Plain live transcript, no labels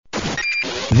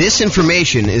This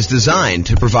information is designed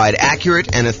to provide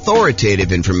accurate and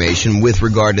authoritative information with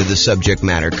regard to the subject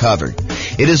matter covered.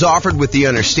 It is offered with the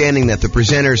understanding that the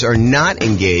presenters are not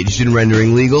engaged in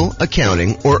rendering legal,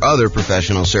 accounting, or other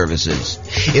professional services.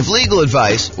 If legal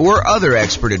advice or other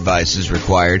expert advice is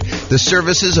required, the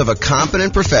services of a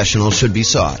competent professional should be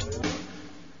sought.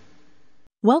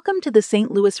 Welcome to the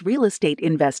St. Louis Real Estate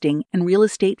Investing and Real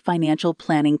Estate Financial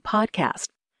Planning Podcast.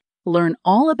 Learn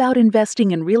all about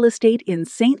investing in real estate in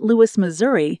St. Louis,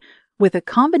 Missouri, with a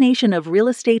combination of real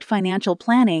estate financial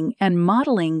planning and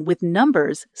modeling with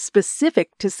numbers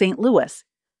specific to St. Louis,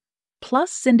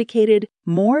 plus syndicated,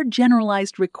 more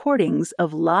generalized recordings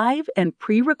of live and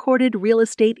pre-recorded real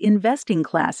estate investing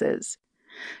classes,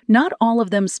 not all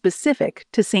of them specific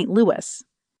to St. Louis.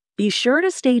 Be sure to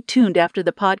stay tuned after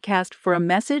the podcast for a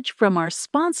message from our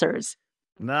sponsors.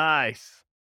 Nice.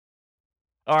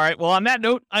 All right. Well, on that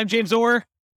note, I'm James Orr.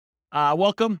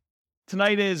 Welcome.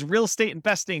 Tonight is Real Estate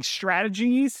Investing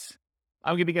Strategies.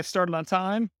 I'm going to get started on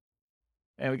time.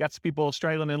 And we got some people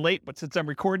straggling in late, but since I'm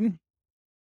recording.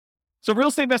 So Real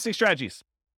Estate Investing Strategies.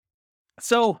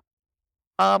 So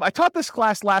I taught this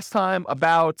class last time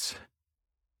about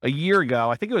a year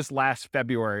ago. I think it was last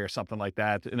February or something like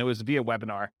that. And it was via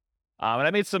webinar. And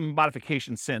I made some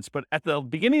modifications since. But at the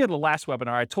beginning of the last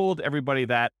webinar, I told everybody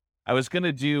that I was going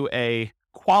to do a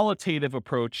qualitative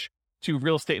approach to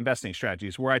real estate investing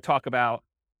strategies, where I talk about,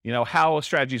 how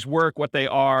strategies work, what they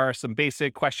are, some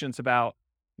basic questions about,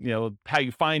 how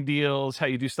you find deals, how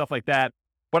you do stuff like that.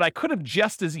 But I could have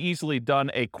just as easily done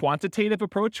a quantitative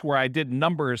approach where I did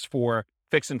numbers for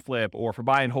fix and flip or for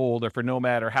buy and hold or for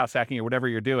nomad or house hacking or whatever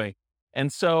you're doing.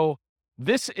 And so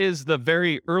this is the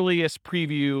very earliest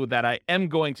preview that I am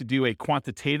going to do a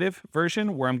quantitative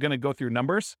version where I'm going to go through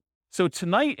numbers. So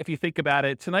tonight, if you think about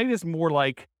it, tonight is more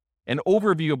like an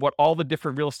overview of what all the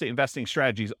different real estate investing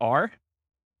strategies are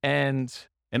and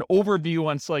an overview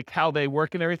on like how they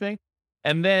work and everything.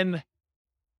 And then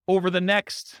over the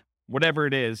next, whatever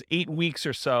it is, 8 weeks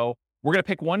or so, we're going to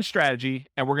pick one strategy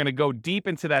and we're going to go deep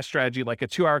into that strategy, like a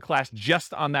 2-hour class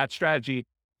just on that strategy.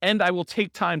 And I will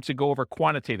take time to go over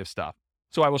quantitative stuff.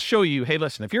 So I will show you, hey,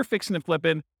 listen, if you're fixing and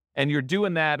flipping and you're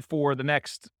doing that for the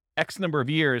next X number of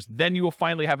years, then you will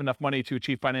finally have enough money to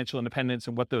achieve financial independence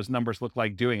and what those numbers look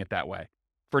like doing it that way.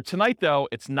 For tonight, though,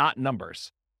 it's not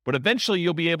numbers, but eventually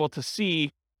you'll be able to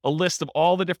see a list of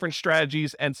all the different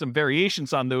strategies and some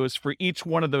variations on those for each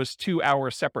one of those 2-hour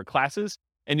separate classes.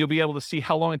 And you'll be able to see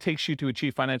how long it takes you to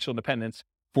achieve financial independence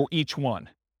for each one.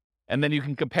 And then you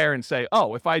can compare and say,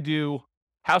 oh, if I do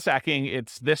house hacking,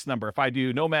 it's this number. If I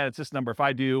do nomad, it's this number. If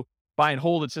I do buy and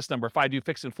hold, it's this number. If I do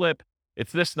fix and flip,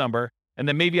 it's this number. And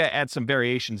then maybe I add some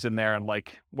variations in there and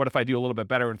like, what if I do a little bit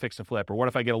better in fix and flip? Or what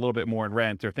if I get a little bit more in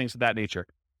rent or things of that nature?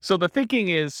 So the thinking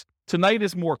is tonight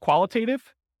is more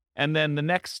qualitative. And then the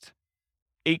next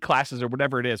 8 classes or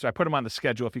whatever it is, I put them on the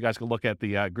schedule. If you guys can look at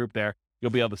the group there,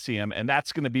 you'll be able to see them. And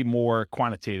that's going to be more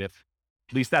quantitative.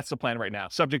 At least that's the plan right now,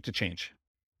 subject to change.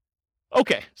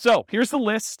 Okay, so here's the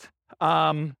list.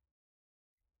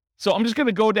 So I'm just going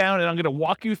to go down and I'm going to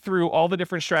walk you through all the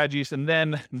different strategies. And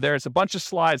then there's a bunch of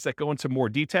slides that go into more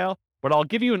detail, but I'll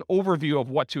give you an overview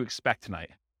of what to expect tonight.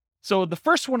 So the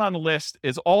first one on the list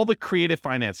is all the creative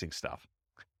financing stuff.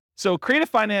 So creative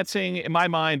financing, in my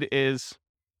mind, is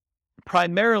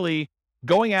primarily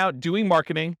going out, doing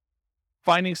marketing,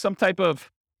 finding some type of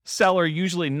seller,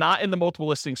 usually not in the multiple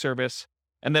listing service,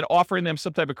 and then offering them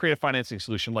some type of creative financing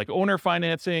solution like owner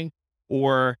financing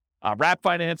or wrap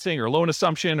financing or loan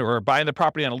assumption or buying the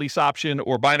property on a lease option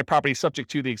or buying a property subject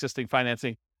to the existing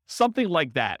financing, something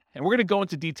like that. And we're going to go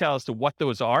into detail as to what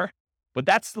those are, but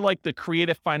that's like the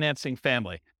creative financing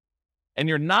family. And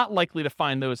you're not likely to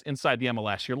find those inside the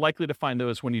MLS. You're likely to find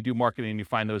those when you do marketing and you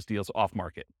find those deals off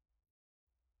market.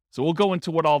 So we'll go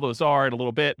into what all those are in a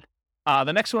little bit.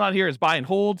 The next one on here is buy and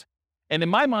hold. And in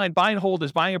my mind, buy and hold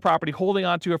is buying a property, holding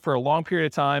onto it for a long period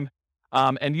of time,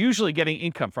 and usually getting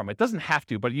income from it. It doesn't have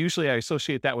to, but usually I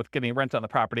associate that with getting rent on the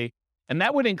property. And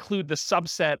that would include the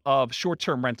subset of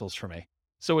short-term rentals for me.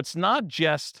 So it's not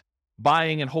just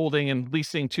buying and holding and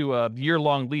leasing to a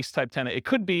year-long lease type tenant. It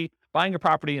could be buying a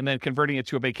property and then converting it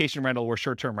to a vacation rental or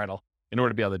short-term rental in order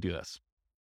to be able to do this.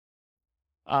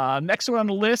 Next one on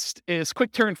the list is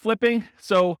quick turn flipping.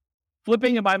 So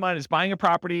flipping in my mind is buying a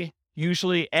property,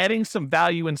 usually adding some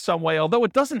value in some way, although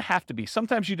it doesn't have to be.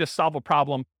 Sometimes you just solve a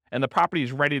problem and the property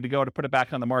is ready to go to put it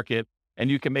back on the market and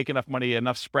you can make enough money,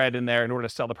 enough spread in there in order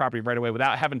to sell the property right away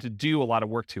without having to do a lot of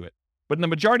work to it. But in the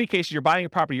majority of cases, you're buying a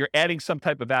property, you're adding some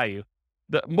type of value.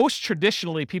 Most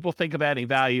traditionally, people think of adding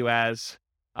value as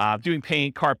doing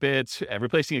paint, carpets,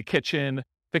 replacing a kitchen,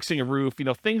 fixing a roof,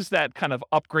 things that kind of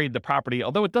upgrade the property,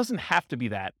 although it doesn't have to be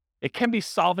that. It can be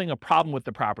solving a problem with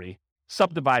the property,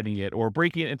 subdividing it or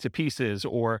breaking it into pieces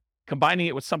or combining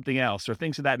it with something else or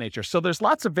things of that nature. So there's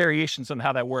lots of variations on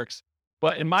how that works.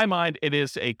 But in my mind, it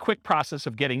is a quick process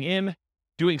of getting in,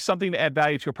 doing something to add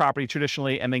value to a property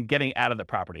traditionally, and then getting out of the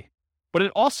property. But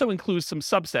it also includes some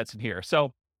subsets in here.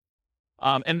 So,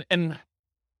 and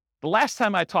the last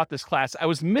time I taught this class, I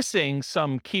was missing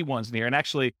some key ones in here. And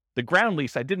actually, the ground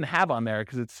lease I didn't have on there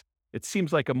because it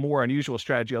seems like a more unusual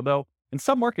strategy, although in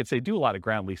some markets, they do a lot of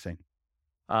ground leasing.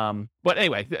 But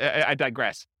anyway, I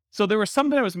digress. So there were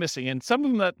some that I was missing, and some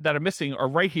of them that are missing are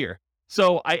right here.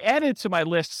 So I added to my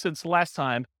list since the last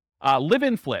time,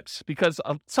 live-in flips, because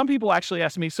some people actually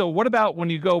ask me, so what about when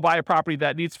you go buy a property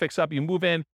that needs fix up, you move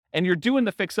in, and you're doing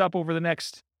the fix up over the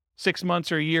next 6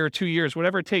 months or a year or 2 years,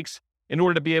 whatever it takes in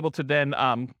order to be able to then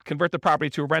convert the property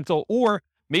to a rental, or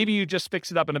maybe you just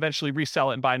fix it up and eventually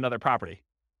resell it and buy another property.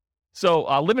 So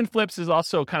live-in flips is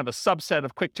also kind of a subset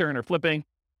of quick turn or flipping.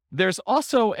 There's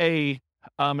also an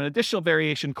additional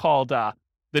variation called the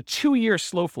 2-year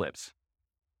slow flips.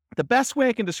 The best way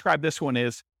I can describe this one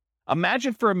is,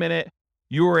 imagine for a minute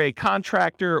you're a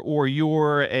contractor or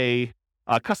you're a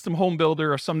custom home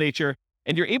builder of some nature,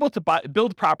 and you're able to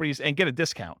build properties and get a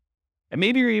discount. And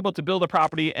maybe you're able to build a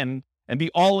property and be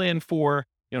all in for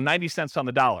 90 cents on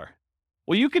the dollar.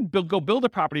 Well, you could go build a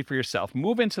property for yourself,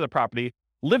 move into the property,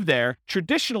 live there.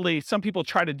 Traditionally, some people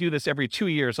try to do this every 2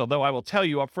 years, although I will tell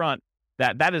you up front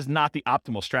that that is not the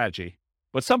optimal strategy.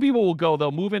 But some people will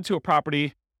they'll move into a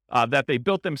property that they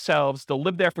built themselves. They'll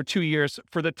live there for 2 years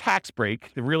for the tax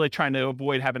break. They're really trying to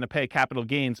avoid having to pay capital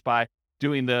gains by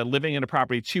doing the living in a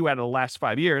property 2 out of the last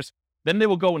 5 years. Then they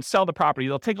will go and sell the property.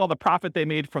 They'll take all the profit they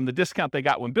made from the discount they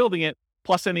got when building it,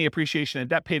 plus any appreciation and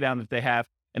debt pay down that they have.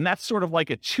 And that's sort of like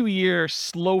a 2-year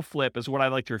slow flip is what I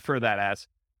like to refer that as.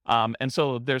 And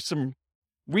so there's some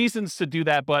reasons to do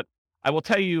that, but I will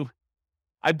tell you,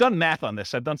 I've done math on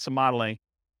this. I've done some modeling,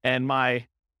 and my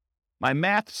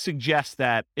math suggests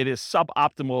that it is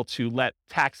suboptimal to let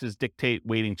taxes dictate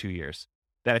waiting 2 years.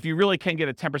 That if you really can get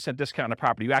a 10% discount on a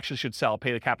property, you actually should sell,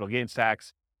 pay the capital gains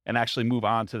tax, and actually move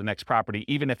on to the next property,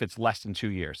 even if it's less than 2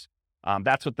 years.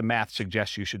 That's what the math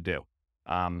suggests you should do.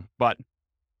 But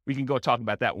we can go talk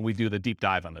about that when we do the deep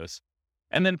dive on those.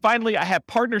 And then finally, I have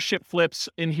partnership flips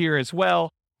in here as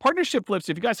well. Partnership flips,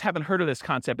 if you guys haven't heard of this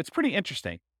concept, it's pretty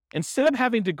interesting. Instead of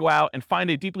having to go out and find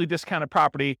a deeply discounted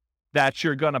property that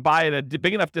you're going to buy at a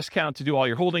big enough discount to do all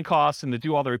your holding costs and to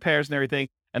do all the repairs and everything,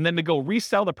 and then to go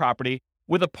resell the property,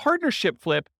 with a partnership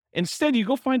flip, instead you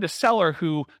go find a seller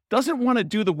who doesn't want to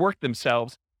do the work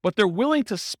themselves, but they're willing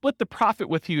to split the profit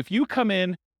with you if you come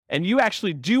in and you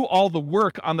actually do all the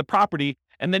work on the property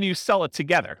and then you sell it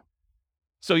together.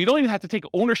 So you don't even have to take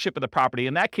ownership of the property.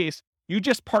 In that case, you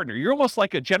just partner. You're almost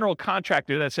like a general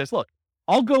contractor that says, look,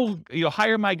 I'll go,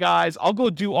 hire my guys. I'll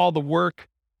go do all the work.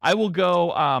 I will go,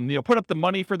 put up the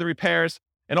money for the repairs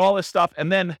and all this stuff.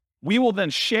 And then we will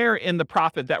then share in the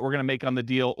profit that we're going to make on the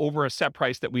deal over a set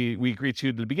price that we agreed to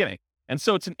at the beginning. And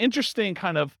so it's an interesting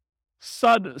kind of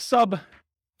sub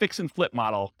fix and flip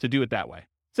model to do it that way.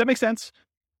 Does that make sense?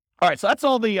 All right. So that's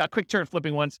all the quick turn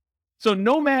flipping ones. So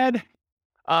Nomad,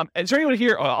 is there anyone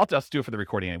here? Oh, I'll just do it for the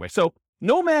recording anyway. So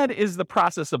Nomad is the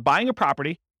process of buying a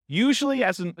property, usually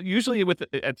as an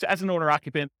owner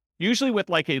occupant, usually with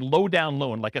like a low down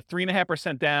loan, like a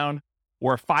 3.5% down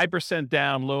or a 5%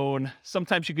 down loan.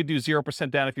 Sometimes you could do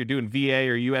 0% down if you're doing VA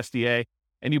or USDA.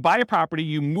 And you buy a property,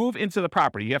 you move into the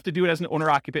property. You have to do it as an owner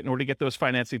occupant in order to get those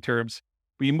financing terms.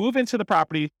 But you move into the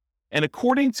property, and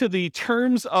according to the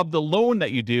terms of the loan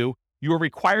that you do, you are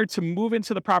required to move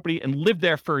into the property and live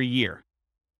there for a year.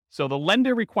 So the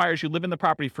lender requires you live in the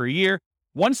property for a year.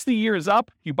 Once the year is up,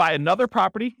 you buy another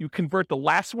property, you convert the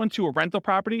last one to a rental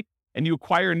property, and you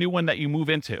acquire a new one that you move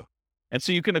into. And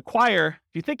so you can acquire,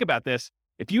 if you think about this,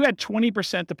 if you had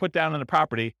 20% to put down on a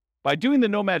property, by doing the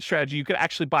Nomad strategy, you could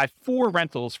actually buy 4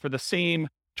 rentals for the same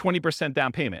 20%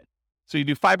 down payment. So you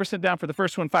do 5% down for the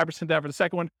first one, 5% down for the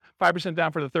second one, 5%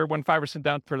 down for the third one, 5%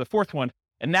 down for the fourth one.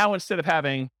 And now instead of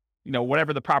having,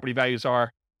 whatever the property values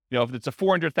are, if it's a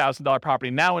 $400,000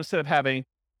 property, now instead of having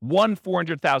one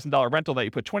 $400,000 rental that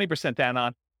you put 20% down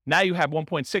on, now you have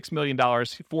 $1.6 million,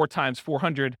 4 times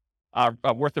 400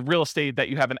 worth of real estate that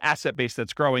you have an asset base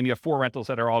that's growing. You have 4 rentals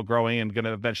that are all growing and going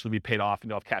to eventually be paid off and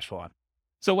you'll have cash flow on.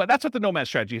 So that's what the Nomad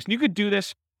strategy is. And you could do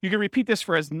this. You can repeat this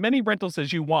for as many rentals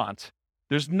as you want.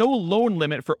 There's no loan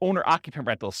limit for owner occupant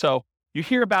rentals. So you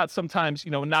hear about sometimes,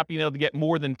 not being able to get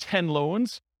more than 10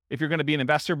 loans if you're going to be an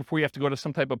investor before you have to go to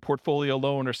some type of portfolio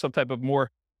loan or some type of more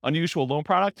unusual loan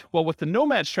product. Well, with the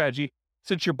Nomad strategy,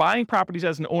 since you're buying properties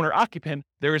as an owner-occupant,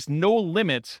 there is no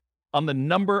limit on the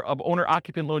number of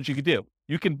owner-occupant loans you could do.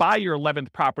 You can buy your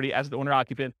 11th property as an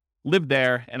owner-occupant, live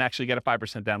there, and actually get a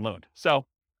 5% down loan. So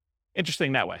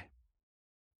interesting that way.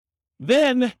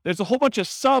 Then there's a whole bunch of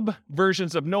sub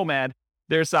versions of Nomad.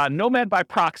 There's Nomad by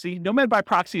proxy. Nomad by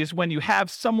proxy is when you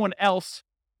have someone else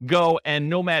go and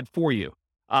Nomad for you.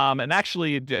 And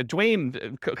actually,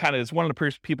 Dwayne kind of is one of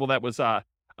the people that was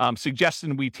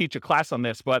suggesting we teach a class on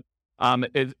this. But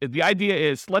the idea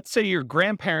is, let's say your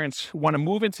grandparents want to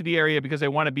move into the area because they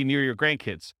want to be near your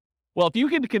grandkids. Well, if you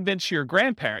can convince your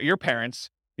parents,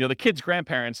 the kids'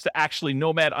 grandparents, to actually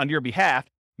Nomad on your behalf,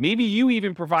 maybe you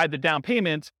even provide the down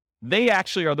payment. They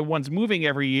actually are the ones moving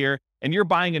every year, and you're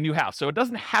buying a new house. So it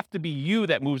doesn't have to be you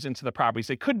that moves into the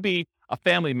properties. It could be a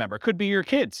family member. It could be your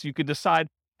kids. You could decide,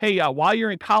 hey, while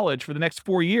you're in college for the next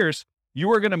 4 years,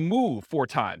 you are going to move 4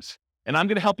 times. And I'm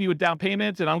going to help you with down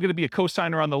payment, and I'm going to be a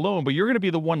co-signer on the loan, but you're going to be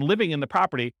the one living in the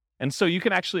property. And so you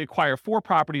can actually acquire 4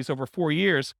 properties over 4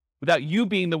 years without you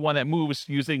being the one that moves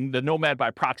using the Nomad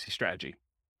by proxy strategy.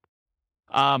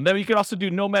 Then you can also do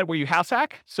Nomad where you house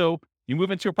hack. So you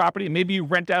move into a property, and maybe you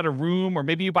rent out a room, or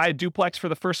maybe you buy a duplex for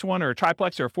the first one, or a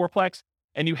triplex, or a fourplex,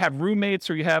 and you have roommates,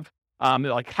 or you have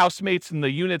like housemates in the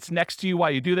units next to you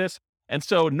while you do this. And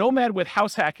so Nomad with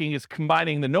house hacking is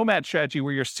combining the Nomad strategy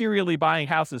where you're serially buying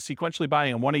houses, sequentially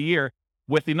buying them 1 a year,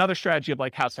 with another strategy of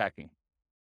like house hacking.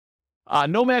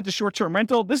 Nomad to short-term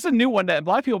rental. This is a new one that a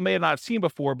lot of people may have not seen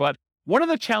before, but one of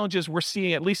the challenges we're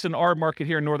seeing, at least in our market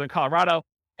here in Northern Colorado,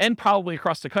 and probably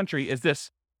across the country, is this: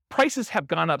 prices have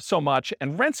gone up so much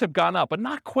and rents have gone up, but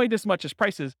not quite as much as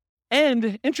prices.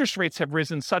 And interest rates have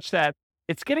risen such that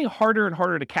it's getting harder and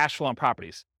harder to cash flow on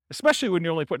properties, especially when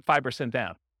you're only putting 5%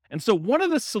 down. And so one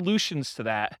of the solutions to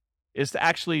that is to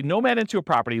actually Nomad into a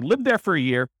property, live there for a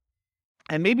year,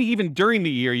 and maybe even during the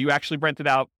year, you actually rent it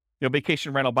out,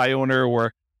 vacation rental by owner,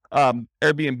 or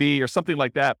Airbnb or something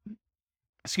like that.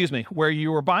 Where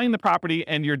you are buying the property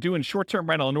and you're doing short-term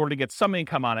rental in order to get some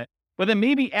income on it. But then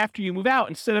maybe after you move out,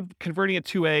 instead of converting it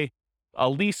to a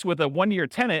lease with a 1-year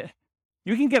tenant,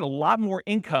 you can get a lot more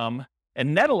income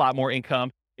and net a lot more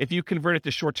income if you convert it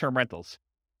to short-term rentals.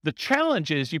 The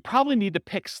challenge is you probably need to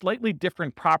pick slightly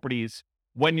different properties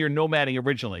when you're nomading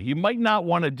originally. You might not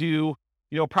want to do,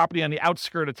 a property on the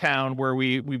outskirt of town where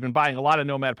we've been buying a lot of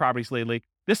nomad properties lately.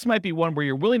 This might be one where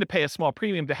you're willing to pay a small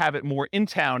premium to have it more in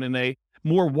town in a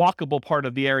more walkable part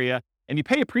of the area. And you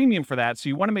pay a premium for that. So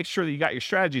you want to make sure that you got your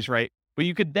strategies right, but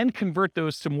you could then convert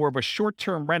those to more of a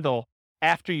short-term rental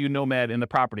after you nomad in the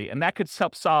property. And that could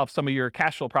help solve some of your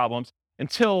cash flow problems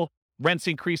until rents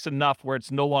increase enough where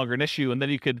it's no longer an issue. And then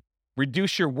you could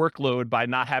reduce your workload by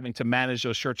not having to manage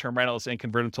those short-term rentals and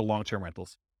convert them to long-term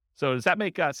rentals. So does that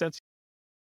make sense?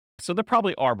 So there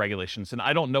probably are regulations, and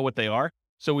I don't know what they are.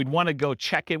 So we'd want to go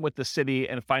check in with the city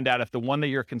and find out if the one that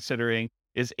you're considering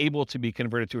is able to be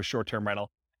converted to a short-term rental.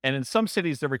 And in some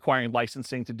cities, they're requiring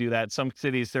licensing to do that. Some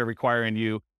cities, they're requiring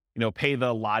you, pay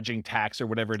the lodging tax or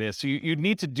whatever it is. So you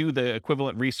need to do the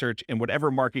equivalent research in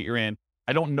whatever market you're in.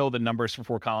 I don't know the numbers for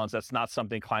Fort Collins. That's not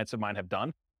something clients of mine have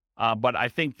done. But I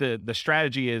think the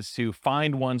strategy is to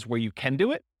find ones where you can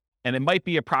do it. And it might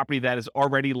be a property that is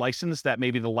already licensed, that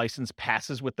maybe the license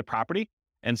passes with the property.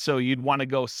 And so you'd want to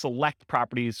go select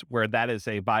properties where that is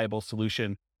a viable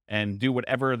solution and do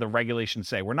whatever the regulations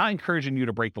say. We're not encouraging you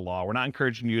to break the law. We're not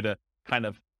encouraging you to kind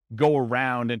of go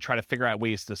around and try to figure out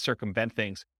ways to circumvent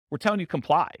things. We're telling you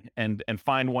comply and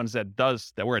find ones that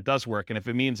where it does work. And if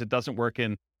it means it doesn't work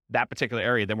in that particular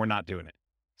area, then we're not doing it.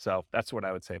 So that's what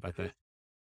I would say about that.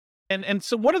 And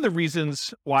so one of the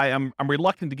reasons why I'm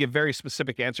reluctant to give very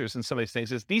specific answers in some of these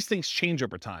things is these things change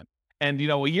over time. And,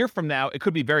 a year from now, it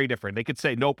could be very different. They could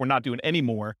say, nope, we're not doing any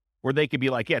more. Or they could be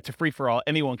like, yeah, it's a free for all.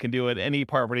 Anyone can do it. Any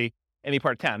property, any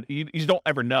part of town. You just don't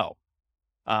ever know.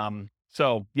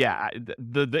 So yeah,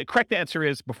 the correct answer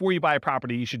is before you buy a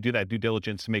property, you should do that due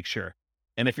diligence to make sure.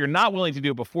 And if you're not willing to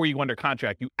do it before you go under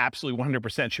contract, you absolutely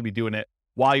 100% should be doing it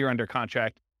while you're under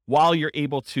contract, while you're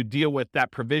able to deal with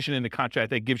that provision in the contract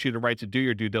that gives you the right to do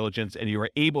your due diligence, and you are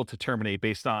able to terminate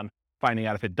based on finding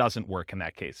out if it doesn't work in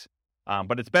that case.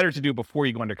 But it's better to do before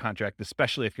you go under contract,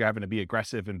 especially if you're having to be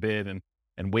aggressive and bid and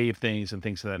waive things and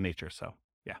things of that nature. So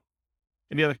yeah.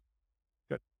 Any other?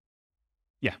 Good.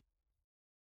 Yeah.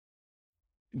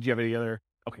 Do you have any other?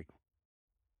 Okay.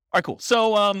 All right, cool.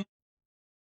 So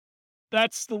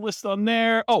that's the list on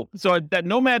there. Oh, so that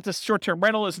Nomad to short-term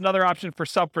rental is another option for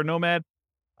Nomad.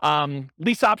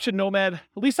 Lease option Nomad.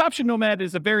 Lease option Nomad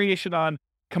is a variation on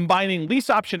combining lease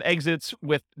option exits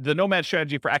with the Nomad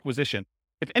strategy for acquisition.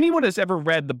 If anyone has ever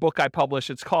read the book I published,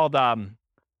 it's called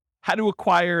how to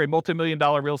acquire a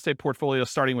multi-million-dollar real estate portfolio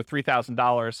starting with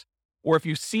 $3,000, or if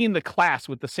you've seen the class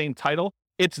with the same title,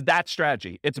 it's that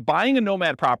strategy. It's buying a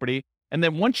nomad property, and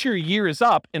then once your year is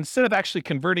up, instead of actually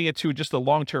converting it to just a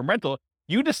long-term rental,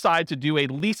 you decide to do a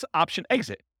lease option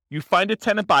exit. You find a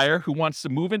tenant buyer who wants to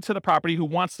move into the property, who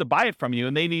wants to buy it from you,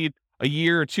 and they need a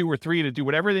year or 2 or 3 to do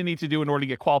whatever they need to do in order to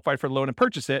get qualified for the loan and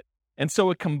purchase it. And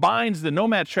so it combines the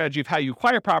nomad strategy of how you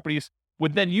acquire properties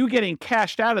with then you getting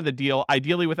cashed out of the deal,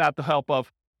 ideally without the help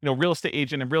of, real estate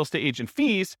agent and real estate agent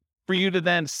fees, for you to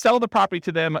then sell the property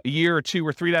to them a year or 2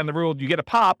 or 3 down the road. You get a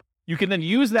pop. You can then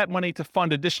use that money to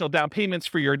fund additional down payments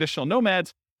for your additional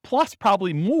nomads, plus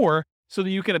probably more, so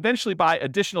that you can eventually buy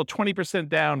additional 20%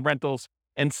 down rentals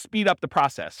and speed up the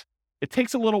process. It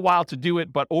takes a little while to do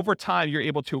it, but over time, you're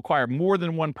able to acquire more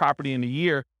than one property in a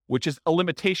year, which is a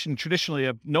limitation traditionally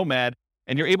of nomad.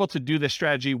 And you're able to do this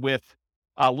strategy with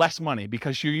less money,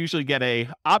 because you usually get a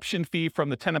option fee from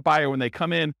the tenant buyer when they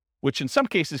come in, which in some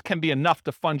cases can be enough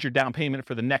to fund your down payment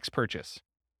for the next purchase.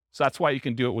 So that's why you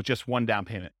can do it with just one down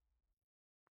payment.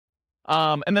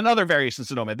 And then other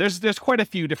variations of nomad. There's quite a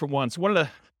few different ones. One of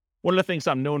the things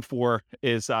I'm known for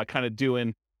is kind of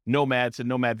doing nomads and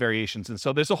nomad variations. And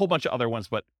so there's a whole bunch of other ones,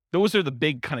 but those are the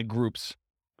big kind of groups.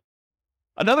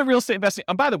 Another real estate investing.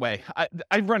 And by the way,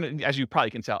 I run, as you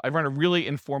probably can tell, I run a really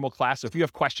informal class. So if you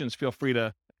have questions, feel free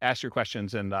to ask your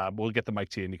questions, and we'll get the mic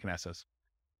to you and you can ask us.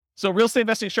 So real estate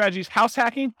investing strategies, house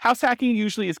hacking. House hacking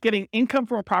usually is getting income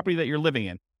from a property that you're living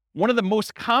in. One of the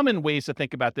most common ways to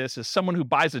think about this is someone who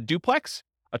buys a duplex,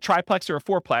 a triplex, or a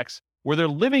fourplex, where they're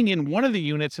living in one of the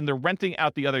units and they're renting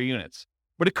out the other units.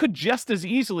 But it could just as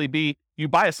easily be you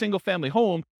buy a single family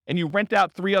home and you rent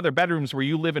out 3 other bedrooms where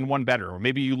you live in 1 bedroom, or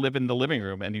maybe you live in the living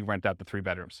room and you rent out the 3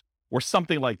 bedrooms, or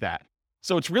something like that.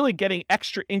 So it's really getting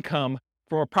extra income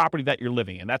from a property that you're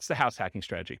living in. That's the house hacking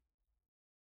strategy.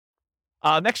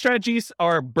 Next strategies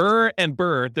are BRRRR and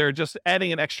BRRRR. They're just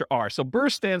adding an extra R. So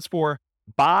BRRRR stands for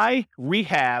buy,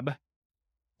 rehab,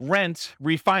 rent,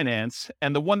 refinance.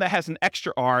 And the one that has an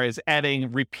extra R is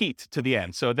adding repeat to the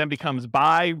end. So it then becomes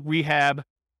buy, rehab,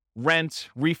 rent,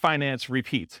 refinance,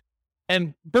 repeat.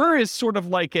 And BRRRR is sort of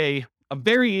like a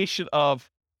variation of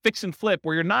fix and flip,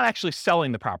 where you're not actually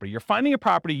selling the property. You're finding a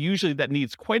property usually that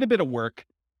needs quite a bit of work.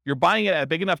 You're buying it at a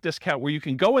big enough discount where you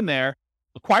can go in there,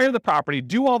 acquire the property,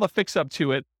 do all the fix up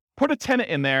to it, put a tenant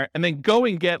in there, and then go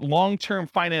and get long-term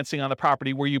financing on the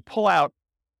property, where you pull out,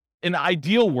 in an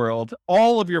ideal world,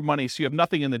 all of your money so you have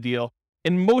nothing in the deal.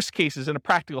 In most cases, in a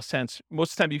practical sense,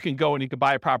 most of the time you can go and you can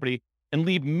buy a property and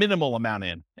leave minimal amount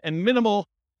in. And minimal,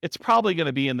 it's probably going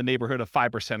to be in the neighborhood of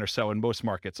 5% or so in most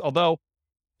markets. Although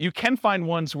you can find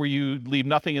ones where you leave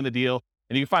nothing in the deal,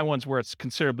 and you can find ones where it's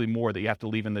considerably more that you have to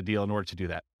leave in the deal in order to do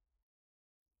that.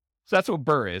 So that's what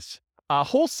BRRRR is.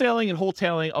 Wholesaling and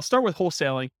wholetailing. I'll start with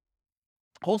wholesaling.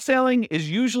 Wholesaling is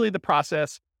usually the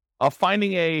process of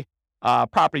finding a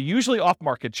property, usually off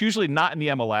market. It's usually not in the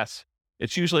MLS.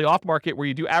 It's usually off market, where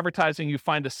you do advertising, you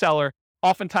find a seller,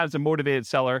 oftentimes a motivated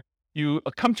seller. You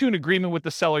come to an agreement with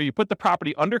the seller, you put the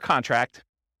property under contract,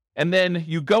 and then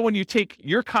you go and you take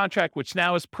your contract, which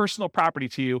now is personal property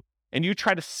to you, and you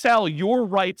try to sell your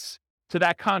rights to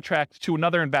that contract to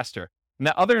another investor. And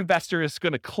that other investor is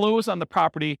going to close on the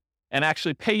property and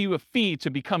actually pay you a fee to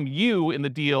become you in the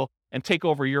deal and take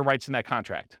over your rights in that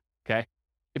contract. Okay.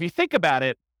 If you think about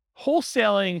it,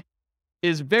 wholesaling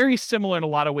is very similar in a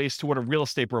lot of ways to what a real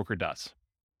estate broker does.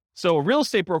 So a real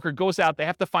estate broker goes out, they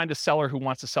have to find a seller who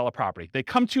wants to sell a property. They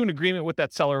come to an agreement with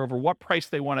that seller over what price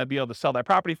they want to be able to sell that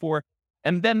property for.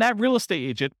 And then that real estate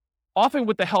agent, often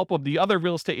with the help of the other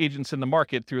real estate agents in the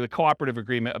market through the cooperative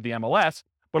agreement of the MLS,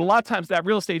 but a lot of times that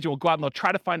real estate agent will go out and they'll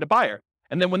try to find a buyer.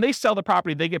 And then when they sell the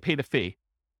property, they get paid a fee.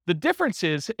 The difference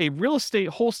is a real estate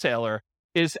wholesaler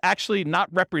is actually not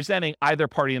representing either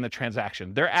party in the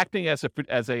transaction. They're acting as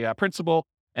a principal,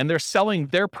 and they're selling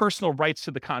their personal rights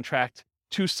to the contract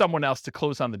to someone else to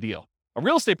close on the deal. A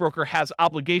real estate broker has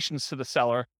obligations to the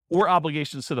seller or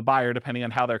obligations to the buyer, depending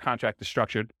on how their contract is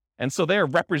structured. And so they're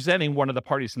representing one of the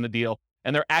parties in the deal,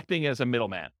 and they're acting as a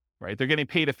middleman, right? They're getting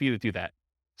paid a fee to do that.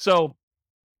 So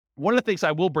one of the things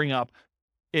I will bring up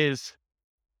is,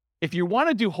 if you want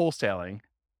to do wholesaling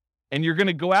and you're going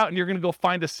to go out and you're going to go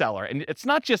find a seller, and it's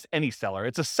not just any seller,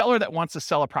 it's a seller that wants to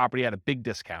sell a property at a big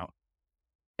discount.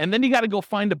 And then you got to go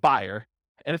find a buyer.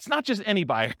 And it's not just any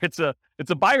buyer. It's a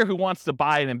buyer who wants to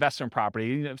buy an investment property,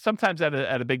 you know, sometimes at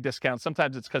a big discount.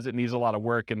 Sometimes it's because it needs a lot of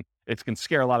work and it can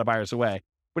scare a lot of buyers away.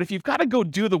 But if you've got to go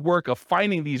do the work of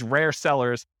finding these rare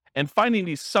sellers and finding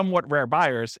these somewhat rare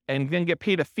buyers and then get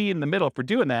paid a fee in the middle for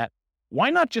doing that, why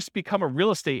not just become a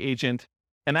real estate agent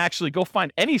and actually go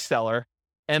find any seller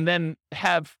and then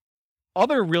have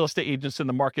other real estate agents in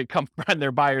the market come find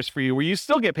their buyers for you, where you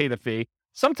still get paid a fee.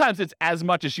 Sometimes it's as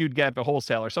much as you'd get at a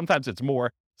wholesaler. Sometimes it's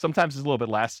more. Sometimes it's a little bit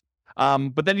less.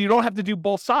 But then you don't have to do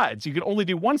both sides. You can only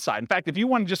do one side. In fact, if you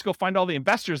want to just go find all the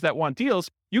investors that want deals,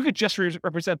 you could just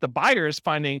represent the buyers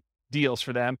finding deals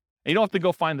for them. And you don't have to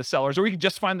go find the sellers, or you can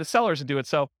just find the sellers and do it.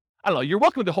 So I don't know. You're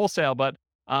welcome to wholesale, but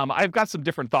I've got some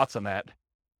different thoughts on that.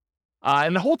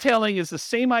 And the wholetailing is the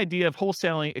same idea of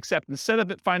wholesaling, except instead of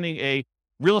it finding a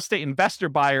real estate investor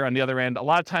buyer on the other end, a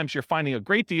lot of times you're finding a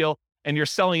great deal and you're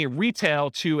selling it retail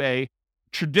to a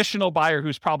traditional buyer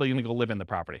who's probably going to go live in the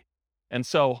property. And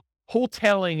so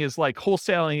wholetailing is like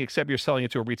wholesaling, except you're selling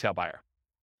it to a retail buyer.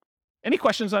 Any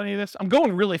questions on any of this? I'm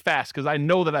going really fast because I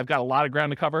know that I've got a lot of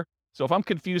ground to cover. So if I'm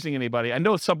confusing anybody, I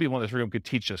know some people in this room could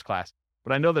teach this class,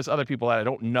 but I know there's other people that I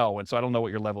don't know. And so I don't know what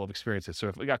your level of experience is. So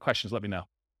if you got questions, let me know.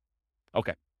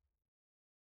 Okay.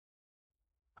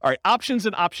 All right. Options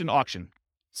and option auction.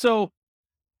 So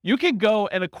you can go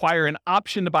and acquire an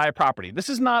option to buy a property. This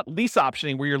is not lease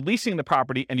optioning where you're leasing the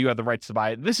property and you have the rights to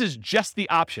buy it. This is just the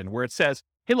option where it says,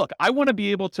 hey, look, I want to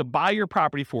be able to buy your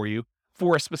property for you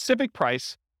for a specific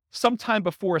price sometime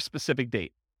before a specific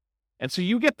date. And so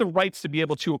you get the rights to be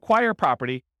able to acquire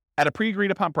property at a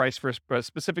pre-agreed upon price for a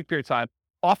specific period of time,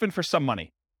 often for some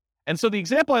money. And so the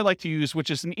example I like to use,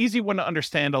 which is an easy one to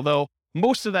understand, although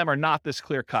most of them are not this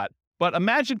clear cut, but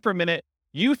imagine for a minute,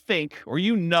 you think, or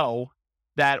you know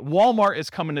that Walmart is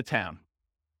coming to town,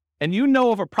 and you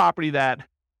know of a property that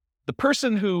the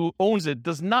person who owns it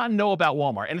does not know about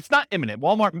Walmart, and it's not imminent.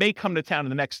 Walmart may come to town in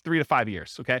the next 3 to 5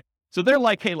 years, okay? So they're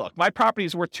like, hey, look, my property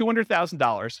is worth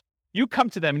 $200,000. You come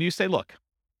to them and you say, look,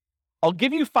 I'll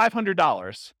give you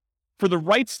 $500 for the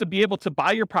rights to be able to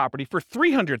buy your property for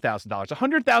 $300,000,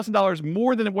 $100,000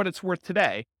 more than what it's worth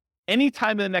today,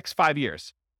 anytime in the next 5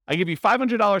 years. I give you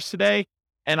 $500 today,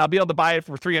 and I'll be able to buy it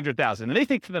for $300,000. And they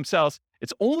think to themselves,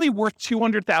 it's only worth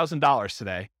 $200,000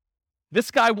 today.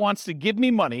 This guy wants to give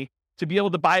me money to be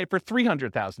able to buy it for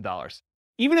 $300,000.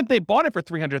 Even if they bought it for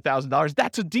 $300,000,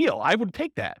 that's a deal. I would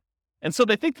take that. And so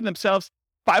they think to themselves,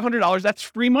 $500, that's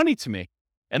free money to me.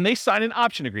 And they sign an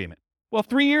option agreement. Well,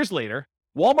 3 years later,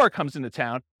 Walmart comes into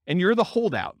town and you're the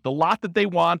holdout. The lot that they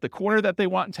want, the corner that they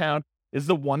want in town is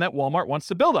the one that Walmart wants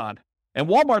to build on. And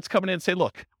Walmart's coming in and say,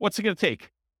 look, what's it going to take?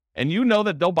 And you know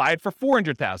that they'll buy it for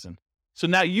 $400,000. So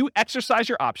now you exercise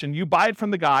your option. You buy it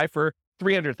from the guy for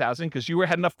 $300,000 because you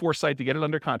had enough foresight to get it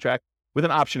under contract with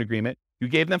an option agreement. You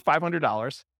gave them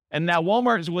 $500. And now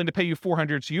Walmart is willing to pay you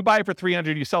 $400. So you buy it for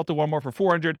 $300, you sell it to Walmart for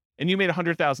 $400, and you made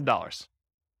 $100,000.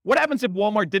 What happens if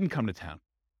Walmart didn't come to town?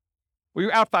 Well,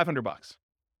 you're out $500.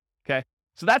 Okay.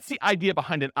 So that's the idea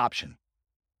behind an option.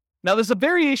 Now there's a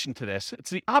variation to this. It's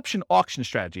the option auction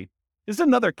strategy. This is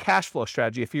another cash flow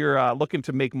strategy if you're looking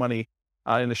to make money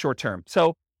in the short term.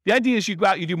 So the idea is you go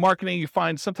out, you do marketing, you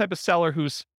find some type of seller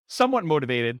who's somewhat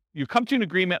motivated. You come to an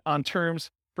agreement on terms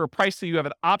for a price that you have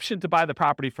an option to buy the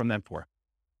property from them for.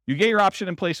 You get your option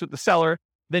in place with the seller.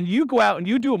 Then you go out and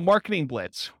you do a marketing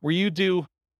blitz where you do,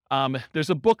 there's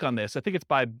a book on this. I think it's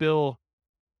by Bill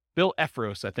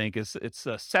Efros, I think. It's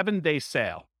a 7-day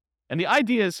sale. And the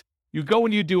idea is you go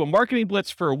and you do a marketing blitz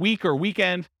for a week or a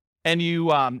weekend, and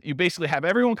you basically have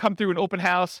everyone come through an open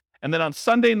house. And then on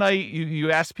Sunday night,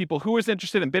 you ask people who is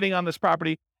interested in bidding on this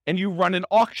property, and you run an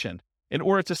auction in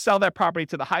order to sell that property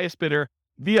to the highest bidder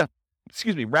via,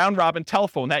 round robin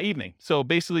telephone that evening. So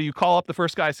basically you call up the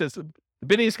first guy, says, the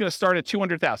bidding is going to start at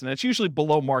 $200,000. And it's usually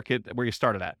below market where you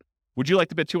started at. Would you like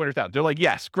to bid $200,000? They're like,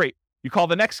 yes, great. You call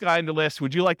the next guy in the list.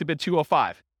 Would you like to bid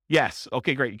 $205,000? Yes.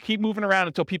 Okay, great. You keep moving around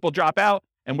until people drop out,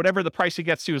 and whatever the price it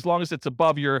gets to, as long as it's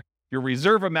above your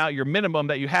reserve amount, your minimum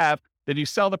that you have, then you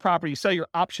sell the property, you sell your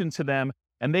option to them,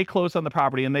 and they close on the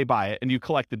property and they buy it, and you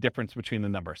collect the difference between the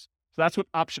numbers. So that's what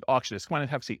option auction is. Come on and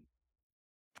have a seat.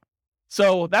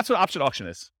 So that's what option auction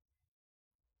is.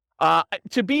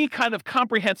 To be kind of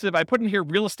comprehensive, I put in here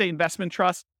real estate investment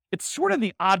trust. It's sort of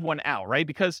the odd one out, right?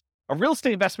 Because a real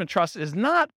estate investment trust is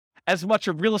not as much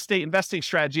a real estate investing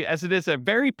strategy as it is a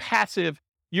very passive,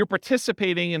 you're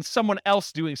participating in someone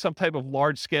else doing some type of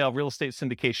large scale real estate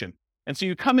syndication. And so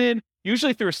you come in,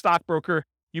 usually through a stockbroker,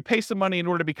 you pay some money in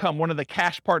order to become one of the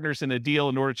cash partners in a deal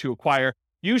in order to acquire,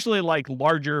 usually like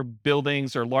larger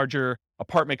buildings or larger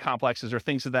apartment complexes or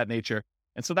things of that nature.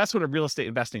 And so that's what a real estate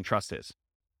investing trust is.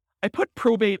 I put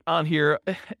probate on here.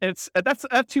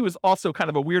 That too is also kind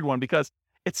of a weird one because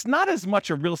it's not as much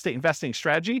a real estate investing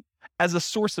strategy as a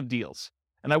source of deals.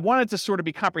 And I wanted to sort of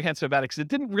be comprehensive about it because it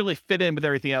didn't really fit in with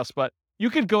everything else. But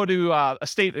you could go to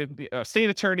state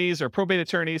attorneys or probate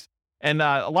attorneys, and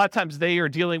a lot of times they are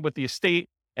dealing with the estate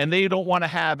and they don't want to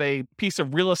have a piece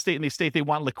of real estate in the estate. They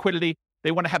want liquidity.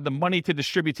 they want to have the money to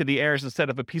distribute to the heirs instead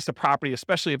of a piece of property,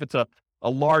 especially if it's a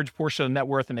large portion of net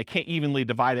worth and they can't evenly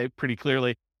divide it pretty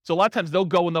clearly. So a lot of times they'll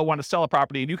go and they'll want to sell a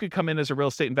property, and you could come in as a real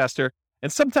estate investor.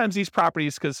 And sometimes these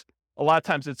properties, because a lot of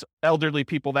times it's elderly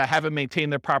people that haven't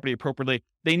maintained their property appropriately,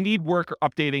 they need work or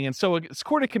updating. And so a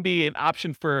sort of can be an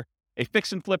option for a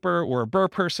fix and flipper or a burr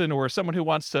person or someone who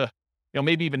wants to,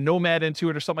 maybe even nomad into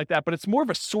it or something like that. But it's more of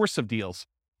a source of deals.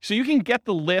 So you can get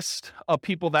the list of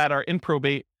people that are in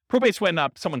probate. Probate's when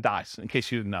someone dies, in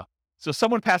case you didn't know. So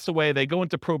someone passed away, they go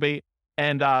into probate,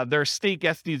 and their estate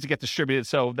needs to get distributed.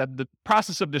 So that the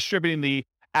process of distributing the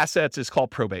assets is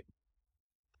called probate.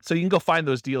 So you can go find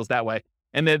those deals that way.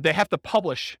 And then they have to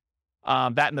publish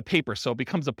that in the paper. So it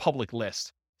becomes a public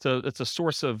list. So it's a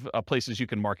source of places you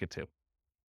can market to.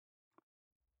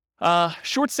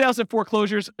 Short sales and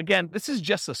foreclosures. Again, this is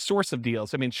just a source of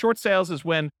deals. I mean, short sales is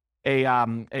when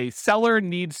a seller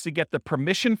needs to get the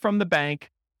permission from the bank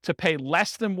to pay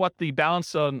less than what the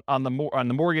balance on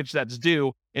the mortgage that's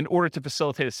due in order to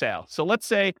facilitate a sale. So let's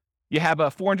say you have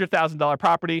a $400,000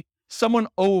 property. Someone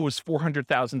owes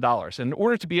 $400,000. And in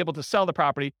order to be able to sell the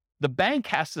property, the bank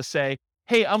has to say,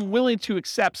 hey, I'm willing to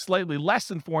accept slightly less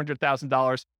than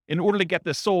 $400,000 in order to get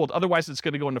this sold. Otherwise, it's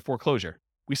going to go into foreclosure.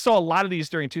 We saw a lot of these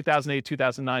during 2008,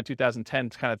 2009, 2010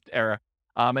 kind of era.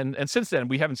 And since then,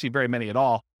 we haven't seen very many at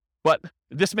all. But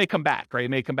this may come back, right? It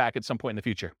may come back at some point in the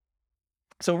future.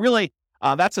 So really,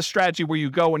 that's a strategy where you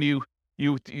go and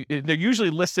they're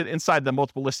usually listed inside the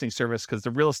multiple listing service because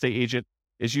the real estate agent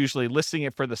is usually listing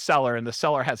it for the seller, and the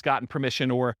seller has gotten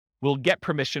permission or will get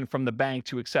permission from the bank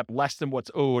to accept less than what's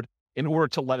owed in order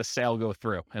to let a sale go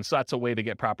through. And so that's a way to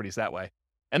get properties that way.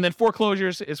 And then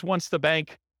foreclosures is once the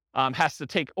bank has to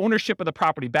take ownership of the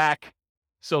property back.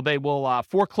 So they will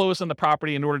foreclose on the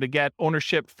property in order to get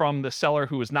ownership from the seller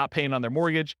who is not paying on their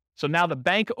mortgage. So now the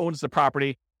bank owns the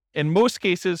property. In most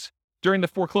cases, during the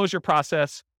foreclosure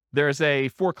process, there's a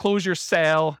foreclosure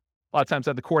sale, a lot of times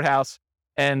at the courthouse,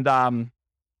 and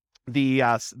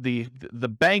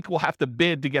the bank will have to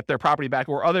bid to get their property back,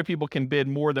 or other people can bid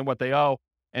more than what they owe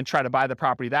and try to buy the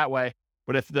property that way.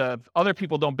 But if the other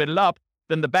people don't bid it up,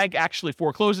 then the bank actually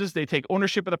forecloses. They take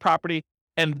ownership of the property,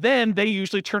 and then they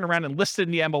usually turn around and list it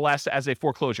in the MLS as a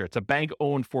foreclosure. It's a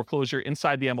bank-owned foreclosure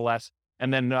inside the MLS,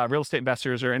 and then real estate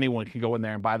investors or anyone can go in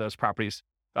there and buy those properties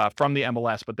from the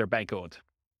MLS, but they're bank-owned.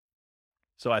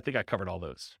 So I think I covered all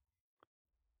those.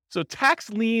 So tax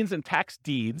liens and tax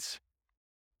deeds.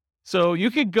 So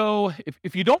you could go,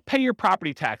 if you don't pay your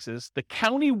property taxes, the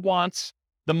county wants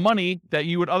the money that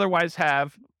you would otherwise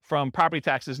have from property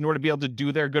taxes in order to be able to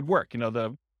do their good work,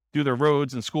 do their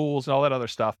roads and schools and all that other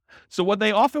stuff. So what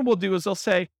they often will do is they'll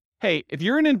say, hey, if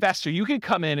you're an investor, you can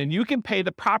come in and you can pay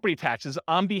the property taxes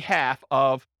on behalf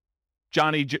of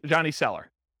Johnny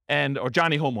Seller or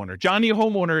Johnny Homeowner. Johnny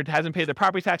Homeowner hasn't paid the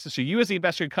property taxes, so you as the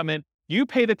investor come in, you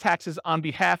pay the taxes on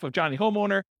behalf of Johnny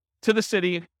Homeowner to the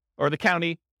city or the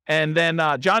county, and then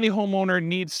Johnny Homeowner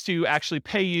needs to actually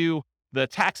pay you the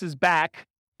taxes back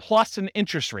plus an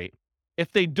interest rate.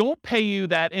 If they don't pay you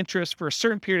that interest for a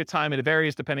certain period of time, and it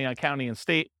varies depending on county and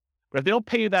state, but if they don't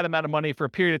pay you that amount of money for a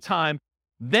period of time,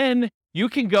 then you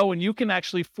can go and you can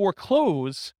actually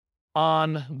foreclose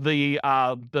on the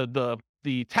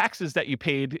taxes that you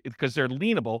paid because they're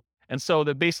lienable. And so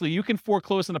that basically you can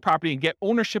foreclose on the property and get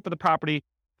ownership of the property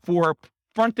for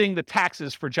fronting the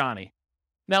taxes for Johnny.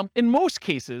 Now, in most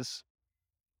cases,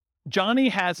 Johnny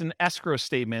has an escrow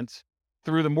statement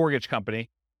through the mortgage company,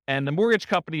 and the mortgage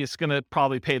company is going to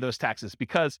probably pay those taxes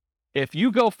because if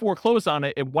you go foreclose on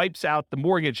it, it wipes out the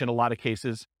mortgage in a lot of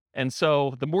cases. And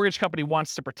so the mortgage company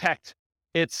wants to protect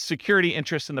its security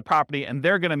interest in the property, and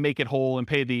they're going to make it whole and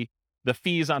pay the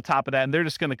fees on top of that. And they're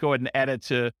just going to go ahead and add it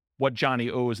to what Johnny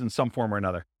owes in some form or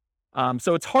another.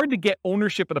 So it's hard to get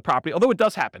ownership of the property, although it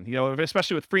does happen,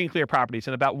 especially with free and clear properties.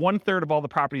 And about 1/3 of all the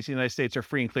properties in the United States are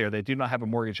free and clear. They do not have a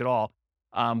mortgage at all.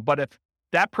 But if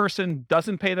that person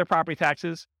doesn't pay their property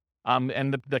taxes,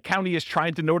 and the county is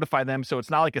trying to notify them, so it's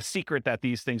not like a secret that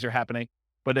these things are happening.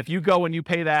 But if you go and you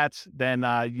pay that, then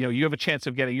you have a chance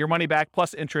of getting your money back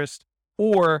plus interest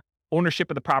or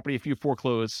ownership of the property if you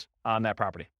foreclose on that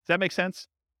property. Does that make sense?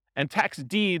 And tax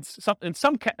deeds, in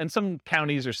some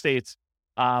counties or states,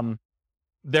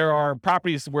 there are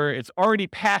properties where it's already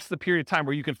past the period of time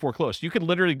where you can foreclose. You can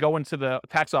literally go into the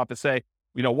tax office, say,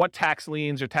 what tax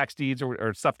liens or tax deeds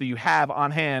or stuff that you have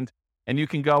on hand, and you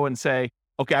can go and say,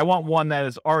 okay, I want one that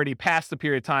is already past the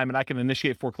period of time, and I can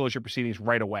initiate foreclosure proceedings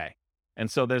right away. And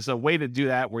so there's a way to do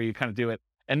that where you kind of do it.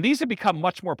 And these have become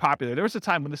much more popular. There was a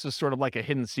time when this was sort of like a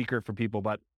hidden secret for people,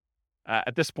 but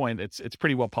at this point, it's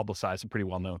pretty well publicized and pretty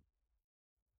well known.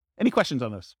 Any questions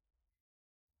on this?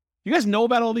 You guys know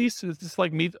about all these? Is this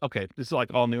like me? Okay, this is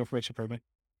like all new information for everybody.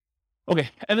 Okay,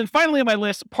 and then finally on my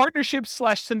list,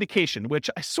 partnership/syndication, which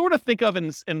I sort of think of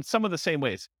in some of the same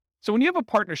ways. So when you have a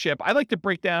partnership, I like to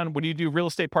break down when you do real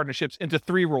estate partnerships into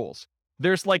 3 roles.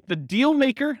 There's like the deal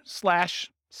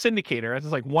maker/syndicator.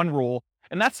 That's like one role,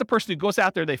 and that's the person who goes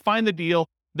out there, they find the deal,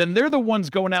 then they're the ones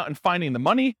going out and finding the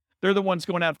money. They're the ones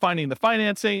going out finding the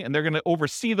financing, and they're going to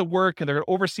oversee the work, and they're going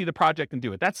to oversee the project and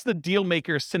do it. That's the deal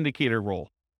maker syndicator role.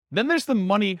 Then there's the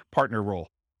money partner role.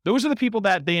 Those are the people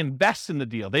that they invest in the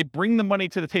deal. They bring the money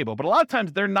to the table, but a lot of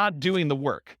times they're not doing the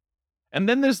work. And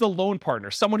then there's the loan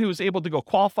partner, someone who is able to go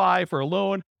qualify for a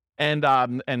loan and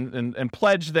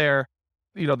pledge their,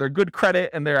 their good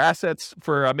credit and their assets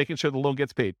for making sure the loan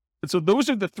gets paid. And so those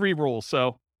are the 3 roles.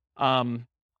 So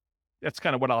that's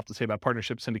kind of what I'll have to say about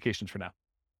partnership syndications for now.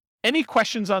 Any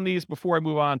questions on these before I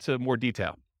move on to more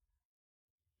detail?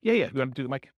 Yeah. You want to do the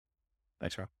mic?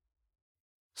 Thanks, Rob.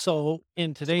 So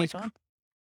in today's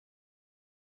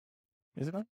Is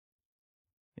it on?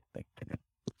 Yeah,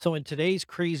 So in today's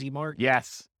crazy market,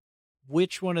 yes.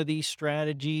 Which one of these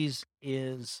strategies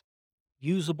is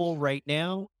usable right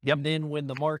now? Yep. And then when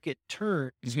the market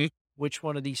turns, which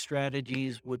one of these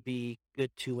strategies would be good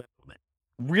to implement?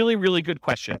 Really, really good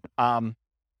question.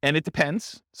 And it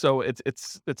depends. So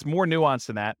it's more nuanced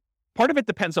than that. Part of it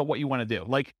depends on what you want to do.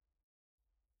 Like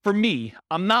for me,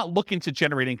 I'm not looking to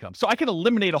generate income. So I can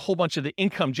eliminate a whole bunch of the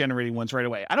income generating ones right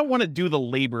away. I don't want to do the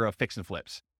labor of fix and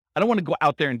flips. I don't want to go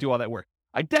out there and do all that work.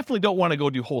 I definitely don't want to go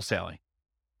do wholesaling,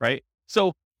 right?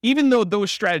 So even though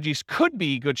those strategies could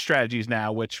be good strategies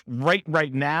now, which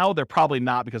right now, they're probably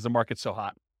not because the market's so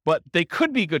hot, but they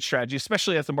could be good strategies,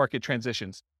 especially as the market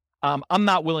transitions. I'm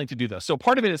not willing to do those. So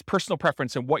part of it is personal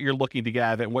preference and what you're looking to get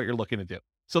out of it and what you're looking to do.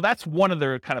 So that's one of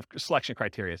their kind of selection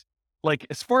criteria. Like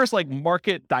as far as like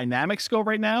market dynamics go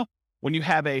right now, when you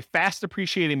have a fast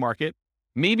appreciating market,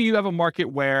 maybe you have a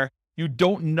market where you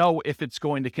don't know if it's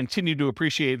going to continue to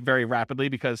appreciate very rapidly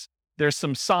because there's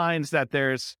some signs that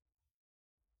there's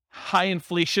high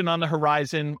inflation on the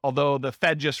horizon, although the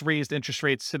Fed just raised interest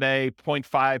rates today,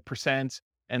 0.5%.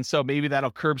 And so maybe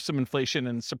that'll curb some inflation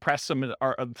and suppress some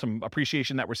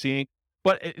appreciation that we're seeing.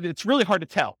 But it's really hard to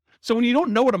tell. So when you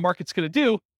don't know what a market's going to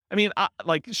do, I mean,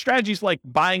 like strategies like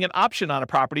buying an option on a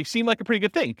property seem like a pretty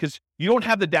good thing because you don't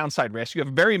have the downside risk. You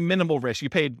have very minimal risk. You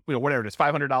paid, whatever it is,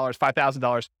 $500,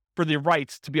 $5,000 for the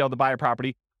rights to be able to buy a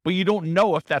property, but you don't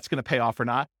know if that's going to pay off or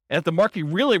not. And if the market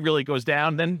really, really goes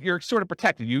down, then you're sort of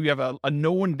protected. You have a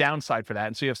known downside for that.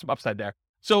 And so you have some upside there.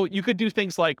 So you could do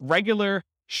things like regular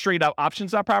straight up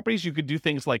options on properties. You could do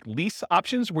things like lease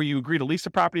options where you agree to lease a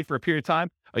property for a period of time,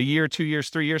 a year, 2 years,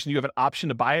 3 years, and you have an option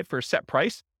to buy it for a set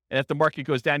price. And if the market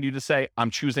goes down, you just say, I'm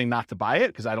choosing not to buy it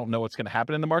because I don't know what's going to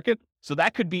happen in the market. So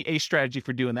that could be a strategy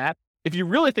for doing that. If you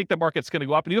really think the market's going to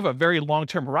go up and you have a very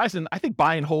long-term horizon, I think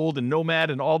buy and hold and nomad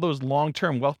and all those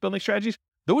long-term wealth building strategies,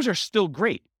 those are still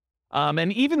great.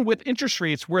 And even with interest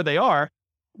rates where they are,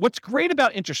 what's great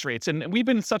about interest rates, and we've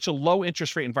been in such a low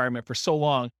interest rate environment for so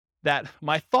long that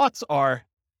my thoughts are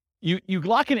you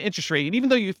lock in an interest rate, and even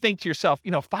though you think to yourself,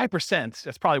 5%,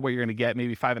 that's probably what you're going to get,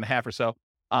 maybe 5.5 or so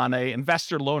on a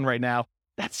investor loan right now,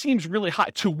 that seems really high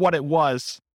to what it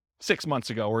was 6 months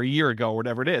ago or a year ago or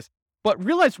whatever it is. But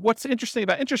realize what's interesting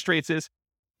about interest rates is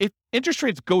if interest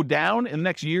rates go down in the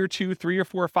next year, 2, 3, or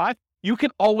 4, or 5, you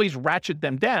can always ratchet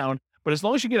them down. But as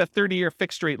long as you get a 30-year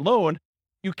fixed rate loan,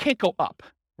 you can't go up,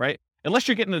 right? Unless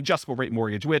you're getting an adjustable rate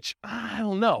mortgage, which I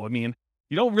don't know. I mean,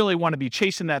 you don't really want to be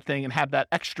chasing that thing and have that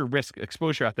extra risk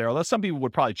exposure out there. Although some people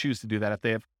would probably choose to do that if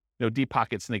they have deep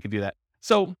pockets and they could do that.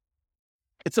 So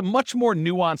it's a much more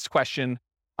nuanced question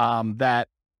that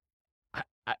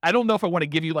I don't know if I want to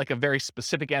give you like a very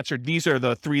specific answer. These are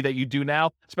the 3 that you do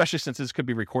now, especially since this could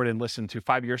be recorded and listened to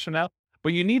 5 years from now.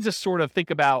 But you need to sort of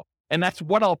think about, and that's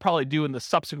what I'll probably do in the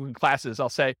subsequent classes. I'll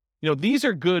say, these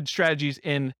are good strategies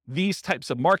in these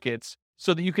types of markets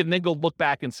so that you can then go look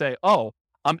back and say, oh,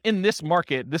 I'm in this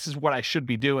market. This is what I should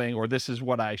be doing, or this is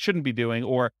what I shouldn't be doing,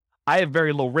 or I have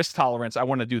very low risk tolerance. I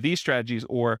want to do these strategies,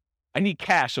 or I need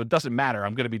cash. So it doesn't matter.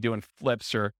 I'm going to be doing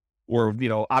flips or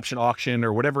option auction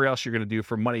or whatever else you're going to do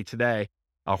for money today,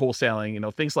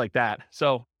 wholesaling, things like that.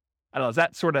 So I don't know, is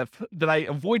that sort of, did I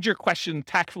avoid your question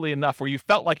tactfully enough where you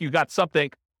felt like you got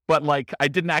something, but like I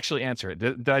didn't actually answer it?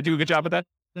 Did I do a good job of that?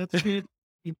 That's good.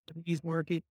 He's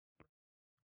working.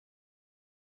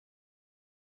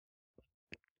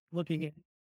 Looking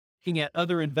at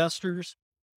other investors,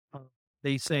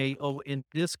 they say, oh, in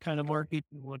this kind of market,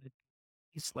 you want to,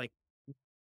 it's like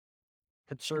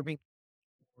conserving.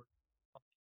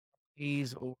 I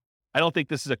don't think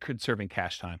this is a conserving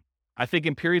cash time. I think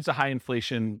in periods of high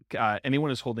inflation,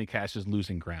 anyone who's holding cash is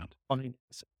losing ground.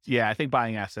 Yeah, I think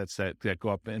buying assets that go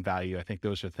up in value, I think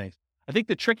those are things. I think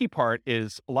the tricky part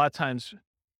is a lot of times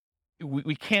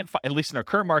we can't, at least in our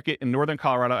current market in Northern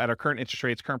Colorado, at our current interest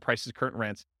rates, current prices, current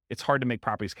rents, it's hard to make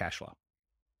properties cash flow.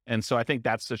 And so I think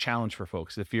that's the challenge for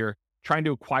folks. If you're trying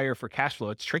to acquire for cash flow,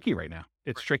 it's tricky right now.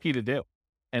 It's tricky to do.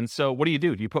 And so what do?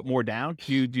 Do you put more down?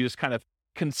 Do you just kind of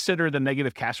consider the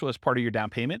negative cash flow as part of your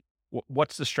down payment?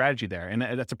 What's the strategy there? And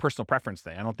that's a personal preference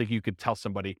thing. I don't think you could tell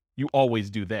somebody you always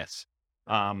do this.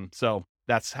 So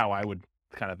that's how I would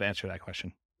kind of answer that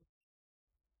question.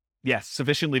 Yes,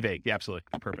 sufficiently vague. Yeah, absolutely.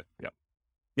 Perfect. Yep.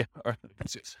 Yeah. All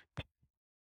right.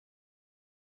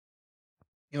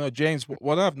 You know, James,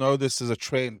 what I've noticed is a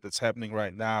trend that's happening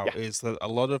right now is that a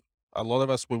lot of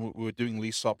us, when we were doing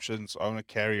lease options, owner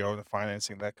carry, owner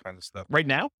financing, that kind of stuff. Right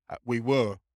now?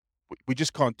 We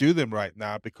just can't do them right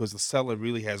now because the seller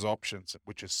really has options,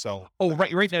 which is sell. Oh,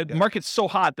 right now, the market's so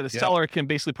hot that a seller can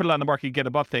basically put it on the market and get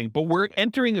above thing. But we're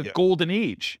entering a golden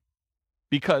age,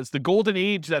 because the golden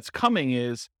age that's coming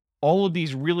is all of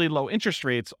these really low interest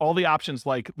rates, all the options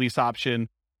like lease option,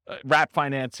 wrap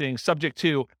financing, subject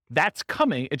to, that's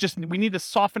coming. We need a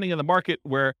softening of the market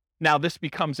where now this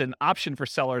becomes an option for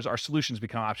sellers. Our solutions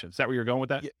become options. Is that where you're going with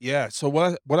that? Yeah. So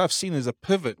what I've seen is a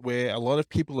pivot where a lot of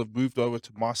people have moved over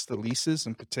to master leases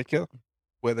in particular,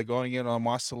 where they're going in on a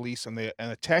master lease and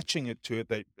attaching it to it.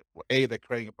 They're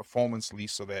creating a performance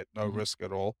lease so that no risk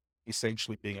at all,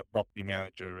 essentially being a property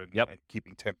manager and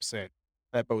keeping 10%.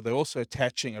 But they're also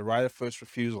attaching a right of first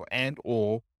refusal and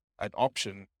or an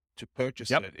option to purchase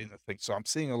it in the thing. So I'm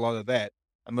seeing a lot of that.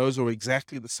 And those are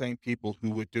exactly the same people who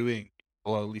were doing a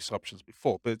lot of lease options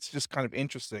before. But it's just kind of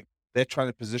interesting. They're trying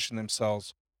to position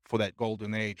themselves for that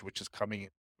golden age, which is coming in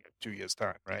 2 years'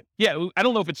 time, right? Yeah, I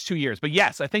don't know if it's 2 years, but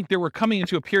yes, I think we're coming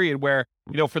into a period where,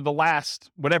 for the last,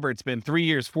 whatever it's been, 3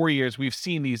 years, 4 years, we've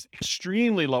seen these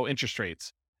extremely low interest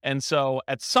rates. And so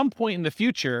at some point in the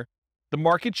future, the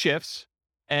market shifts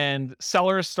and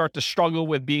sellers start to struggle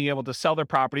with being able to sell their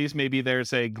properties. Maybe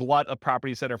there's a glut of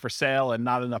properties that are for sale and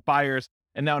not enough buyers.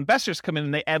 And now investors come in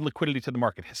and they add liquidity to the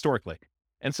market historically.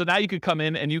 And so now you could come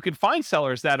in and you can find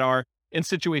sellers that are in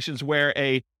situations where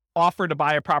a offer to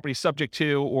buy a property subject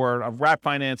to, or a wrap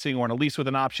financing, or a lease with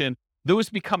an option, those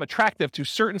become attractive to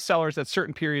certain sellers at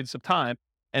certain periods of time.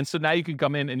 And so now you can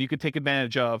come in and you can take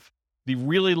advantage of the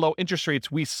really low interest rates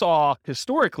we saw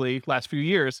historically last few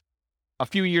years, a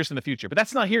few years in the future. But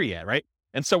that's not here yet, right?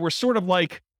 And so we're sort of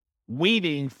like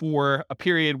waiting for a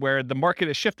period where the market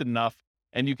has shifted enough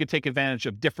and you can take advantage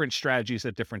of different strategies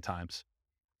at different times.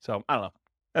 So I don't know.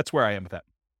 That's where I am with that.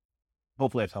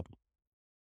 Hopefully that's helpful.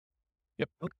 Yep.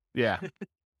 Yeah.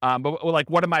 But like,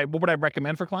 what would I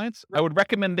recommend for clients? I would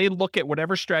recommend they look at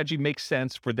whatever strategy makes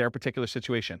sense for their particular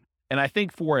situation. And I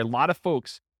think for a lot of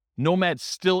folks, Nomad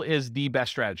still is the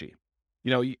best strategy.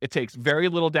 It takes very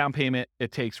little down payment.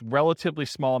 It takes relatively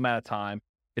small amount of time.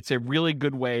 It's a really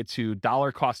good way to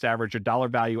dollar cost average or dollar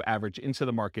value average into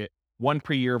the market, one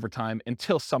per year over time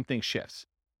until something shifts.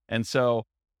 And so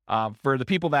for the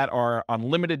people that are on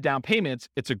limited down payments,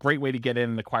 it's a great way to get in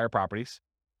and acquire properties.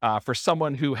 For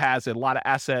someone who has a lot of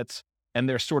assets and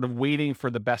they're sort of waiting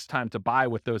for the best time to buy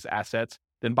with those assets,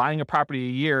 then buying a property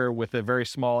a year with a very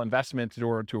small investment in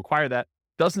order to acquire that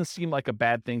doesn't seem like a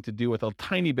bad thing to do with a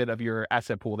tiny bit of your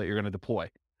asset pool that you're going to deploy.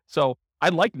 So I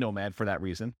like Nomad for that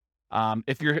reason.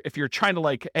 If you're trying to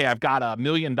like, hey, I've got $1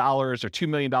 million or $2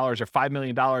 million or $5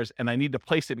 million and I need to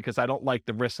place it because I don't like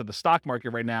the risks of the stock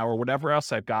market right now or whatever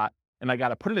else I've got, and I got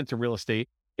to put it into real estate,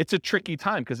 it's a tricky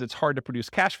time because it's hard to produce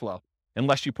cash flow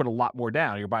unless you put a lot more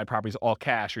down. You're buying properties all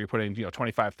cash, or you're putting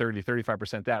 25, 30,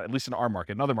 35% down, at least in our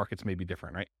market. In other markets may be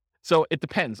different, right? So it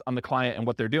depends on the client and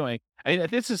what they're doing. You're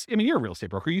a real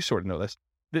estate broker. You sort of know this.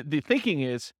 The thinking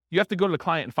is you have to go to the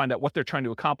client and find out what they're trying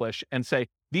to accomplish and say,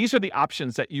 these are the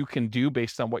options that you can do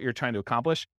based on what you're trying to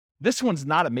accomplish. This one's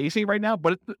not amazing right now,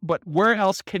 but where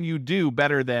else can you do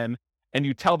better than, and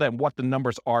you tell them what the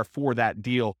numbers are for that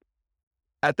deal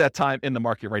at that time in the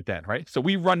market right then, right? So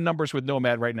we run numbers with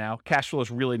Nomad right now. Cash flow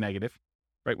is really negative,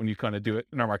 right? When you kind of do it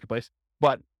in our marketplace,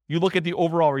 but you look at the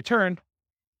overall return.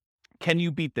 Can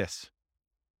you beat this?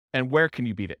 And where can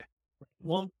you beat it?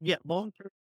 Long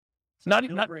term.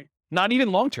 Not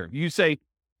even long term. You say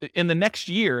in the next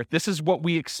year, this is what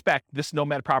we expect this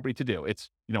Nomad property to do. It's,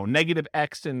 negative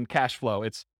X in cash flow.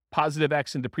 It's positive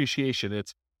X in depreciation.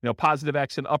 It's, positive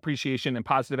X in appreciation and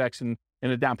positive X in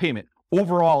a down payment.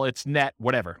 Overall, it's net,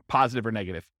 whatever, positive or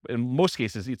negative. In most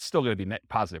cases, it's still going to be net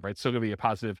positive, right? It's still going to be a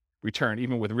positive return,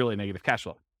 even with really negative cash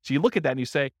flow. So you look at that and you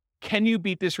say, can you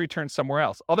beat this return somewhere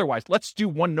else? Otherwise, let's do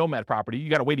one Nomad property. You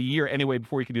got to wait a year anyway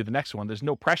before you can do the next one. There's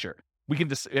no pressure. We can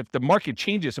just, if the market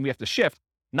changes and we have to shift,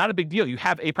 not a big deal. You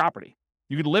have a property.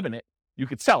 You could live in it. You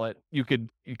could sell it. You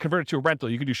convert it to a rental.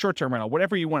 You could do short-term rental,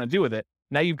 whatever you want to do with it.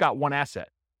 Now you've got one asset.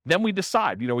 Then we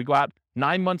decide, we go out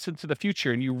 9 months into the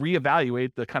future and you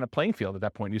reevaluate the kind of playing field at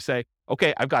that point. You say,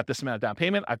 okay, I've got this amount of down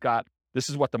payment. This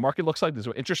is what the market looks like. This is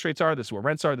what interest rates are. This is what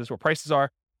rents are. This is what prices are.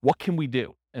 What can we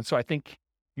do? And so I think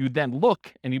you then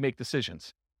look and you make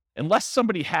decisions. Unless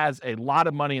somebody has a lot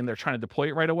of money and they're trying to deploy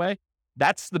it right away,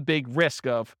 that's the big risk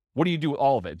of what do you do with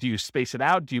all of it? Do you space it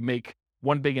out? Do you make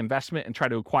one big investment and try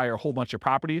to acquire a whole bunch of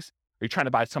properties? Are you trying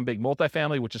to buy some big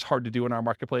multifamily, which is hard to do in our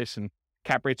marketplace and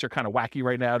cap rates are kind of wacky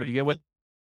right now to begin with?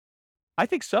 I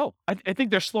think so. I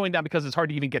think they're slowing down because it's hard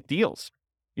to even get deals.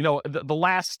 The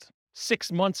last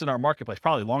 6 months in our marketplace,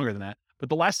 probably longer than that, but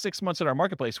the last 6 months in our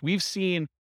marketplace, we've seen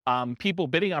people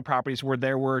bidding on properties where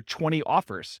there were 20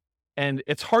 offers. And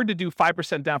it's hard to do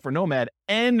 5% down for Nomad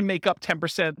and make up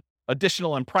 10%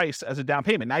 additional in price as a down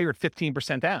payment. Now you're at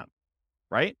 15% down,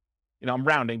 right? I'm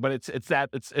rounding, but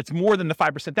it's more than the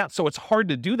 5% down. So it's hard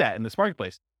to do that in this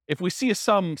marketplace. If we see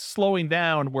some slowing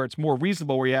down where it's more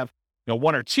reasonable, where you have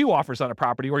 1 or 2 offers on a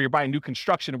property, or you're buying new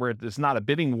construction where there's not a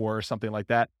bidding war or something like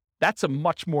that, that's a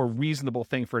much more reasonable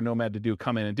thing for a Nomad to do,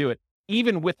 come in and do it,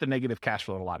 even with the negative cash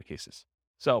flow in a lot of cases.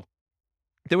 So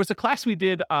there was a class we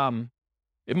did,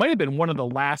 it might have been one of the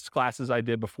last classes I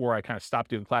did before I kind of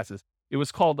stopped doing classes. It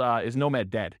was called, Is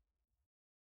Nomad Dead?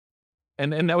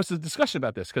 And that was a discussion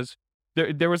about this, because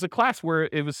there was a class where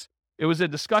it was a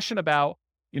discussion about,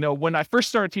 when I first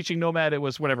started teaching Nomad, it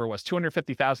was whatever it was,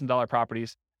 $250,000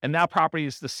 properties. And now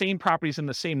the same properties in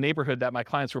the same neighborhood that my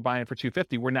clients were buying for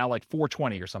 $250 were now like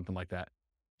 $420 or something like that.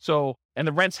 So, and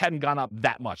the rents hadn't gone up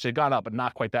that much. They'd gone up, but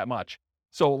not quite that much.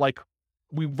 So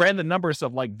we ran the numbers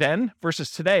of then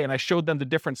versus today. And I showed them the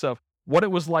difference of what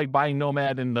it was like buying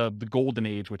Nomad in the golden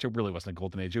age, which it really wasn't a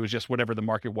golden age. It was just whatever the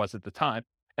market was at the time.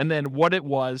 And then what it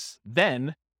was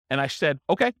then. And I said,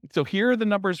 okay, so here are the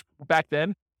numbers back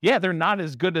then. Yeah, they're not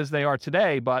as good as they are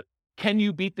today, but can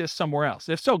you beat this somewhere else?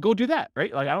 If so, go do that,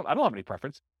 right? I don't have any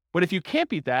preference. But if you can't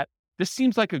beat that, this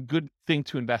seems like a good thing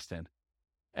to invest in.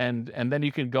 And then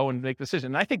you can go and make the decision.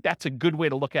 And I think that's a good way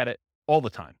to look at it all the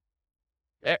time.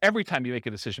 Every time you make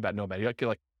a decision about Nomad, you're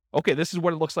like, okay, this is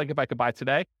what it looks like if I could buy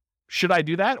today. Should I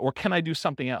do that? Or can I do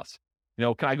something else?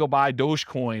 Can I go buy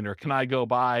Dogecoin, or can I go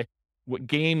buy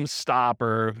GameStop,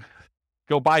 or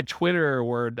go buy Twitter,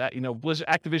 or that,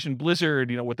 Activision Blizzard,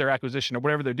 with their acquisition or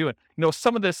whatever they're doing.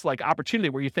 Some of this opportunity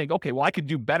where you think, okay, well, I could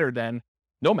do better than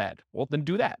Nomad. Well, then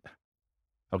do that.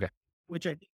 Okay. Which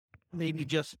I think maybe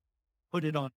just put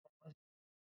it on.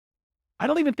 I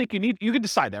don't even think you can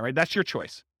decide that, right? That's your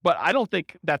choice. But I don't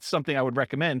think that's something I would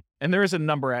recommend. And there is a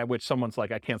number at which someone's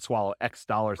like, I can't swallow X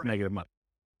dollars negative money.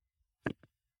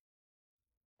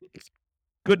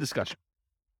 Good discussion.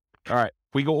 All right.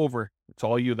 If we go over, it's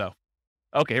all you though.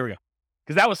 Okay, here we go.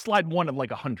 Because that was slide 1 of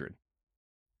 100.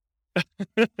 All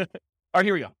right,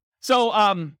 here we go. So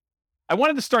I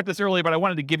wanted to start this early, but I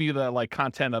wanted to give you the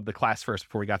content of the class first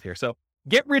before we got here. So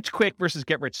get rich quick versus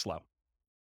get rich slow.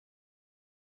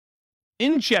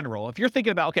 In general, if you're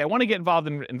thinking about, okay, I want to get involved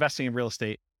in investing in real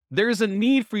estate, there's a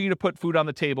need for you to put food on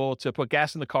the table, to put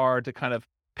gas in the car, to kind of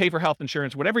pay for health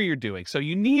insurance, whatever you're doing. So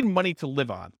you need money to live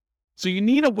on. So you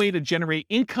need a way to generate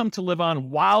income to live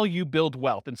on while you build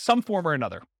wealth in some form or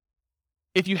another.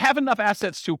 If you have enough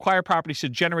assets to acquire properties to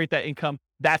generate that income,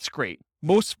 that's great.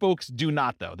 Most folks do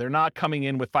not, though. They're not coming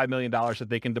in with $5 million that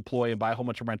they can deploy and buy a whole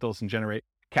bunch of rentals and generate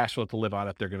cash flow to live on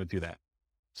if they're going to do that.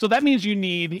 So that means you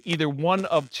need either one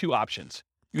of 2 options.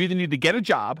 You either need to get a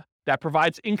job that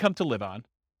provides income to live on,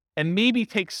 and maybe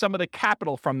take some of the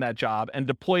capital from that job and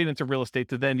deploy it into real estate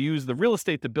to then use the real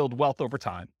estate to build wealth over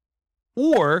time.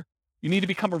 Or you need to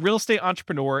become a real estate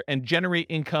entrepreneur and generate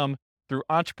income through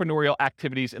entrepreneurial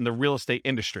activities in the real estate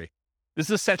industry. This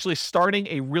is essentially starting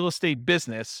a real estate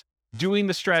business, doing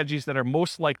the strategies that are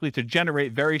most likely to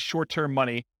generate very short-term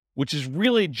money, which is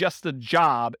really just a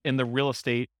job in the real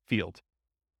estate field.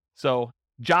 So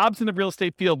jobs in the real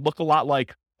estate field look a lot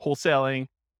like wholesaling,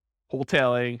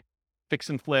 wholetailing, fix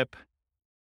and flip,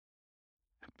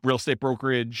 real estate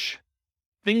brokerage,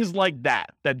 things like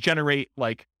that generate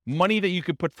money that you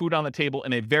could put food on the table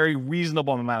in a very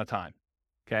reasonable amount of time.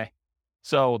 Okay.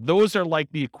 So those are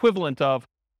the equivalent of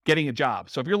getting a job.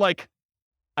 So if you're like,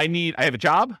 I have a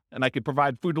job and I could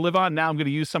provide food to live on. Now I'm going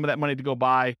to use some of that money to go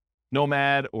buy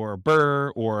Nomad or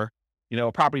Burr or,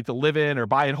 a property to live in or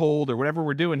buy and hold or whatever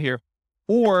we're doing here.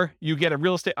 Or you get a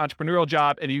real estate entrepreneurial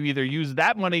job and you either use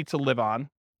that money to live on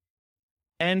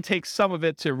and take some of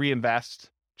it to reinvest,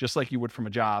 just like you would from a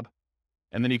job.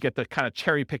 And then you get to kind of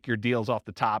cherry pick your deals off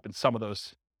the top in some of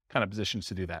those kind of positions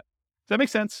to do that. Does that make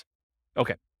sense?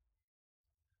 Okay.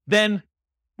 Then,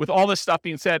 with all this stuff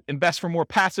being said, invest for more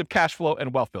passive cash flow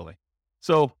and wealth building.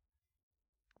 So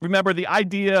remember, the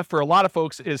idea for a lot of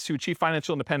folks is to achieve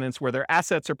financial independence where their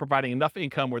assets are providing enough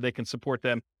income where they can support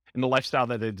them in the lifestyle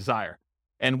that they desire.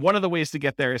 And one of the ways to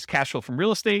get there is cash flow from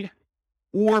real estate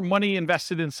or money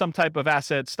invested in some type of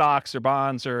asset, stocks or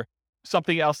bonds or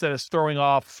something else that is throwing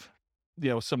off,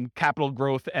 some capital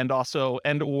growth and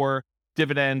or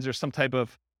dividends or some type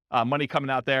of money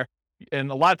coming out there.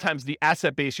 And a lot of times the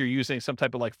asset base you're using some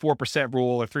type of like 4%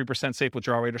 rule or 3% safe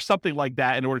withdrawal rate or something like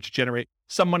that in order to generate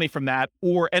some money from that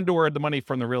or the money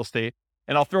from the real estate.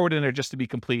 And I'll throw it in there just to be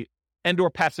complete, or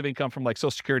passive income from like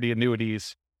Social Security,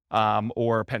 annuities,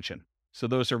 or pension. So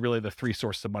those are really the three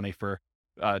sources of money for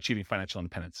achieving financial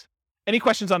independence. Any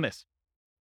questions on this?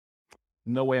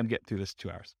 No way I'm getting through this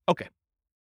 2 hours. Okay.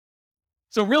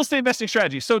 So real estate investing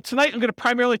strategy. So tonight I'm going to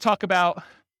primarily talk about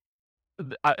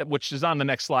which is on the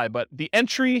next slide, but the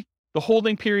entry, the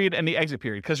holding period, and the exit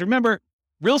period. Because remember,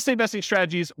 real estate investing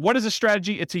strategies, what is a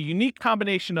strategy? It's a unique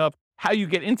combination of how you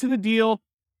get into the deal,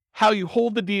 how you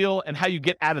hold the deal, and how you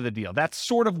get out of the deal. That's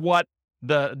sort of what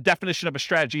the definition of a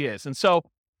strategy is. And so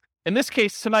in this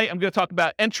case, tonight, I'm going to talk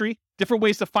about entry, different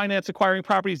ways to finance acquiring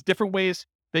properties, different ways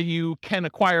that you can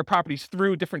acquire properties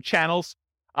through different channels,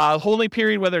 holding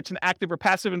period, whether it's an active or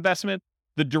passive investment,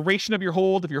 the duration of your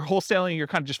hold. If you're wholesaling, you're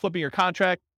kind of just flipping your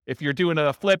contract. If you're doing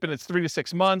a flip and it's 3 to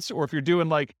 6 months, or if you're doing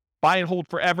like buy and hold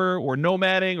forever or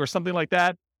nomading or something like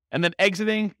that. And then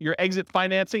exiting, your exit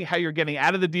financing, how you're getting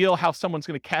out of the deal, how someone's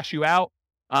going to cash you out,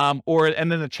 and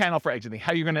then the channel for exiting,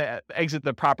 how you're going to exit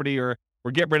the property or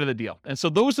get rid of the deal. And so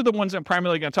those are the ones I'm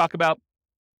primarily going to talk about.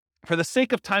 For the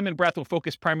sake of time and breath, we'll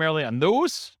focus primarily on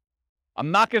those.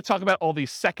 I'm not going to talk about all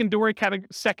these secondary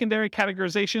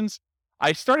categorizations.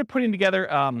 I started putting together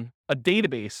a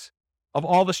database of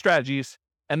all the strategies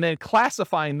and then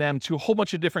classifying them to a whole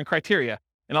bunch of different criteria.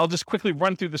 And I'll just quickly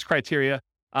run through this criteria,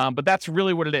 but that's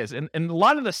really what it is. And a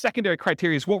lot of the secondary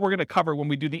criteria is what we're going to cover when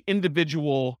we do the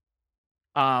individual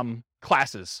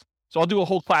classes. So I'll do a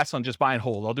whole class on just buy and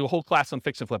hold. I'll do a whole class on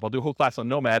fix and flip. I'll do a whole class on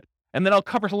nomad. And then I'll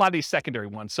cover a lot of these secondary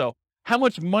ones. So how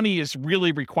much money is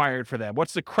really required for them?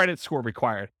 What's the credit score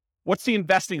required? What's the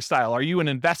investing style? Are you an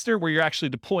investor where you're actually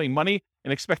deploying money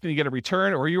and expecting to get a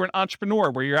return? Or are you an entrepreneur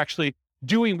where you're actually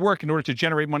doing work in order to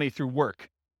generate money through work?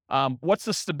 What's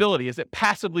the stability? Is it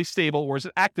passively stable or is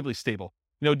it actively stable?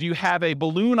 Do you have a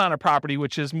balloon on a property,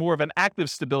 which is more of an active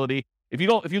stability? If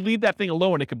you leave that thing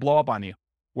alone, it could blow up on you.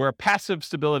 Where a passive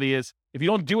stability is, if you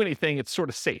don't do anything, it's sort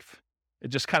of safe. It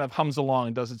just kind of hums along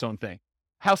and does its own thing.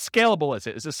 How scalable is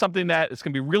it? Is this something that it's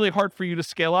going to be really hard for you to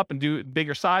scale up and do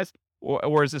bigger size?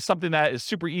 Or is this something that is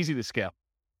super easy to scale?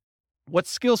 What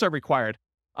skills are required?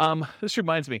 This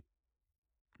reminds me,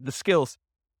 the skills.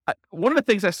 One of the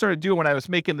things I started doing when I was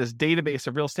making this database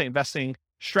of real estate investing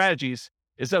strategies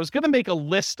is I was going to make a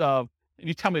list of, and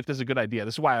you tell me if this is a good idea.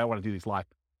 This is why I want to do these live.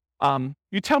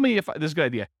 You tell me if this is a good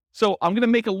idea. So I'm going to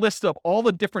make a list of all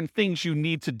the different things you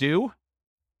need to do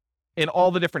in all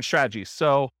the different strategies.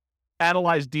 So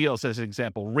analyze deals as an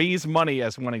example, raise money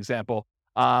as one example,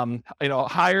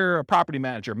 hire a property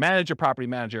manager, manage a property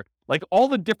manager, like all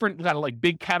the different kind of like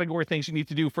big category things you need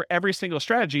to do for every single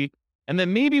strategy. And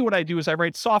then maybe what I do is I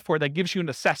write software that gives you an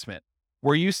assessment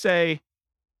where you say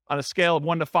on a scale of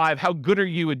 1 to 5, how good are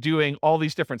you at doing all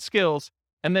these different skills?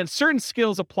 And then certain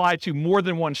skills apply to more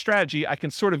than one strategy. I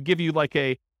can sort of give you like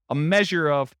a measure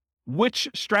of which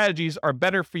strategies are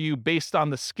better for you based on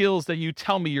the skills that you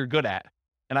tell me you're good at.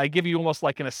 And I give you almost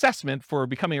like an assessment for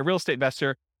becoming a real estate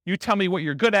investor. You tell me what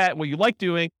you're good at, what you like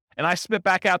doing, and I spit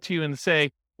back out to you and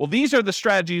say, well, these are the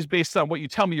strategies based on what you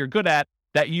tell me you're good at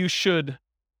that you should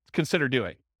consider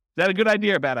doing. Is that a good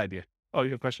idea or a bad idea? Oh,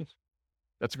 you have questions?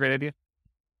 That's a great idea.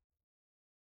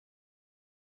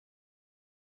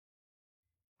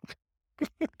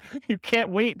 You can't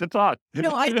wait to talk.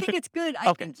 No, I think it's good.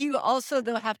 I Okay. think you also,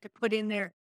 though, have to put in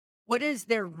there, what is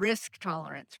their risk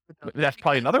tolerance for those? That's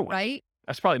probably another one. Right?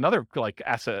 That's probably another like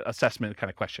asset assessment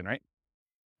kind of question, right?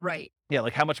 Right. Yeah,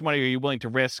 like how much money are you willing to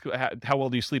risk? How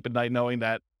well do you sleep at night knowing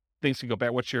that things can go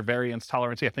bad? What's your variance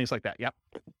tolerance? Yeah, things like that. Yeah.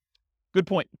 Good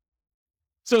point.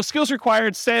 So skills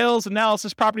required, sales,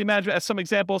 analysis, property management as some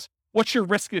examples. What's your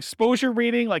risk exposure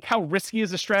rating? Like how risky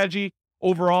is the strategy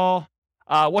overall?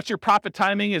 What's your profit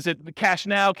timing? Is it cash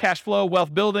now, cash flow,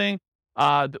 wealth building?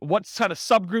 What kind of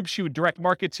subgroups you would direct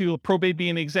market to? Probate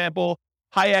being an example,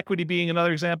 high equity being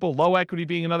another example, low equity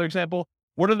being another example.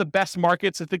 What are the best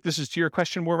markets? I think this is to your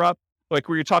question more up, like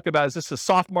where you're talking about, is this a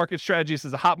soft market strategy? Is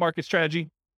this a hot market strategy?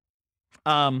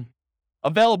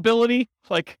 Availability,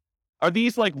 like, are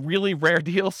these like really rare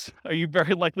deals? Are you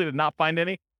very likely to not find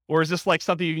any? Or is this like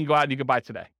something you can go out and you can buy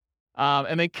today?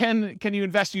 And then can you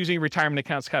invest using retirement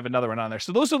accounts? Kind of another one on there.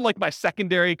 So those are like my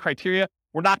secondary criteria.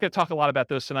 We're not going to talk a lot about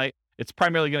those tonight. It's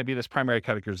primarily going to be this primary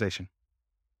categorization.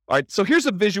 All right. So here's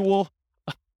a visual.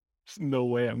 There's no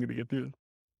way I'm going to get through this.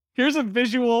 Here's a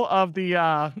visual of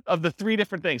the three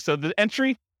different things. So the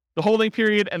entry, the holding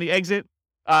period, and the exit.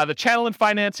 The channel and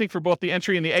financing for both the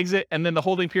entry and the exit, and then the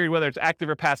holding period, whether it's active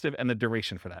or passive, and the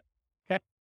duration for that. Okay.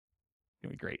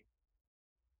 Gonna be great.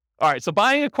 All right, so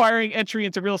buying, acquiring, entry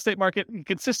into real estate market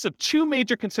consists of two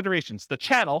major considerations: the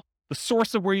channel, the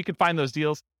source of where you can find those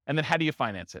deals, and then how do you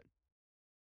finance it?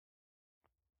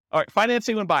 All right,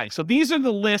 financing when buying. So these are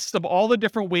the lists of all the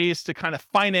different ways to kind of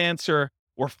finance or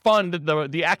fund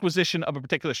the acquisition of a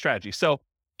particular strategy. So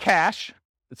cash,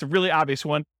 it's a really obvious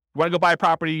one. You want to go buy a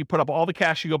property, you put up all the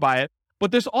cash, you go buy it.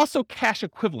 But there's also cash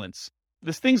equivalents.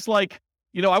 There's things like,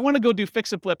 I want to go do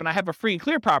fix and flip and I have a free and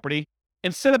clear property.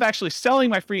 Instead of actually selling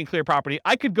my free and clear property,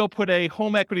 I could go put a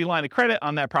home equity line of credit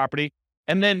on that property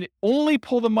and then only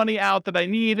pull the money out that I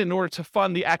need in order to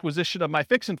fund the acquisition of my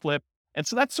fix and flip. And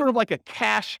so that's sort of like a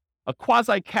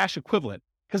quasi cash equivalent,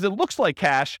 because it looks like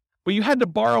cash, but you had to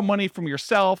borrow money from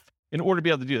yourself in order to be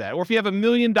able to do that. Or if you have $1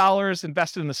 million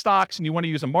invested in the stocks and you want to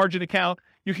use a margin account,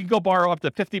 you can go borrow up to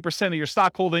 50% of your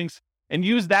stock holdings and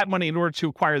use that money in order to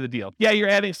acquire the deal. Yeah, you're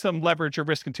adding some leverage or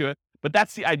risk into it, but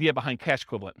that's the idea behind cash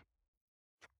equivalent.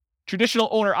 Traditional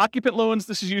owner-occupant loans,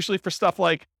 this is usually for stuff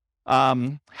like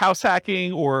house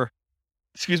hacking or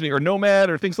Nomad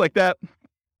or things like that.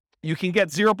 You can get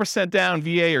 0% down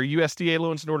VA or USDA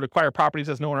loans in order to acquire properties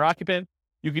as an owner-occupant.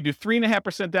 You can do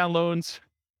 3.5% down loans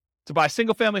to buy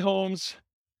single-family homes,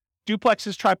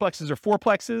 duplexes, triplexes, or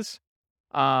fourplexes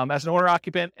as an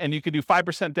owner-occupant, and you can do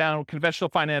 5% down conventional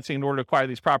financing in order to acquire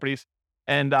these properties.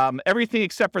 And everything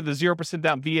except for the 0%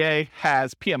 down VA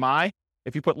has PMI.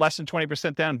 If you put less than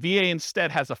 20% down, VA instead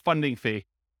has a funding fee,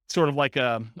 sort of like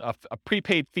a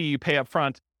prepaid fee you pay up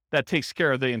front that takes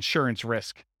care of the insurance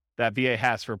risk that VA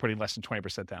has for putting less than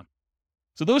 20% down.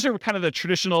 So those are kind of the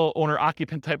traditional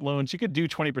owner-occupant type loans. You could do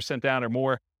 20% down or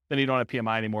more, then you don't have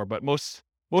PMI anymore, but most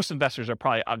investors are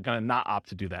probably going to not opt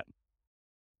to do that.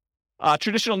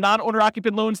 Traditional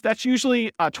non-owner-occupant loans, that's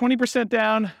usually 20%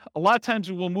 down. A lot of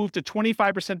times we will move to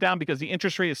 25% down because the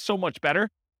interest rate is so much better,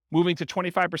 moving to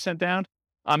 25% down.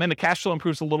 And the cash flow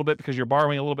improves a little bit because you're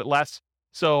borrowing a little bit less.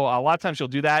 So a lot of times you'll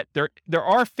do that. There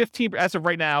are 15, as of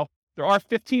right now, there are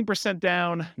 15%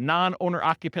 down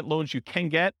non-owner-occupant loans you can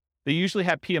get. They usually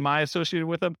have PMI associated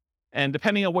with them. And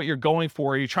depending on what you're going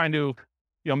for, you're trying to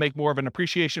make more of an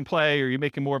appreciation play or you're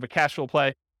making more of a cash flow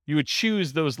play, you would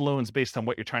choose those loans based on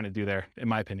what you're trying to do there, in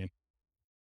my opinion.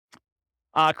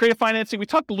 Creative financing, we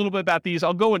talked a little bit about these.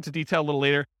 I'll go into detail a little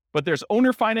later, but there's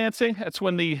owner financing. That's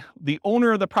when the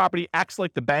owner of the property acts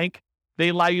like the bank. They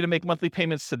allow you to make monthly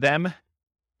payments to them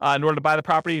in order to buy the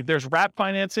property. There's wrap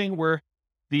financing, where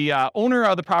the owner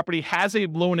of the property has a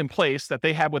loan in place that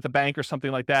they have with a bank or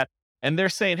something like that. And they're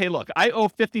saying, hey, look, I owe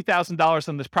 $50,000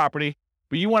 on this property,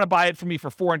 but you want to buy it from me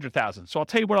for $400,000. So I'll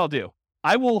tell you what I'll do.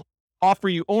 I will offer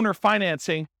you owner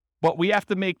financing, but we have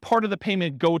to make part of the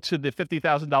payment go to the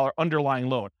 $50,000 underlying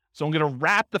loan. So I'm going to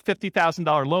wrap the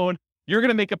 $50,000 loan. You're going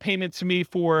to make a payment to me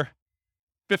for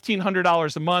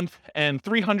 $1,500 a month, and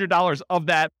 $300 of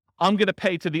that I'm going to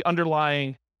pay to the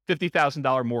underlying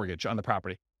 $50,000 mortgage on the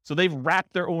property. So they've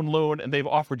wrapped their own loan and they've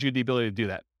offered you the ability to do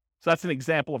that. So that's an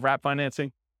example of wrap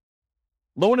financing.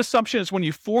 Loan assumption is when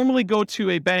you formally go to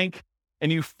a bank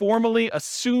and you formally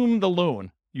assume the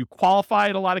loan. You qualify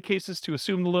in a lot of cases to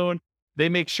assume the loan. They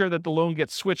make sure that the loan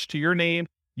gets switched to your name.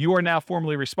 You are now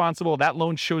formally responsible. That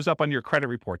loan shows up on your credit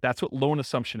report. That's what loan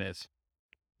assumption is.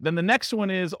 Then the next one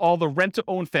is all the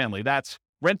rent-to-own family. That's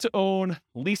rent-to-own,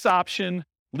 lease option,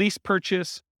 lease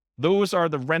purchase. Those are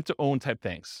the rent-to-own type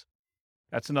things.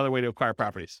 That's another way to acquire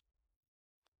properties.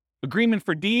 Agreement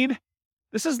for deed.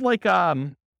 This is like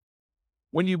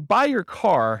when you buy your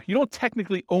car, you don't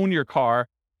technically own your car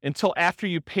until after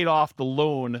you paid off the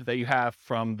loan that you have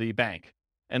from the bank.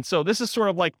 And so this is sort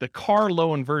of like the car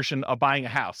loan version of buying a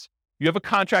house. You have a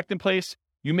contract in place,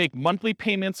 you make monthly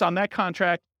payments on that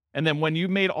contract, and then when you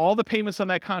made all the payments on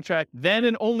that contract, then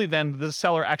and only then the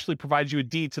seller actually provides you a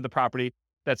deed to the property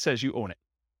that says you own it.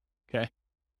 Okay.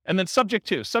 And then subject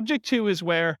to. Subject to is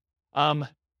where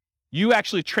you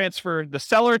actually transfer, the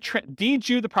seller deeds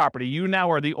you the property. You now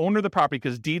are the owner of the property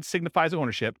because deed signifies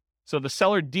ownership. So the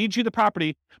seller deeds you the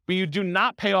property, but you do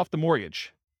not pay off the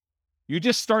mortgage. You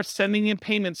just start sending in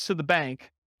payments to the bank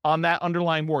on that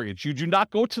underlying mortgage. You do not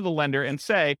go to the lender and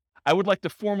say, I would like to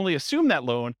formally assume that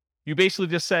loan. You basically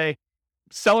just say,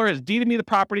 seller has deeded me the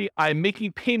property. I'm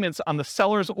making payments on the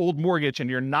seller's old mortgage, and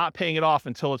you're not paying it off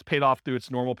until it's paid off through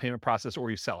its normal payment process or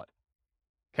you sell it.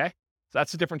 Okay? So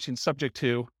that's the difference between subject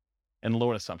to and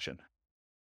loan assumption.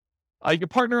 You can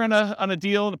partner on a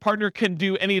deal. The partner can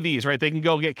do any of these, right? They can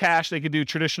go get cash. They can do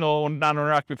traditional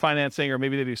non-owner occupied financing, or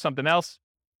maybe they do something else.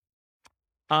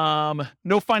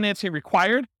 No financing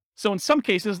required. So in some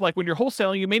cases, like when you're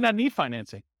wholesaling, you may not need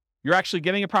financing. You're actually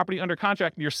getting a property under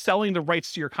contract and you're selling the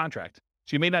rights to your contract.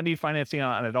 So you may not need financing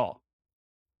on it at all.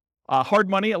 Hard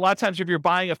money. A lot of times if you're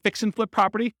buying a fix and flip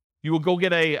property, you will go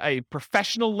get a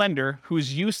professional lender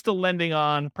who's used to lending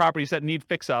on properties that need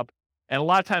fix up. And a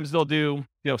lot of times they'll do,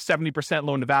 70%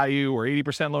 loan to value or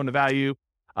 80% loan to value,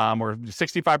 or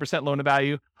 65% loan to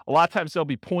value. A lot of times there'll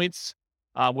be points.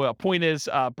 A point is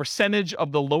a percentage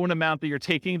of the loan amount that you're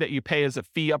taking that you pay as a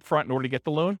fee up front in order to get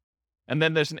the loan. And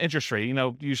then there's an interest rate,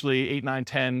 usually 8, 9,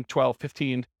 10, 12,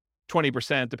 15,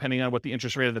 20%, depending on what the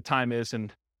interest rate at the time is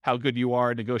and how good you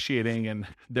are negotiating and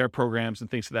their programs and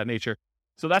things of that nature.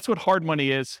 So that's what hard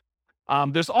money is.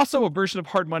 There's also a version of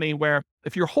hard money where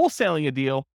if you're wholesaling a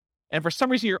deal and for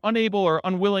some reason you're unable or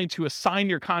unwilling to assign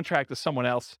your contract to someone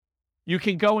else, you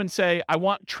can go and say, I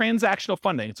want transactional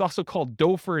funding. It's also called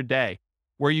dough for a day,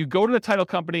 where you go to the title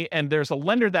company and there's a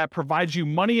lender that provides you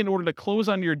money in order to close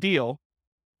on your deal.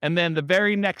 And then the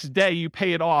very next day you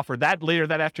pay it off, or later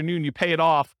that afternoon, you pay it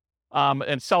off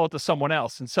and sell it to someone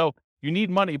else. And so you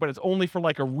need money, but it's only for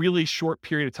like a really short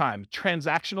period of time.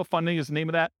 Transactional funding is the name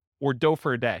of that, or dough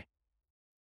for a day.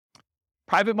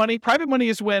 Private money. Private money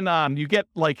is when you get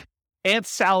like Aunt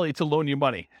Sally to loan you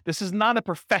money. This is not a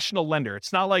professional lender.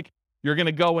 It's not like you're going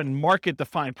to go and market to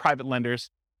find private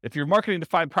lenders. If you're marketing to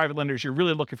find private lenders, you're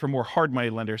really looking for more hard money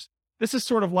lenders. This is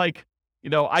sort of like,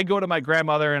 I go to my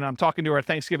grandmother and I'm talking to her at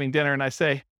Thanksgiving dinner and I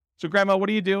say, so grandma, what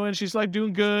are you doing? She's like,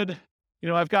 doing good.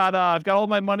 I've got all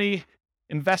my money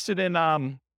invested in,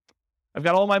 CDs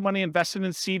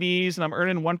and I'm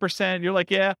earning 1%. You're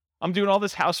like, yeah, I'm doing all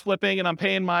this house flipping and I'm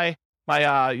paying my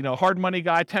hard money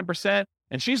guy 10%.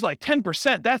 And she's like,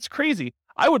 10%? That's crazy.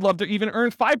 I would love to even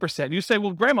earn 5%. You say,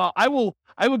 well, grandma, I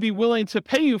would be willing to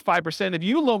pay you 5% if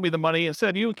you loan me the money instead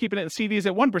of you keeping it in CDs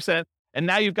at 1%. And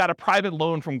now you've got a private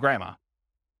loan from grandma.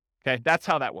 Okay, that's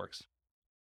how that works.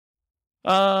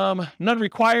 None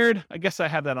required. I guess I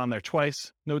have that on there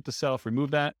twice. Note to self,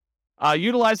 remove that.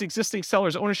 Utilize existing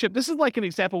seller's ownership. This is like an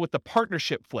example with the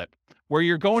partnership flip, where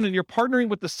you're going and you're partnering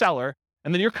with the seller,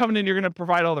 and then you're coming in, you're going to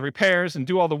provide all the repairs and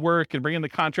do all the work and bring in the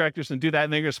contractors and do that,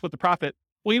 and then you're going to split the profit.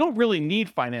 Well, you don't really need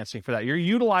financing for that. You're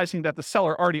utilizing that the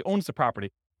seller already owns the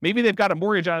property. Maybe they've got a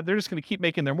mortgage on it. They're just going to keep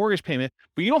making their mortgage payment,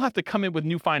 but you don't have to come in with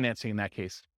new financing in that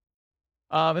case.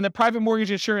 And then private mortgage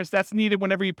insurance, that's needed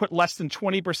whenever you put less than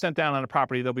 20% down on a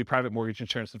property. There'll be private mortgage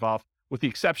insurance involved, with the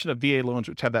exception of VA loans,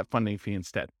 which have that funding fee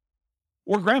instead.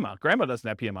 Or grandma. Grandma doesn't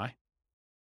have PMI.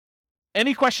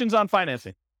 Any questions on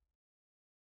financing?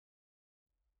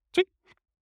 Sweet.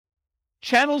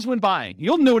 Channels when buying.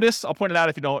 You'll notice, I'll point it out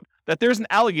if you don't, that there's an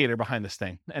alligator behind this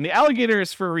thing. And the alligator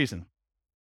is for a reason.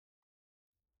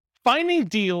 Finding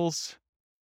deals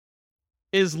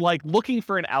is like looking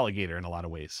for an alligator in a lot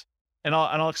of ways. And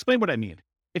I'll explain what I mean.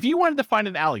 If you wanted to find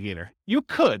an alligator, you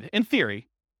could, in theory,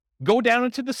 go down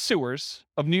into the sewers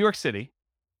of New York City,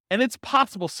 and it's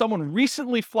possible someone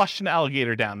recently flushed an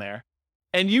alligator down there,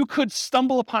 and you could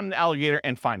stumble upon an alligator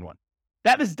and find one.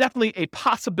 That is definitely a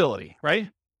possibility,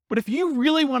 right? But if you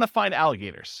really want to find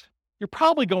alligators, you're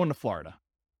probably going to Florida.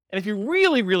 And if you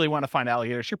really, really want to find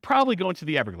alligators, you're probably going to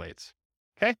the Everglades,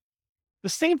 okay? The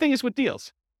same thing is with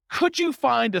deals. Could you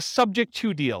find a subject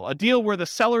to deal, a deal where the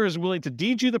seller is willing to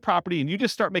deed you the property and you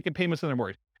just start making payments on their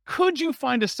mortgage? Could you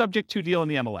find a subject to deal in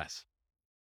the MLS?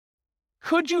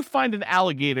 Could you find an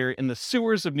alligator in the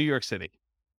sewers of New York City?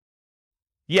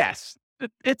 Yes,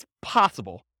 it's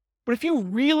possible. But if you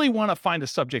really want to find a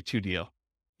subject to deal,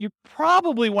 you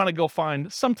probably want to go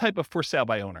find some type of for sale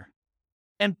by owner.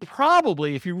 And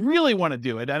probably, if you really want to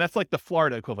do it, and that's like the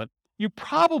Florida equivalent, you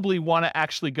probably want to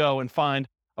actually go and find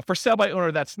a for sale by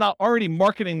owner that's not already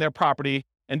marketing their property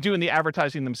and doing the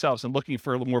advertising themselves and looking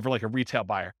for more of like a retail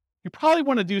buyer. You probably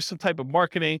want to do some type of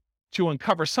marketing to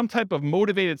uncover some type of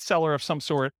motivated seller of some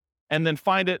sort, and then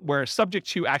find it where subject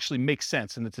to actually makes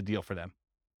sense and it's a deal for them.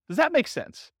 Does that make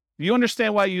sense? Do you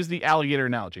understand why I use the alligator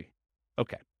analogy?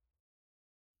 Okay.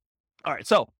 All right,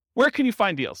 so where can you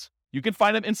find deals? You can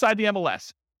find them inside the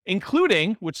MLS,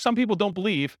 including, which some people don't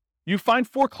believe, you find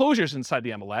foreclosures inside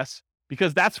the MLS,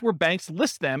 because that's where banks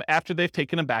list them after they've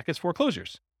taken them back as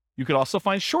foreclosures. You could also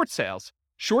find short sales.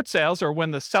 Short sales are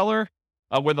when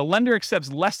where the lender accepts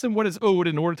less than what is owed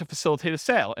in order to facilitate a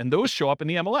sale, and those show up in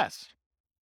the MLS.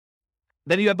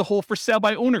 Then you have the whole for sale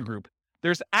by owner group.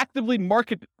 there's actively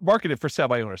marketed for sale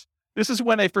by owners. This is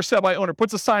when a for sale by owner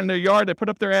puts a sign in their yard, they put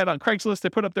up their ad on Craigslist, they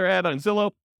put up their ad on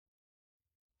Zillow,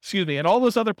 and all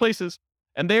those other places,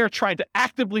 and they are trying to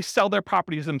actively sell their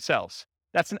properties themselves.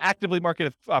 That's an actively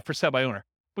marketed for sale by owner.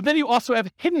 But then you also have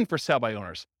hidden for sale by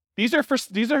owners. These are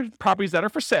properties that are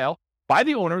for sale by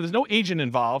the owner. There's no agent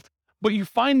involved, but you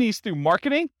find these through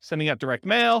marketing, sending out direct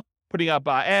mail, putting up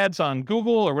ads on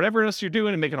Google or whatever else you're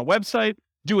doing, and making a website,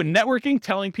 doing networking,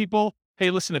 telling people, hey,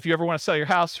 listen, if you ever want to sell your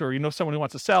house or you know someone who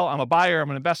wants to sell, I'm a buyer, I'm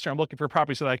an investor, I'm looking for a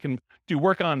property so that I can do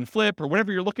work on and flip or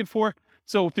whatever you're looking for.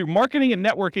 So through marketing and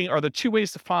networking are the two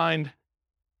ways to find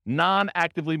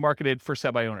non-actively marketed for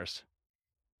sale by owners.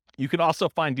 You can also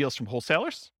find deals from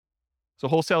wholesalers. So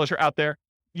wholesalers are out there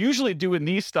usually doing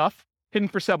these stuff, hidden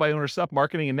for sale by owner stuff,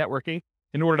 marketing and networking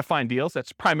in order to find deals.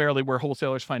 That's primarily where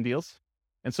wholesalers find deals.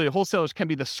 And so the wholesalers can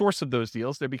be the source of those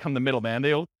deals. They become the middleman.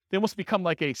 They almost become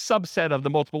like a subset of the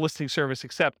multiple listing service,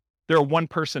 except they're a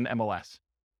one-person MLS.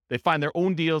 They find their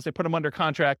own deals, they put them under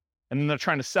contract, and then they're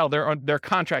trying to sell their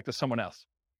contract to someone else.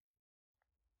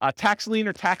 Tax lien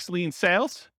or tax lien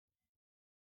sales.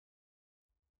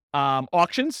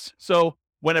 Auctions. So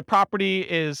when a property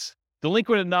is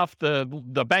delinquent enough,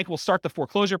 the bank will start the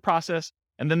foreclosure process,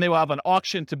 and then they will have an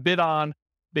auction to bid on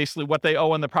basically what they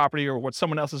owe on the property or what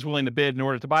someone else is willing to bid in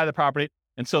order to buy the property.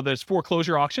 And so there's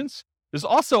foreclosure auctions. There's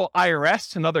also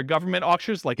IRS and other government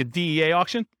auctions, like a DEA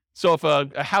auction. So if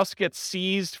a house gets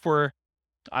seized for,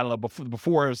 I don't know,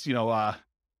 before it was,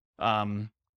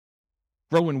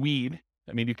 growing weed,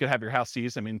 I mean, you could have your house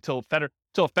seized. I mean, until it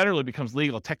federally becomes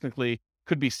legal, technically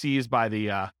could be seized by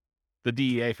the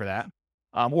DEA for that.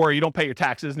 Or you don't pay your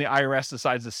taxes and the IRS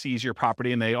decides to seize your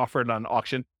property and they offer it on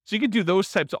auction. So you can do those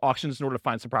types of auctions in order to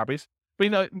find some properties.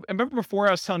 But, I remember before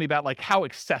I was telling you about like how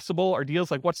accessible are deals,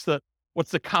 like what's the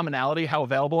commonality, how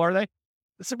available are they?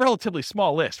 It's a relatively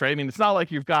small list, right? I mean, it's not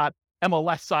like you've got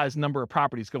MLS sized number of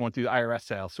properties going through IRS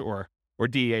sales or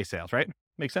DEA sales, right?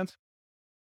 Makes sense?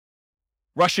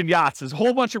 Russian yachts. There's a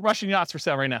whole bunch of Russian yachts for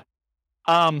sale right now.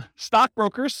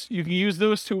 Stockbrokers, you can use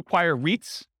those to acquire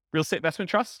REITs, real estate investment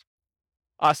trusts.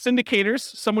 Syndicators,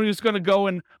 someone who's going to go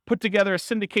and put together a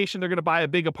syndication. They're going to buy a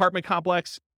big apartment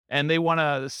complex and they want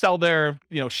to sell their,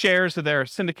 shares of their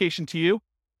syndication to you.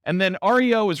 And then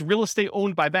REO is real estate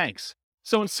owned by banks.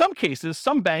 So in some cases,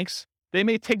 some banks, they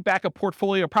may take back a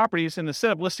portfolio of properties and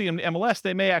instead of listing them in MLS,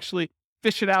 they may actually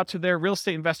fish it out to their real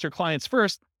estate investor clients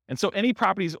first. And so any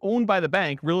properties owned by the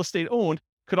bank, real estate owned,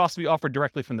 could also be offered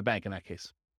directly from the bank in that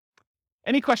case.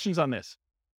 Any questions on this?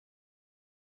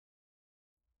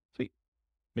 Sweet.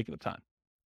 Making up time.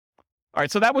 All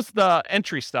right, so that was the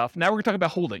entry stuff. Now we're going to talk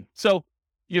about holding. So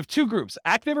you have two groups,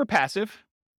 active or passive,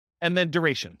 and then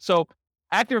duration. So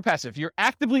active or passive, you're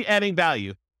actively adding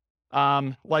value,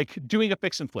 like doing a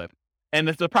fix and flip. And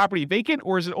is the property vacant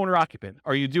or is it owner occupant?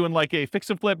 Are you doing like a fix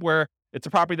and flip where it's a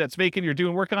property that's vacant, you're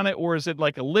doing work on it, or is it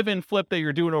like a live-in flip that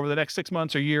you're doing over the next 6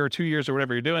 months or year or 2 years or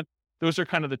whatever you're doing? Those are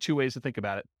kind of the two ways to think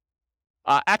about it.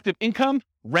 Active income,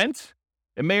 rent.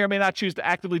 It may or may not choose to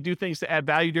actively do things to add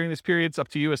value during this period. It's up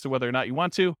to you as to whether or not you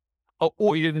want to.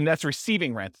 And that's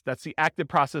receiving rent. That's the active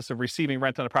process of receiving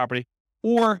rent on a property.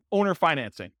 Or owner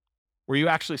financing, where you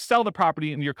actually sell the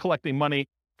property and you're collecting money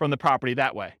from the property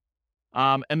that way.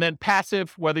 And then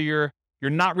passive, whether you're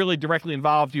not really directly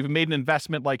involved, you've made an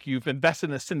investment, like you've invested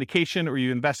in a syndication or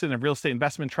you invested in a real estate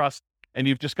investment trust, and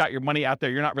you've just got your money out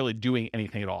there. You're not really doing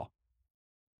anything at all.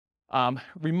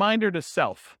 Reminder to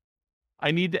self, I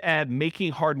need to add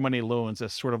making hard money loans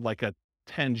as sort of like a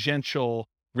tangential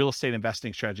real estate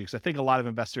investing strategy, because I think a lot of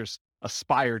investors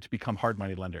aspire to become hard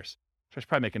money lenders. So I should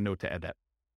probably make a note to add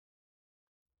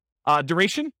that.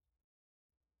 Duration.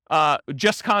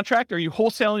 Just contract. Are you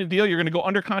wholesaling a deal? You're going to go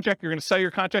under contract. You're going to sell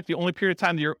your contract. The only period of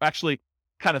time that you're actually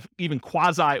kind of even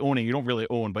quasi owning, you don't really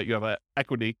own, but you have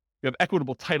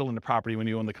equitable title in the property when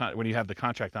you own when you have the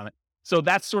contract on it. So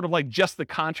that's sort of like just the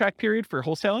contract period for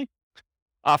wholesaling.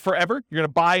 Forever. You're going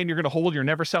to buy and you're going to hold. You're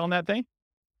never selling that thing.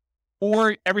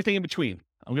 Or everything in between.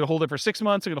 I'm going to hold it for 6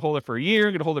 months. I'm going to hold it for a year.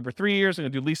 I'm going to hold it for 3 years. I'm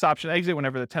going to do lease option exit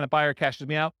whenever the tenant buyer cashes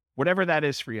me out. Whatever that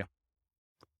is for you.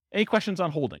 Any questions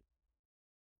on holding?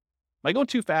 Am I going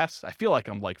too fast? I feel like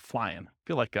I'm like flying. I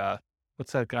feel like,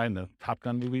 what's that guy in the Top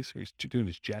Gun movies where he's doing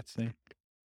his jets thing?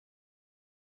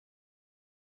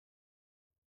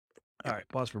 All right,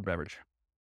 pause for beverage.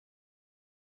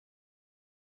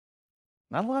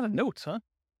 Not a lot of notes, huh?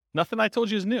 Nothing I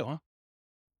told you is new, huh?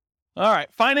 All right,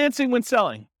 financing when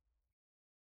selling.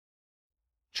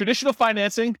 Traditional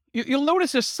financing, you'll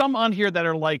notice there's some on here that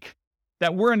are like,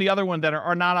 that were in the other one that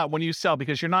are not out when you sell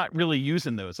because you're not really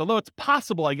using those. Although it's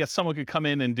possible, I guess someone could come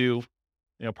in and do,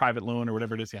 private loan or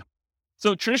whatever it is. Yeah.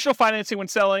 So traditional financing when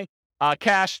selling,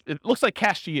 cash, it looks like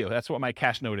cash to you. That's what my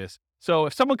cash note is. So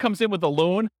if someone comes in with a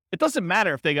loan, it doesn't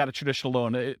matter if they got a traditional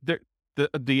loan.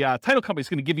 The title company is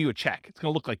going to give you a check. It's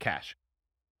going to look like cash.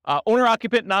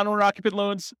 Owner-occupant, non-owner-occupant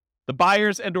loans, the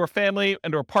buyers and or family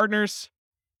and or partners,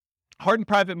 hard and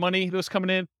private money, those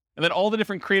coming in, and then all the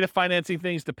different creative financing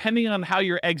things, depending on how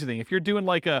you're exiting. If you're doing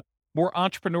like a more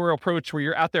entrepreneurial approach where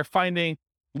you're out there finding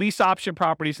lease option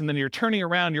properties and then you're turning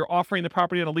around, you're offering the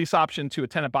property on a lease option to a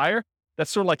tenant buyer,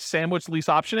 that's sort of like sandwich lease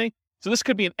optioning. So this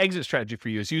could be an exit strategy for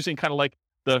you. It's using kind of like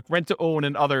the rent to own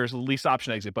and others, lease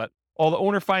option exit, but all the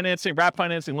owner financing, wrap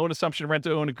financing, loan assumption, rent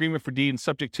to own, agreement for deed, and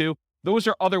subject to, those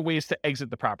are other ways to exit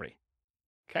the property.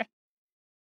 Okay.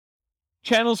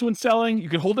 Channels when selling, you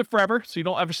can hold it forever, so you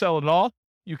don't ever sell it at all.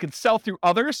 You can sell through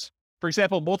others. For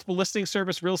example, multiple listing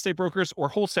service, real estate brokers, or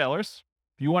wholesalers.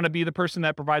 If you want to be the person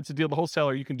that provides the deal, the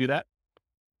wholesaler, you can do that.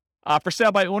 For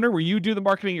sale by owner, where you do the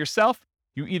marketing yourself,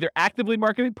 you either actively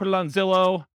market it, put it on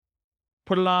Zillow,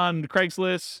 put it on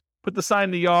Craigslist, put the sign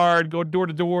in the yard, go door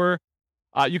to door.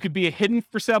 You could be a hidden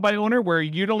for sale by owner where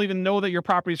you don't even know that your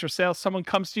property is for sale. Someone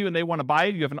comes to you and they want to buy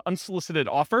it. You have an unsolicited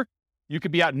offer. You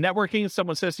could be out networking.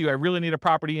 Someone says to you, I really need a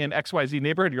property in XYZ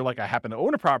neighborhood. You're like, I happen to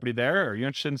own a property there. Are you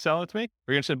interested in selling it to me?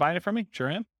 Are you interested in buying it from me? Sure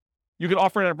am. You could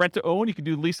offer it at rent to own. You can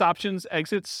do lease options,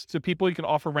 exits to people. You can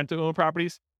offer rent to own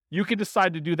properties. You could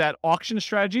decide to do that auction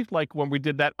strategy. Like when we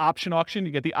did that option auction,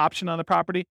 you get the option on the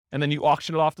property and then you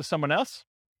auction it off to someone else.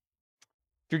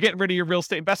 If you're getting rid of your real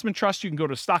estate investment trust, you can go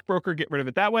to a stockbroker, get rid of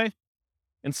it that way.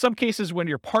 In some cases, when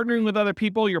you're partnering with other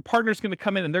people, your partner's going to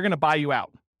come in and they're going to buy you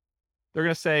out. They're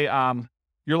going to say,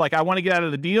 you're like, I want to get out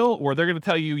of the deal, or they're going to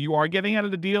tell you you are getting out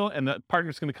of the deal, and the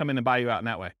partner's going to come in and buy you out in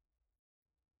that way.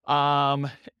 And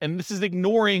this is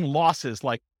ignoring losses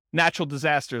like natural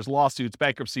disasters, lawsuits,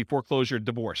 bankruptcy, foreclosure,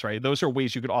 divorce, right? Those are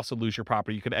ways you could also lose your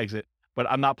property. You could exit, but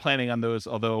I'm not planning on those,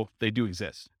 although they do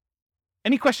exist.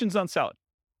 Any questions on selling?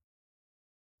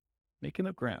 Making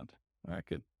up ground. All right,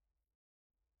 good.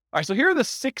 All right, so here are the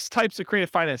 6 types of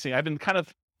creative financing. I've been kind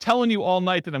of telling you all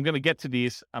night that I'm going to get to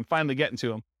these. I'm finally getting to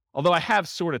them, although I have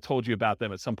sort of told you about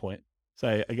them at some point.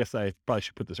 So I guess I probably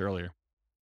should put this earlier.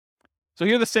 So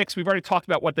here are the 6. We've already talked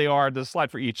about what they are. There's a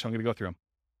slide for each, so I'm going to go through them.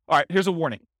 All right, here's a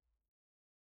warning.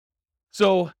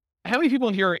 So how many people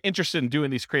in here are interested in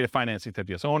doing these creative financing type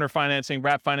deals? Owner financing,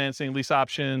 wrap financing, lease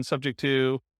option, subject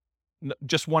to,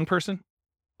 just one person?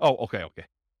 Oh, okay. All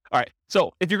right.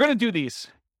 So if you're going to do these,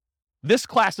 this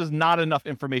class is not enough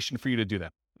information for you to do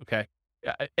them. Okay.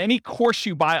 Any course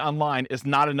you buy online is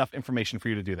not enough information for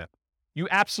you to do that. You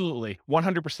absolutely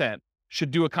 100% should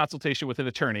do a consultation with an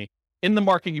attorney in the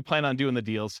market you plan on doing the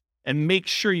deals and make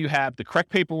sure you have the correct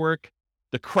paperwork,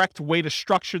 the correct way to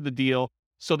structure the deal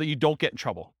so that you don't get in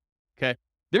trouble. Okay.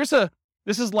 There's a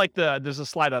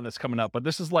slide on this coming up, but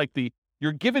this is like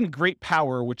you're given great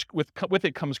power, which with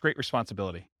it comes great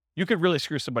responsibility. You could really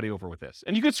screw somebody over with this,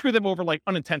 and you could screw them over like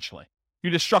unintentionally.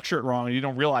 You just structure it wrong and you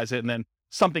don't realize it. And then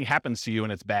something happens to you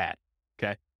and it's bad.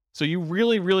 Okay. So you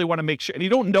really, really want to make sure, and you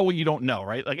don't know what you don't know,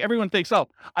 right? Like everyone thinks, oh,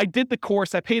 I did the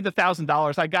course. I paid the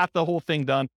 $1,000. I got the whole thing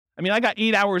done. I mean, I got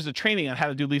 8 hours of training on how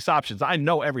to do lease options. I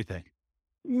know everything.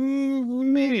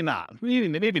 Maybe not.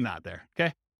 Maybe not there.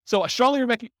 Okay. So I strongly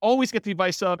recommend you always get the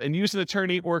advice of and use an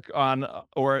attorney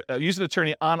use an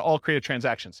attorney on all creative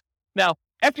transactions. Now,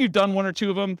 after you've done 1 or 2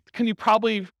 of them, can you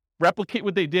probably replicate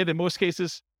what they did in most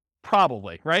cases?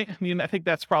 Probably, right? I mean, I think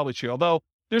that's probably true. Although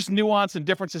there's nuance and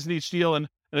differences in each deal, and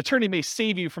an attorney may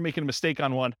save you from making a mistake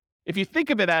on one. If you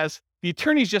think of it as the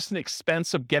attorney is just an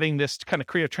expense of getting this kind of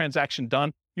creative transaction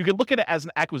done, you can look at it as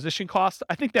an acquisition cost.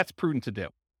 I think that's prudent to do.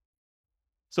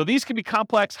 So these can be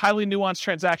complex, highly nuanced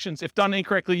transactions. If done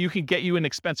incorrectly, you can get you in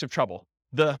expensive trouble.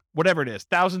 Whatever it is,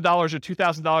 $1,000 or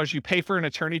 $2,000 you pay for an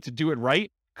attorney to do it right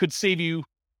could save you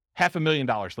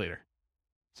 $500,000 later.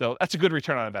 So that's a good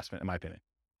return on investment, in my opinion.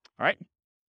 All right.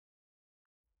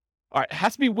 It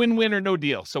has to be win-win or no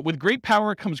deal. So with great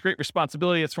power comes great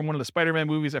responsibility. It's from one of the Spider-Man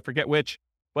movies. I forget which,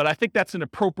 but I think that's an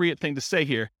appropriate thing to say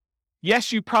here.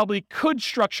 Yes, you probably could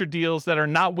structure deals that are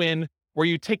not win where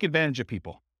you take advantage of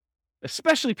people,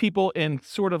 especially people in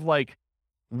sort of like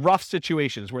rough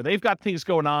situations where they've got things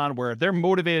going on, where they're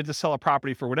motivated to sell a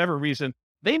property for whatever reason.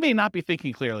 They may not be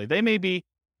thinking clearly. They may be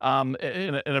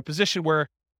in a position where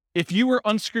if you were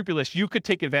unscrupulous, you could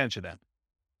take advantage of them.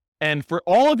 And for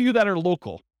all of you that are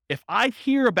local, if I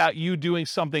hear about you doing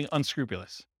something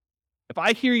unscrupulous, if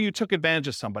I hear you took advantage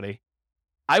of somebody,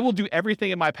 I will do everything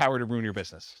in my power to ruin your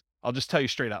business. I'll just tell you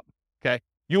straight up. Okay.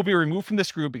 You'll be removed from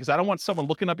this group because I don't want someone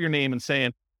looking up your name and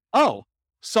saying, oh,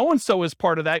 so-and-so is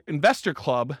part of that investor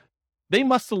club. They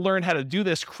must have learned how to do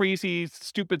this crazy,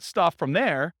 stupid stuff from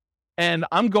there. And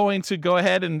I'm going to go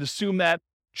ahead and assume that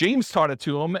James taught it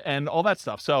to him and all that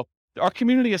stuff. So our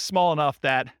community is small enough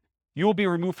that you will be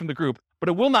removed from the group, but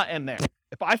it will not end there.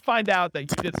 If I find out that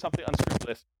you did something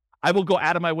unscrupulous, I will go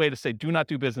out of my way to say, do not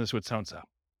do business with so-and-so.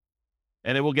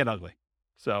 And it will get ugly.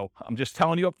 So I'm just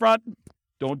telling you up front,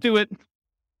 don't do it.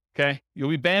 Okay. You'll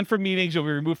be banned from meetings. You'll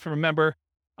be removed from a member.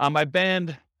 I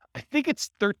banned, I think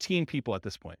it's 13 people at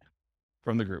this point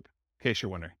from the group, in case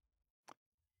you're wondering.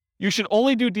 You should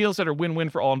only do deals that are win-win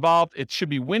for all involved. It should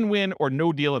be win-win or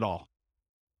no deal at all.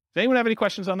 Does anyone have any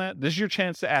questions on that? This is your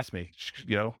chance to ask me.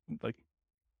 Yeah,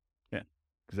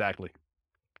 exactly.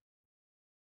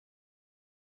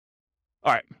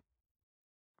 All right.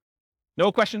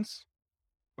 No questions?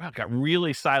 Wow, it got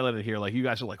really silent in here. Like, you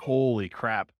guys are like, holy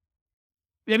crap.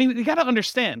 I mean, you got to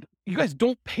understand, you guys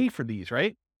don't pay for these,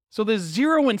 right? So there's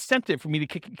zero incentive for me to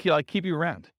keep you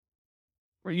around.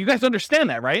 You guys understand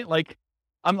that, right? Like,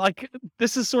 I'm like,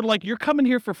 this is sort of like, you're coming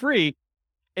here for free.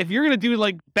 If you're going to do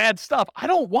like bad stuff, I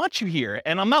don't want you here.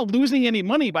 And I'm not losing any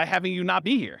money by having you not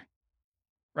be here.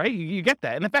 Right? You get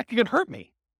that. And in fact, you could hurt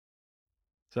me.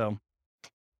 So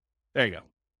there you go.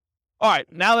 All right.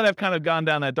 Now that I've kind of gone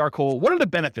down that dark hole, what are the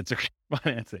benefits of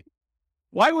financing?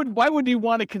 Why would you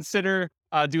want to consider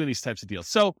doing these types of deals?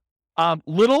 So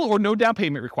little or no down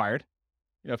payment required.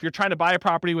 If you're trying to buy a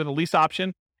property with a lease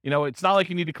option, it's not like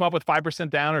you need to come up with 5%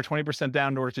 down or 20%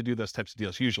 down in order to do those types of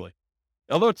deals usually.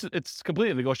 Although it's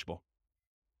completely negotiable.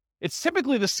 It's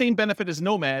typically the same benefit as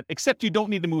Nomad, except you don't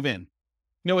need to move in.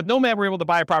 With Nomad, we're able to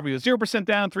buy a property with 0%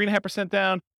 down, 3.5%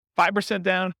 down, 5%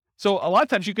 down. So a lot of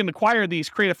times you can acquire these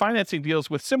creative financing deals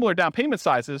with similar down payment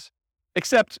sizes,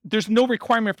 except there's no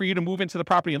requirement for you to move into the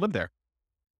property and live there.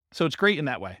 So it's great in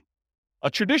that way.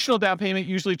 A traditional down payment,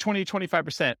 usually 20 to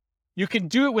 25%. You can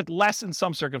do it with less in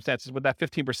some circumstances with that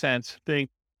 15% thing.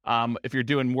 If you're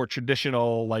doing more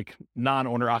traditional, like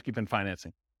non-owner occupant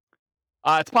financing.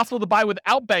 It's possible to buy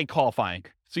without bank qualifying.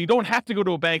 So you don't have to go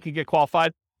to a bank and get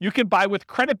qualified. You can buy with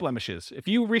credit blemishes. If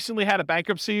you recently had a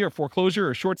bankruptcy or foreclosure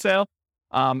or short sale,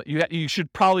 you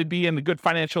should probably be in a good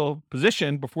financial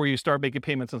position before you start making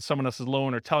payments on someone else's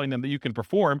loan or telling them that you can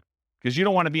perform, because you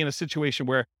don't want to be in a situation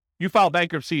where you file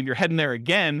bankruptcy and you're heading there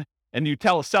again and you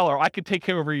tell a seller, I could take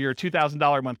care of your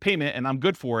 $2,000 a month payment and I'm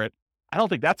good for it. I don't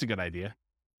think that's a good idea.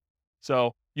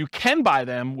 So you can buy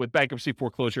them with bankruptcy,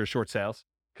 foreclosure, or short sales,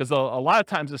 because a lot of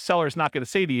times the seller is not going to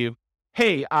say to you,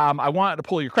 hey, I want to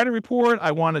pull your credit report.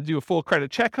 I want to do a full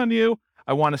credit check on you.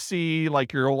 I want to see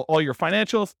like all your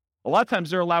financials. A lot of times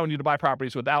they're allowing you to buy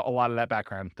properties without a lot of that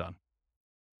background done.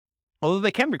 Although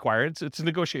they can require it, it's a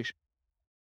negotiation.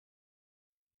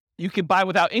 You can buy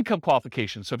without income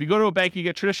qualification. So if you go to a bank, you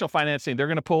get traditional financing, they're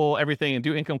going to pull everything and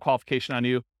do income qualification on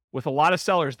you. With a lot of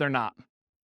sellers, they're not.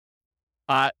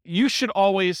 You should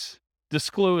always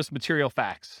disclose material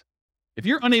facts. If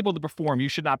you're unable to perform, you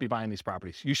should not be buying these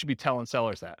properties. You should be telling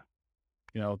sellers that,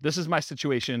 this is my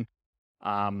situation.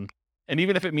 And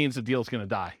even if it means the deal is going to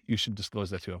die, you should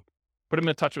disclose that to them. Put them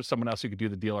in touch with someone else who could do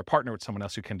the deal, or partner with someone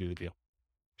else who can do the deal.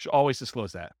 You should always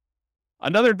disclose that.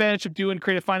 Another advantage of doing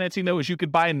creative financing, though, is you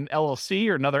could buy an LLC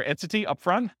or another entity up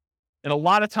front. And a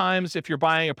lot of times, if you're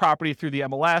buying a property through the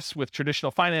MLS with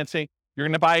traditional financing, you're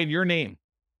going to buy in your name.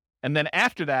 And then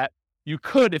after that, you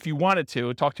could, if you wanted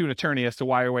to, talk to an attorney as to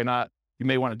why or why not you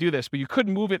may want to do this, but you could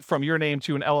move it from your name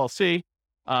to an LLC.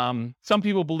 Some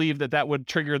people believe that would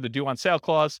trigger the due on sale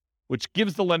clause, which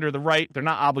gives the lender the right, they're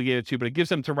not obligated to, but it gives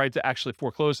them the right to actually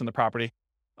foreclose on the property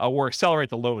or accelerate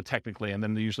the loan technically, and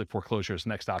then usually foreclosure is the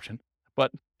next option.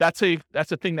 But that's a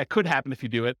thing that could happen if you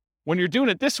do it. When you're doing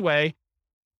it this way,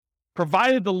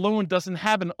 provided the loan doesn't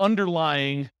have an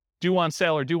underlying due on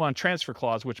sale or due on transfer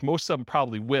clause, which most of them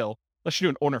probably will, unless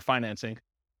you're doing owner financing.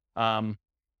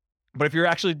 But if you're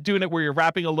actually doing it where you're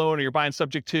wrapping a loan or you're buying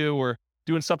subject to or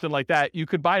doing something like that, you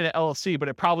could buy an LLC, but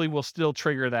it probably will still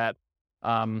trigger that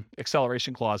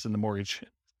acceleration clause in the mortgage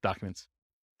documents.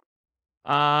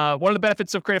 One of the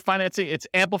benefits of creative financing, it's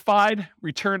amplified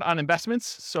return on investments.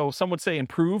 So some would say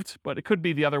improved, but it could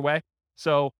be the other way.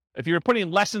 So if you're putting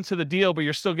less into the deal, but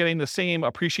you're still getting the same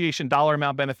appreciation dollar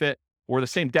amount benefit or the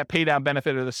same debt pay down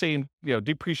benefit or the same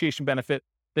depreciation benefit,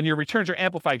 then your returns are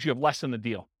amplified because you have less in the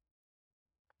deal.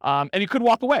 And you could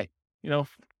walk away.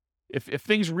 If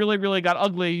things really, really got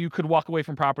ugly, you could walk away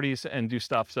from properties and do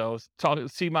stuff. So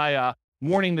see my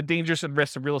warning the dangers and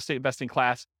risks of real estate investing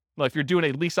class. Well, if you're doing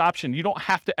a lease option, you don't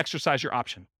have to exercise your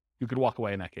option. You could walk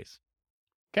away in that case.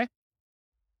 Okay.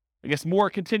 I guess more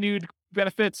continued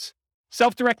benefits,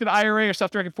 self-directed IRA or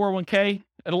self-directed 401k.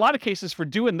 In a lot of cases for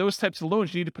doing those types of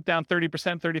loans, you need to put down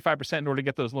 30%, 35% in order to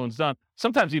get those loans done.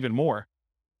 Sometimes even more.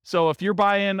 So if you're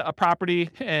buying a property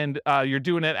and you're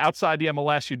doing it outside the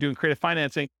MLS, you're doing creative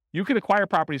financing, you can acquire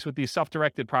properties with these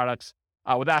self-directed products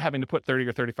without having to put 30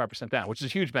 or 35% down, which is a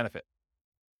huge benefit.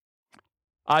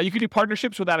 You can do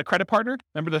partnerships without a credit partner.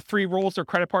 Remember the 3 roles of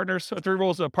credit partners, 3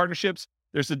 roles of partnerships.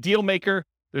 There's the deal maker,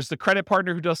 there's the credit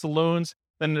partner who does the loans,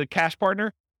 then the cash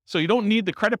partner. So you don't need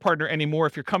the credit partner anymore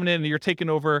if you're coming in and you're taking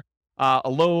over a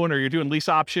loan, or you're doing lease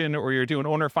option, or you're doing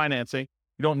owner financing.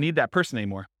 You don't need that person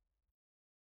anymore.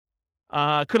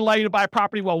 Could allow you to buy a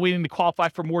property while waiting to qualify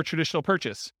for more traditional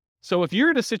purchase. So if you're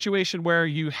in a situation where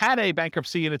you had a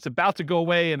bankruptcy and it's about to go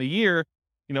away in a year,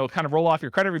 kind of roll off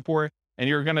your credit report, and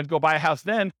you're going to go buy a house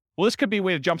then, well, this could be a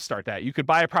way to jumpstart that. You could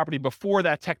buy a property before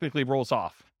that technically rolls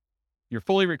off. You're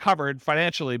fully recovered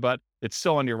financially, but it's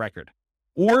still on your record.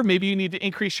 Or maybe you need to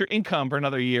increase your income for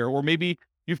another year, or maybe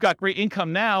you've got great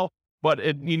income now, but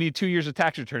you need 2 years of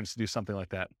tax returns to do something like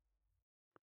that.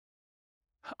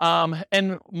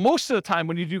 And most of the time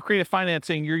when you do creative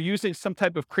financing, you're using some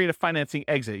type of creative financing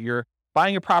exit. You're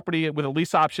buying a property with a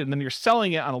lease option, and then you're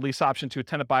selling it on a lease option to a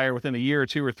tenant buyer within a year or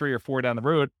 2 or 3 or 4 down the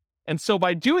road. And so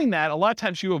by doing that, a lot of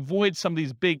times you avoid some of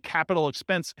these big capital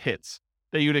expense hits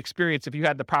that you'd experience if you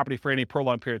had the property for any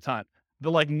prolonged period of time.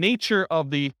 The nature of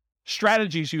the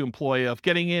strategies you employ of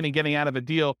getting in and getting out of a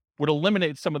deal would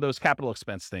eliminate some of those capital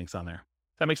expense things on there.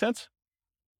 Does that make sense?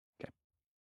 Okay.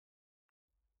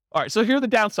 All right, so here are the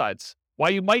downsides, why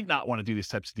you might not want to do these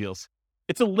types of deals.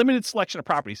 It's a limited selection of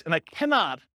properties, and I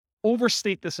cannot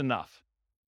overstate this enough.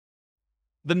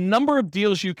 The number of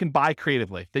deals you can buy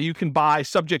creatively, that you can buy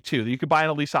subject to, that you can buy on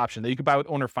a lease option, that you can buy with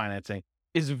owner financing,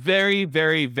 is very,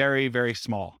 very, very, very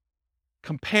small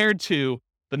compared to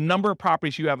the number of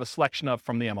properties you have a selection of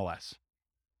from the MLS.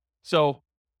 So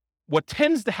what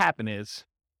tends to happen is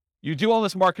you do all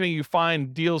this marketing, you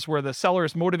find deals where the seller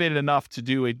is motivated enough to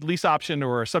do a lease option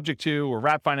or a subject to or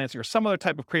wrap financing or some other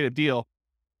type of creative deal.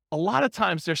 A lot of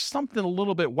times there's something a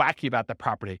little bit wacky about that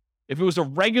property. If it was a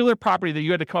regular property that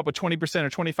you had to come up with 20% or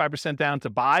 25% down to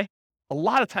buy, a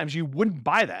lot of times you wouldn't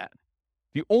buy that.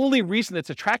 The only reason it's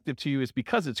attractive to you is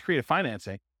because it's creative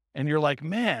financing. And you're like,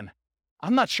 man,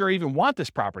 I'm not sure I even want this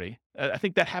property. I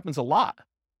think that happens a lot.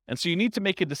 And so you need to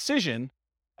make a decision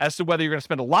as to whether you're going to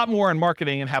spend a lot more on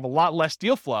marketing and have a lot less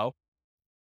deal flow,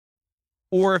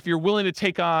 or if you're willing to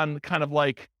take on kind of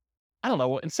like, I don't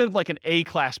know, instead of like an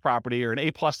A-class property or an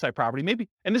A-plus type property, maybe,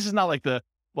 and this is not like the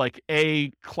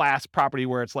A-class property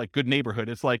where it's like good neighborhood.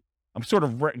 It's like, I'm sort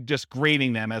of just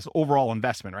grading them as overall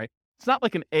investment, right? It's not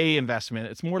like an A investment.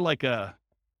 It's more like a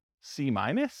C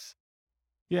minus.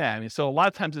 Yeah, I mean, so a lot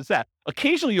of times it's that.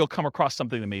 Occasionally you'll come across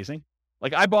something amazing.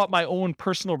 Like I bought my own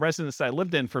personal residence that I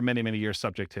lived in for many, many years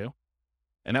subject to.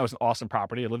 And that was an awesome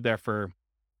property. I lived there for,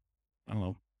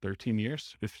 13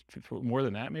 years, 15, more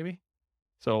than that maybe.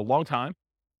 So a long time,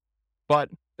 but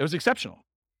it was exceptional.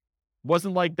 It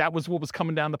wasn't like that was what was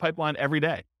coming down the pipeline every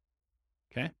day.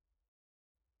 Okay.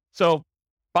 So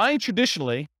buying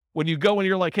traditionally, when you go and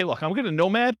you're like, hey, look, I'm going to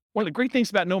Nomad. One of the great things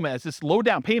about Nomad is this low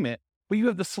down payment, but you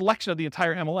have the selection of the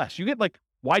entire MLS. You get like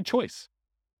wide choice.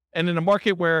 And in a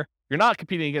market where you're not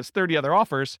competing against 30 other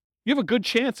offers, you have a good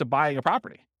chance of buying a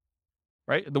property,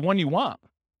 right? The one you want.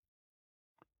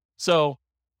 So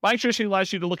buying traditionally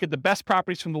allows you to look at the best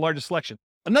properties from the largest selection.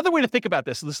 Another way to think about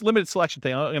this limited selection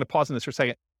thing, I'm going to pause on this for a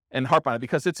second and harp on it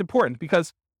because it's important,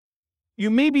 because you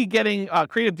may be getting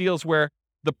creative deals where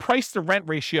the price to rent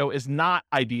ratio is not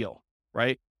ideal,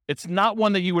 right? It's not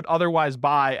one that you would otherwise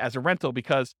buy as a rental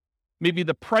because maybe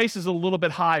the price is a little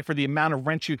bit high for the amount of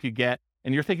rent you could get.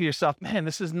 And you're thinking to yourself, man,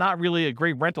 this is not really a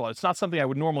great rental. It's not something I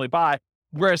would normally buy.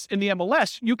 Whereas in the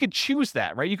MLS, you could choose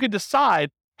that, right? You could decide,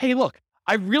 hey, look,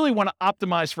 I really want to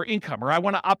optimize for income, or I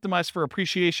want to optimize for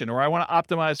appreciation, or I want to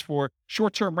optimize for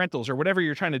short-term rentals, or whatever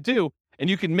you're trying to do. And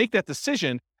you can make that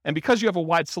decision. And because you have a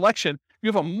wide selection, you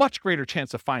have a much greater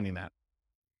chance of finding that.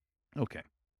 Okay.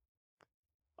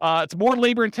 It's more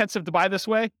labor intensive to buy this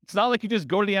way. It's not like you just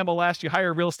go to the MLS, you hire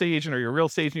a real estate agent or you're a real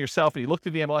estate agent yourself, and you look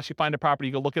through the MLS, you find a property,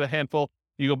 you go look at a handful,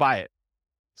 you go buy it.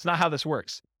 It's not how this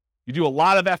works. You do a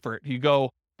lot of effort. You go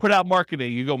put out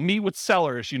marketing, you go meet with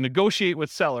sellers, you negotiate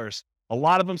with sellers. A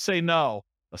lot of them say no.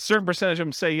 A certain percentage of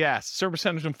them say yes. A certain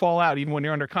percentage of them fall out even when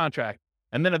you're under contract.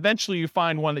 And then eventually you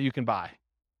find one that you can buy.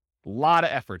 A lot of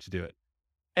effort to do it.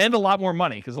 And a lot more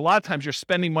money, because a lot of times you're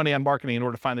spending money on marketing in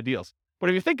order to find the deals. But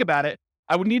if you think about it,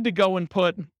 I would need to go and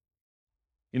put,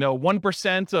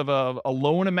 1% of a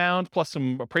loan amount plus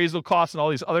some appraisal costs and all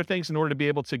these other things in order to be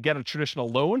able to get a traditional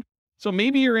loan. So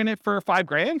maybe you're in it for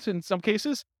 $5,000 in some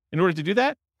cases. In order to do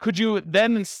that, could you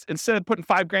then, instead of putting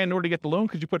 $5,000 in order to get the loan,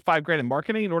 could you put $5,000 in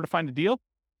marketing in order to find a deal?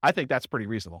 I think that's pretty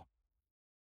reasonable.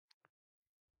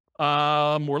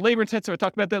 More labor intensive. I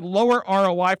talked about that. Lower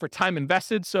ROI for time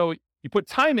invested. So you put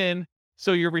time in,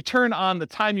 so your return on the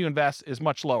time you invest is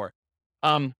much lower.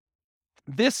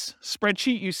 This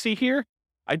spreadsheet you see here,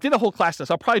 I did a whole class on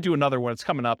this. I'll probably do another one. It's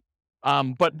coming up.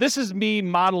 But this is me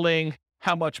modeling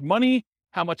how much money,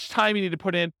 how much time you need to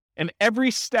put in, and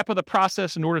every step of the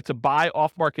process in order to buy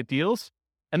off-market deals,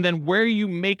 and then where you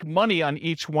make money on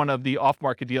each one of the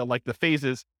off-market deal, like the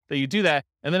phases that you do that.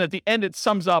 And then at the end, it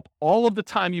sums up all of the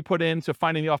time you put into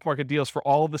finding the off-market deals for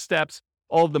all of the steps,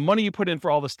 all of the money you put in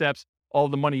for all the steps, all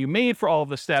of the money you made for all of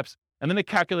the steps. And then it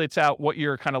calculates out what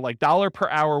your kind of like dollar per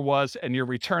hour was and your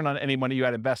return on any money you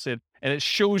had invested. And it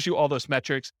shows you all those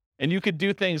metrics. And you could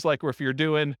do things like, if you're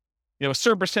doing, a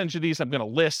certain percentage of these I'm going to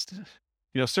list,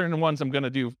 certain ones I'm going to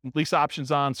do lease options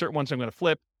on, certain ones I'm going to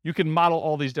flip. You can model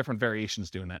all these different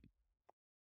variations doing that.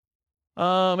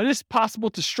 It is possible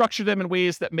to structure them in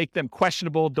ways that make them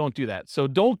questionable. Don't do that. So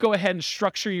don't go ahead and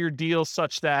structure your deal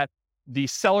such that the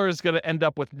seller is going to end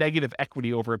up with negative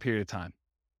equity over a period of time,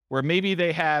 where maybe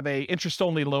they have a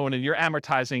interest-only loan and you're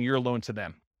amortizing your loan to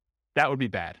them. That would be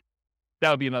bad. That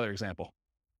would be another example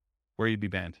where you'd be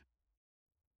banned.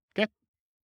 Okay.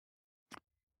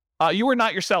 You are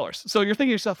not your sellers. So you're thinking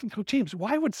to yourself, oh, James,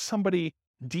 why would somebody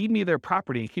deed me their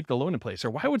property and keep the loan in place?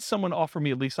 Or why would someone offer me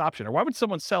a lease option? Or why would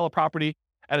someone sell a property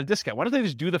at a discount? Why don't they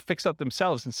just do the fix up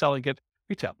themselves and sell and get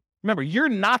retail? Remember, you're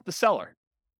not the seller.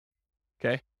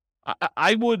 Okay.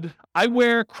 I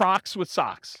wear Crocs with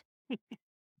socks.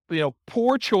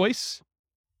 Poor choice.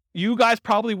 You guys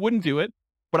probably wouldn't do it,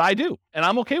 but I do, and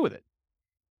I'm okay with it.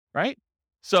 Right?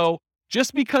 So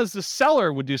just because the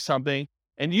seller would do something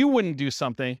and you wouldn't do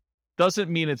something doesn't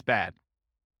mean it's bad.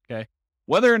 Okay.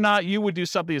 Whether or not you would do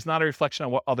something is not a reflection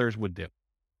on what others would do.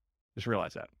 Just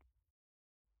realize that.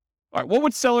 All right. Why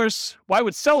would sellers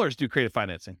do creative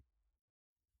financing?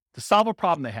 To solve a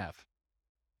problem they have.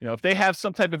 If they have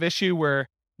some type of issue where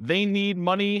they need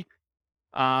money,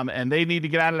 and they need to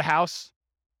get out of the house,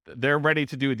 they're ready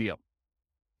to do a deal.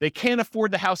 They can't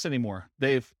afford the house anymore.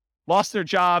 They've lost their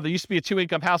job. They used to be a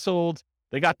 2-income household.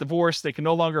 They got divorced. They can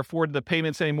no longer afford the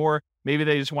payments anymore. Maybe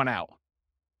they just want out.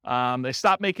 They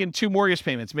stopped making 2 mortgage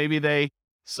payments. Maybe they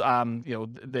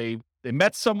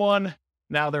met someone.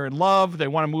 Now they're in love. They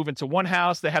want to move into one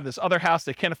house. They have this other house.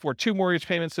 They can't afford 2 mortgage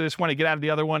payments. So they just want to get out of the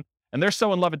other one. And they're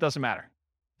so in love, it doesn't matter.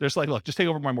 They're just like, look, just take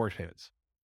over my mortgage payments.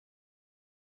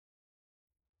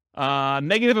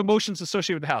 Negative emotions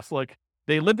associated with the house. Like,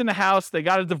 they lived in the house, they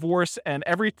got a divorce, and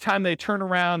every time they turn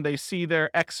around, they see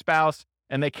their ex-spouse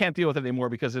and they can't deal with it anymore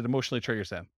because it emotionally triggers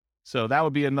them. So that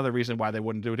would be another reason why they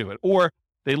wouldn't do it. Or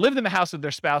they lived in the house with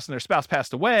their spouse and their spouse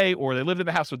passed away, or they lived in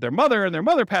the house with their mother and their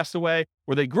mother passed away,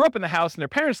 or they grew up in the house and their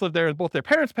parents lived there and both their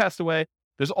parents passed away.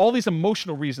 There's all these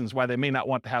emotional reasons why they may not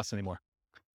want the house anymore.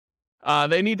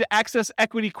 They need to access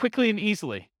equity quickly and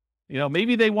easily.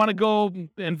 Maybe they want to go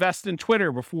invest in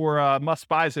Twitter before Musk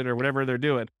buys it or whatever they're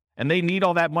doing, and they need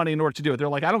all that money in order to do it. They're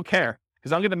like, I don't care,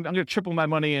 because I'm gonna triple my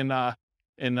money in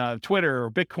Twitter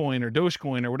or Bitcoin or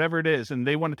Dogecoin or whatever it is, and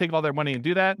they want to take all their money and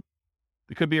do that.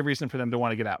 It could be a reason for them to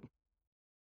want to get out.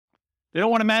 They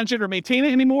don't want to manage it or maintain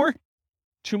it anymore.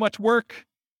 Too much work,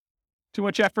 too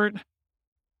much effort.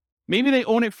 Maybe they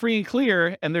own it free and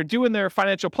clear, and they're doing their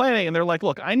financial planning, and they're like,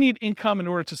 look, I need income in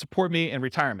order to support me in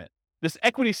retirement. This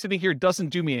equity sitting here doesn't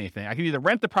do me anything. I can either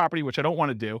rent the property, which I don't want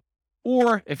to do,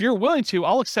 or if you're willing to,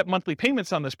 I'll accept monthly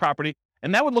payments on this property,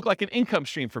 and that would look like an income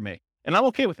stream for me. And I'm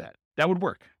okay with that. That would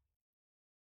work.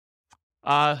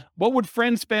 What would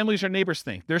friends, families, or neighbors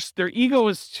think? Their ego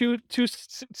is too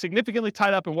significantly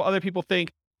tied up in what other people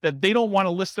think, that they don't want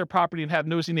to list their property and have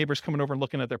nosy neighbors coming over and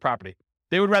looking at their property.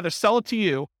 They would rather sell it to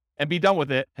you and be done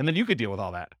with it, and then you could deal with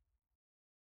all that.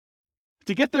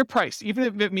 To get their price, even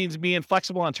if it means being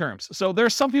flexible on terms. So there are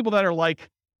some people that are like,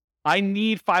 I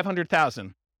need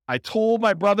 $500,000. I told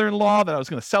my brother-in-law that I was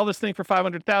going to sell this thing for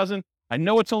 $500,000. I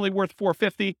know it's only worth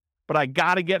 $450, but I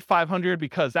got to get $500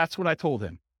 because that's what I told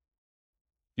him.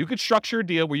 You could structure a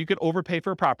deal where you could overpay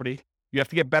for a property. You have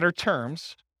to get better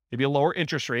terms, maybe a lower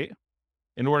interest rate,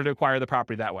 in order to acquire the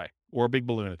property that way, or a big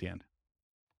balloon at the end.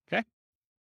 Okay?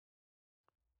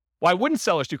 Why wouldn't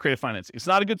sellers do creative financing? It's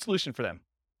not a good solution for them.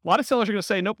 A lot of sellers are going to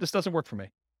say, nope, this doesn't work for me.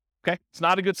 Okay? It's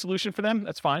not a good solution for them.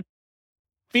 That's fine.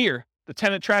 Fear, the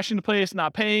tenant trashing the place,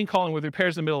 not paying, calling with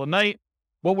repairs in the middle of the night.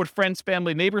 What would friends,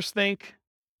 family, neighbors think?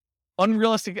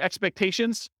 Unrealistic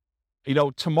expectations.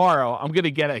 Tomorrow I'm going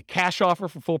to get a cash offer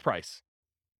for full price.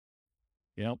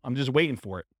 I'm just waiting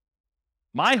for it.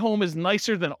 My home is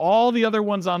nicer than all the other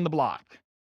ones on the block.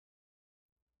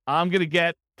 I'm going to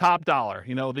get top dollar.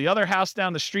 The other house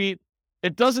down the street,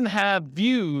 it doesn't have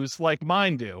views like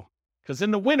mine do. Because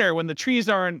in the winter, when the trees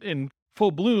aren't in full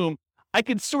bloom, I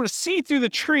can sort of see through the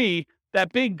tree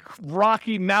that big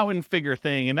rocky mountain figure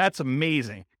thing, and that's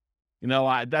amazing.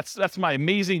 That's my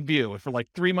amazing view for like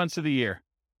 3 months of the year,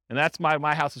 and that's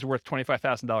my house is worth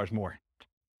 $25,000 more.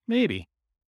 Maybe.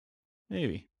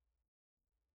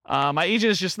 My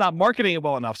agent is just not marketing it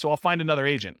well enough, so I'll find another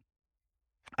agent.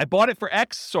 I bought it for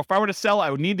X, so if I were to sell, I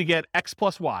would need to get X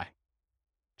plus Y.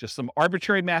 Just some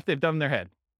arbitrary math they've done in their head.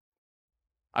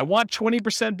 I want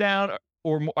 20% down,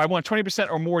 or I want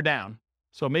 20% or more down.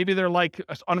 So maybe they're like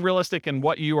unrealistic in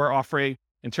what you are offering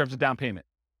in terms of down payment.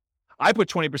 I put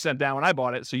 20% down when I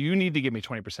bought it, so you need to give me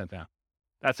 20% down.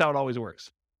 That's how it always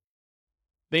works.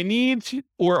 They need to,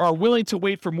 or are willing to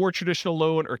wait for more traditional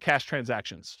loan or cash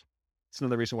transactions. It's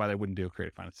another reason why they wouldn't do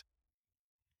creative finance.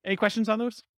 Any questions on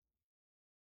those?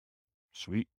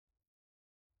 Sweet.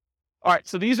 All right,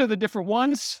 so these are the different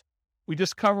ones we're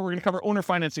going to cover owner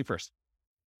financing first.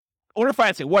 Owner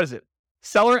financing, what is it?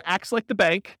 Seller acts like the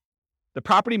bank. The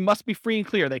property must be free and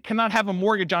clear. They cannot have a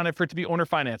mortgage on it for it to be owner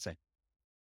financing.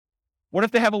 What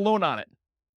if they have a loan on it?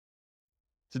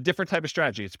 It's a different type of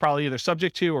strategy. It's probably either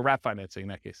subject to or wrap financing in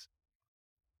that case.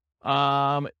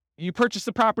 You purchase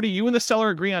the property. You and the seller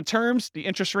agree on terms, the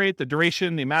interest rate, the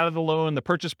duration, the amount of the loan, the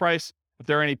purchase price, if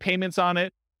there are any payments on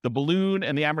it, the balloon,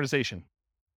 and the amortization.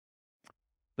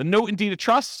 The note and deed of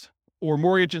trust, or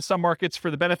mortgage in some markets,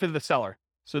 for the benefit of the seller.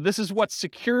 So this is what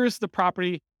secures the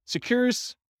property,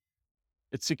 secures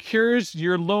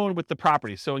your loan with the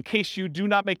property. So in case you do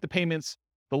not make the payments,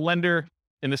 the lender,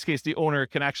 in this case the owner,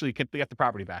 can get the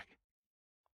property back.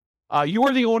 You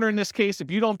are the owner in this case.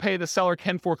 If you don't pay, the seller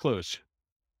can foreclose.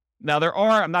 Now I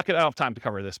don't have time to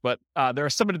cover this, but there are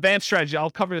some advanced strategies.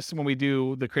 I'll cover this when we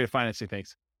do the creative financing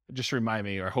things. Just remind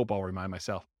me, or I hope I'll remind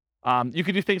myself. You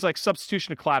could do things like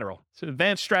substitution of collateral. It's an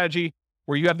advanced strategy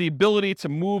where you have the ability to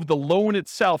move the loan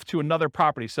itself to another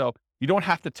property. So you don't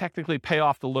have to technically pay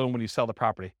off the loan when you sell the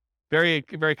property. Very,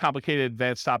 very complicated,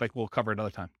 advanced topic we'll cover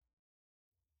another time.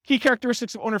 Key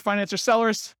characteristics of owner finance or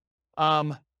sellers.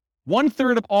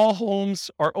 1/3 of all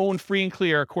homes are owned free and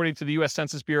clear, according to the U.S.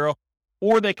 Census Bureau,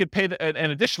 or they could pay,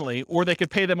 or they could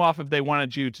pay them off if they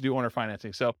wanted you to do owner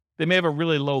financing. So they may have a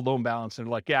really low loan balance and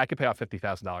they're like, yeah, I could pay off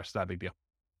 $50,000. It's not a big deal.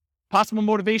 Possible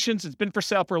motivations. It's been for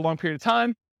sale for a long period of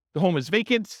time. The home is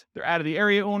vacant. They're out of the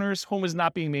area owners. Home is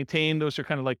not being maintained. Those are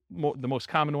kind of like the most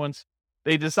common ones.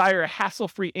 They desire a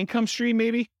hassle-free income stream,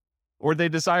 maybe, or they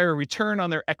desire a return on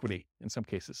their equity in some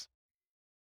cases.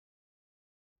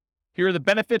 Here are the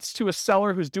benefits to a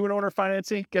seller who's doing owner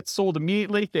financing. Gets sold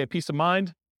immediately. They have peace of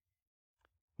mind.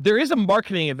 There is a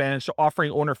marketing advantage to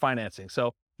offering owner financing.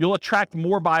 So you'll attract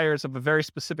more buyers of a very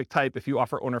specific type if you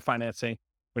offer owner financing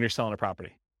when you're selling a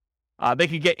property. They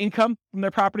can get income from their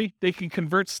property. They can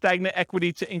convert stagnant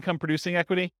equity to income-producing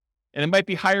equity. And it might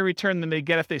be higher return than they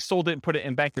get if they sold it and put it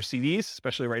in bank or CDs,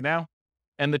 especially right now.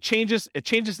 And it changes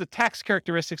the tax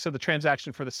characteristics of the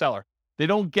transaction for the seller. They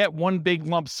don't get one big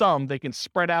lump sum. They can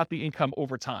spread out the income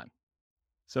over time.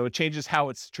 So it changes how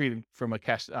it's treated from a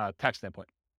cash tax standpoint.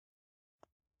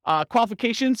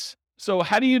 Qualifications. So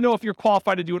how do you know if you're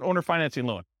qualified to do an owner financing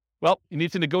loan? Well, you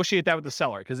need to negotiate that with the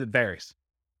seller because it varies.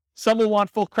 Some will want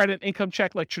full credit income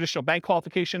check like traditional bank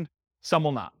qualification. Some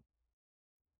will not.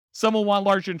 Some will want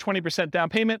larger than 20% down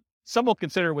payment. Some will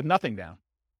consider with nothing down.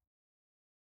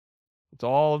 It's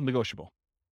all negotiable.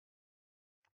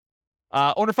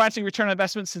 Owner financing return on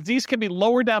investment. Since these can be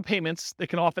lower down payments, they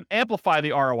can often amplify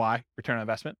the ROI, return on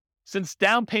investment, since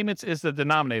down payments is the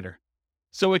denominator.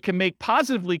 So it can make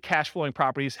positively cash flowing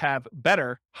properties have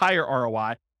better, higher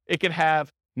ROI. It can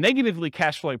have negatively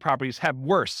cash flowing properties have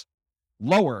worse,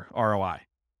 lower ROI.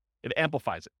 It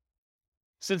amplifies it.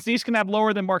 Since these can have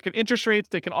lower than market interest rates,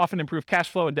 they can often improve cash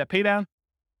flow and debt paydown.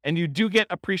 And you do get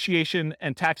appreciation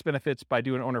and tax benefits by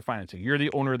doing owner financing. You're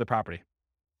the owner of the property.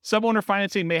 Some owner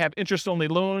financing may have interest-only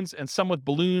loans and some with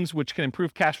balloons, which can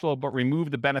improve cash flow but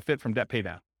remove the benefit from debt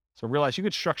paydown. So realize you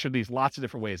could structure these lots of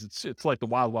different ways. It's like the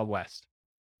wild, wild west.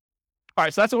 All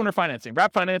right, so that's owner financing.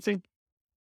 Wrap financing.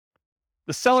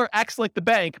 The seller acts like the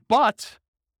bank, but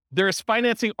there is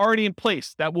financing already in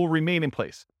place that will remain in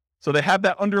place. So they have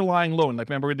that underlying loan. Like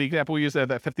remember the example we used, that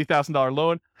 $50,000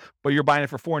 loan, but you're buying it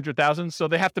for $400,000. So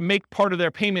they have to make part of their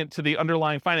payment to the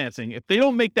underlying financing. If they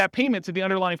don't make that payment to the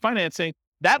underlying financing,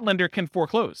 that lender can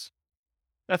foreclose.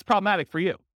 That's problematic for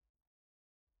you.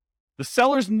 The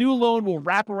seller's new loan will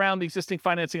wrap around the existing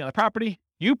financing on the property.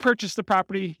 You purchase the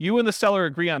property. You and the seller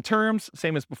agree on terms,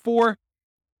 same as before.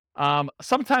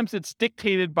 Sometimes it's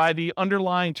dictated by the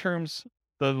underlying terms,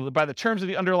 by the terms of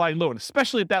the underlying loan,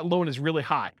 especially if that loan is really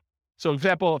high. So,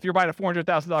 example, if you're buying a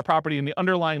 $400,000 property and the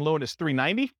underlying loan is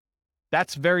 $390,000,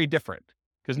 that's very different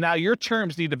because now your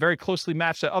terms need to very closely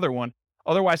match that other one.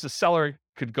 Otherwise, the seller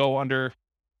could go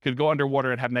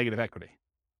underwater and have negative equity.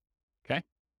 Okay.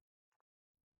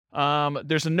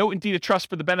 There's a note in deed of trust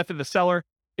for the benefit of the seller.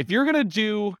 If you're going to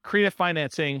do creative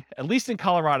financing, at least in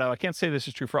Colorado, I can't say this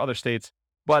is true for other states,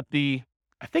 but I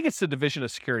think it's the Division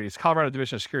of Securities, Colorado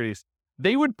Division of Securities,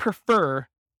 they would prefer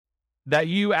that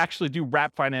you actually do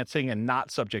wrap financing and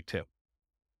not subject to.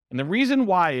 And the reason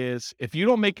why is if you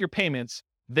don't make your payments,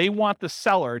 they want the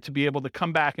seller to be able to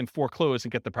come back and foreclose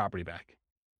and get the property back.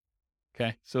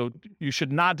 Okay. So you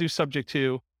should not do subject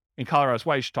to in Colorado. That's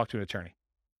why you should talk to an attorney.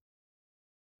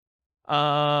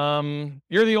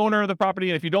 You're the owner of the property,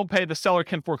 and if you don't pay, the seller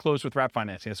can foreclose with wrap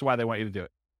financing. That's why they want you to do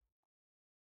it.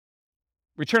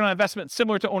 Return on investment,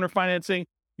 similar to owner financing.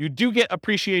 You do get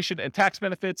appreciation and tax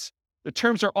benefits. The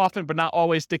terms are often, but not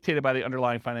always, dictated by the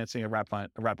underlying financing of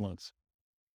wrap loans.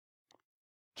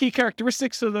 Key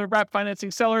characteristics of the wrap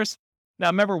financing sellers. Now,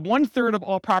 remember, 1/3 of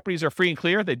all properties are free and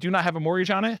clear. They do not have a mortgage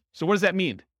on it. So what does that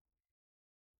mean?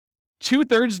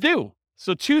 2/3 do.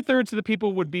 So 2/3 of the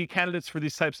people would be candidates for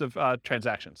these types of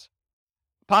transactions.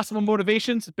 Possible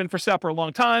motivations: it's been for sale for a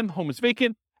long time, home is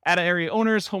vacant, out-of-area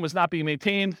owners, home is not being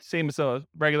maintained, same as a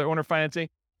regular owner financing.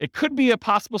 It could be a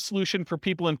possible solution for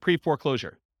people in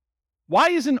pre-foreclosure. Why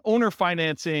isn't owner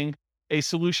financing a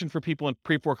solution for people in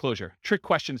pre-foreclosure? Trick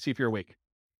question to see if you're awake.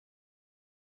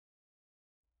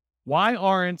 Why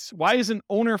isn't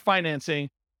owner financing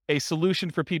a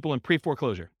solution for people in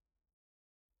pre-foreclosure?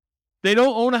 They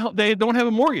don't have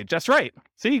a mortgage. That's right.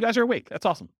 See, you guys are awake. That's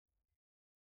awesome.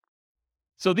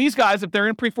 So these guys, if they're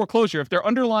in pre-foreclosure, if their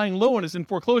underlying loan is in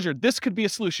foreclosure, this could be a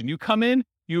solution. You come in,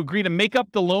 you agree to make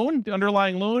up the loan, the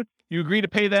underlying loan, you agree to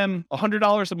pay them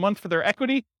 $100 a month for their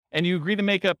equity, and you agree to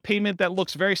make a payment that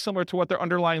looks very similar to what their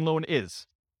underlying loan is.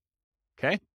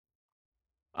 Okay?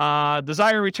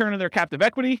 Desire return of their captive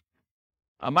equity.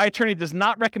 My attorney does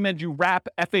not recommend you wrap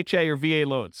FHA or VA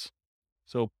loans.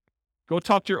 So go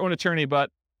talk to your own attorney,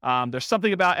 but there's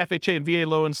something about FHA and VA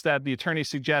loans that the attorney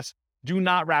suggests do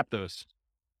not wrap those.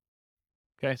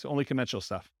 Okay, so only conventional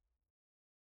stuff.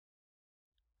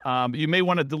 You may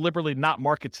want to deliberately not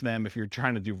market to them if you're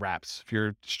trying to do wraps. If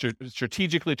you're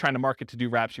strategically trying to market to do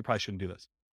wraps, you probably shouldn't do this.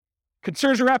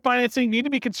 Concerns with wrap financing: you need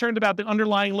to be concerned about the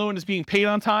underlying loan is being paid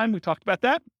on time. We talked about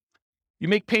that. You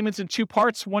make payments in 2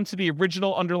 parts, one to the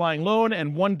original underlying loan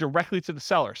and one directly to the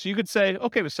seller. So you could say,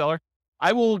 okay, the seller,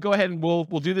 I will go ahead and we'll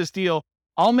do this deal.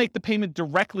 I'll make the payment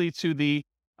directly to the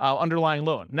underlying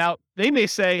loan. Now, they may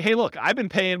say, hey, look, I've been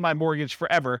paying my mortgage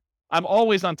forever. I'm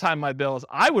always on time with my bills.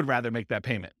 I would rather make that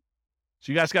payment.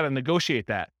 So you guys got to negotiate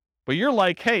that. But you're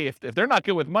like, hey, if they're not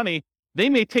good with money, they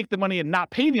may take the money and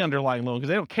not pay the underlying loan because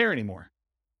they don't care anymore.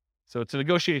 So it's a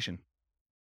negotiation.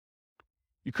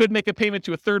 You could make a payment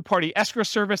to a third-party escrow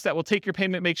service that will take your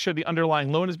payment, make sure the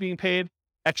underlying loan is being paid.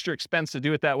 Extra expense to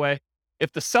do it that way.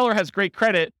 If the seller has great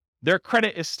credit, their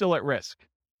credit is still at risk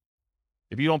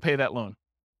if you don't pay that loan.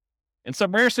 In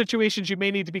some rare situations, you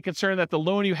may need to be concerned that the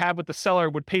loan you have with the seller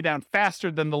would pay down faster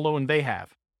than the loan they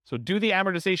have. So do the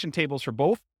amortization tables for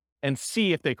both and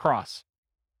see if they cross.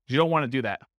 You don't want to do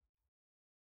that.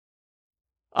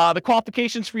 The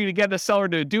qualifications for you to get a seller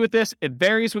to do with this, it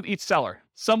varies with each seller.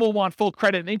 Some will want full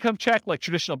credit and income check like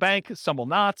traditional bank. Some will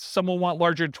not. Some will want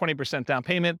larger than 20% down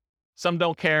payment. Some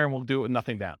don't care and will do it with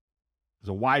nothing down. There's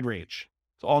a wide range.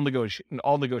 It's all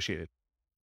negotiated.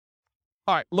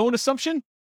 All right, loan assumption.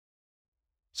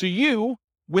 So you,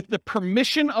 with the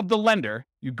permission of the lender,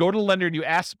 you go to the lender and you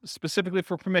ask specifically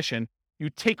for permission. You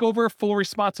take over full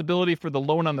responsibility for the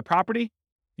loan on the property.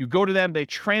 You go to them, they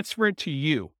transfer it to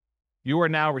you. You are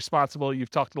now responsible. You've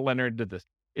talked to the lender and did this.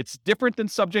 It's different than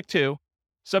subject to.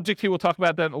 Subject to, we'll talk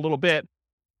about that in a little bit.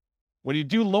 When you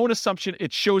do loan assumption,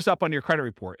 it shows up on your credit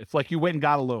report. It's like you went and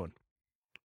got a loan.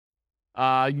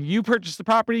 You purchase the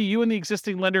property, you and the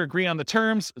existing lender agree on the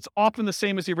terms. It's often the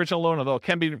same as the original loan, although it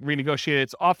can be renegotiated.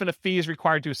 It's often a fee is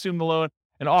required to assume the loan,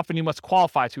 and often you must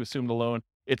qualify to assume the loan.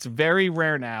 It's very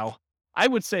rare now. I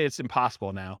would say it's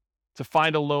impossible now to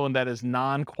find a loan that is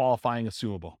non-qualifying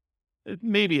assumable.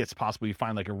 Maybe it's possible you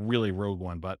find like a really rogue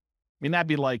one, but I mean, that'd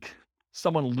be like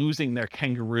someone losing their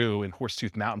kangaroo in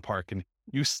Horsetooth Mountain Park and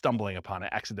you stumbling upon it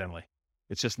accidentally.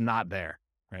 It's just not there,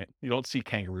 right? You don't see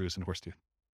kangaroos in Horsetooth.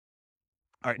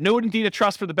 All right, note and deed of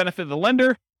trust for the benefit of the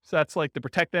lender. So that's like to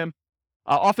protect them.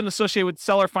 Often associated with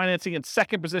seller financing in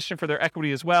second position for their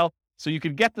equity as well. So you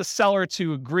could get the seller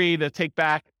to agree to take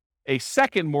back a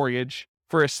second mortgage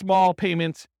for a small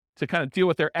payment to kind of deal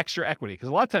with their extra equity. Because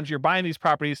a lot of times you're buying these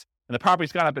properties and the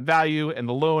property's gone up in value and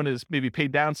the loan is maybe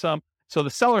paid down some. So the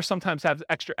seller sometimes has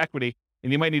extra equity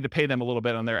and you might need to pay them a little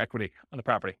bit on their equity on the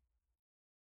property.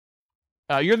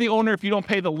 You're the owner. If you don't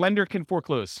pay, the lender can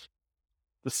foreclose.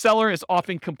 The seller is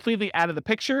often completely out of the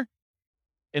picture.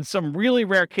 In some really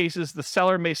rare cases, the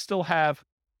seller may still have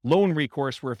loan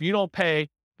recourse where if you don't pay,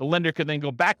 the lender could then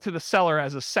go back to the seller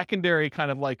as a secondary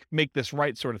kind of like make this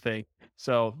right sort of thing.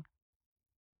 So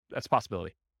that's a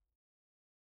possibility.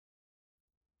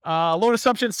 Loan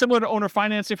assumption, similar to owner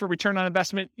financing for return on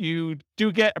investment, you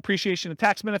do get appreciation and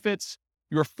tax benefits.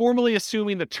 You're formally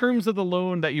assuming the terms of the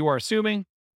loan that you are assuming.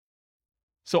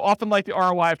 So often like the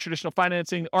ROI of traditional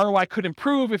financing, ROI could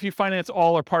improve if you finance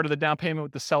all or part of the down payment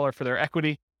with the seller for their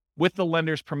equity with the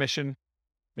lender's permission.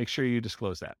 Make sure you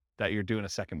disclose that you're doing a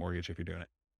second mortgage if you're doing it.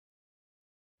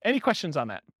 Any questions on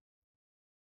that?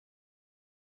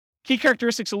 Key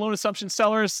characteristics of loan assumption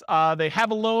sellers, they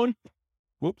have a loan.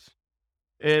 Whoops.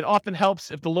 It often helps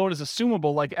if the loan is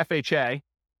assumable like FHA.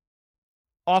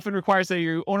 Often requires that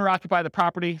you owner occupy the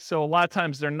property. So a lot of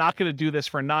times they're not going to do this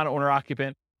for a non-owner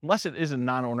occupant unless it is a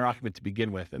non-owner occupant to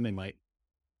begin with, and they might.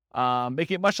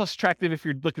 Making it much less attractive if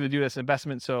you're looking to do this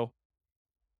investment. So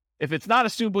if it's not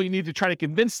assumable, you need to try to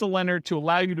convince the lender to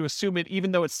allow you to assume it,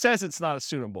 even though it says it's not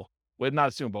assumable,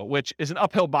 which is an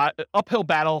uphill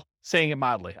battle, saying it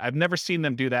mildly. I've never seen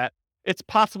them do that. It's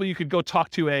possible you could go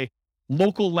talk to a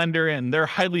local lender and they're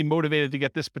highly motivated to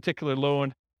get this particular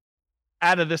loan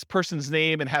out of this person's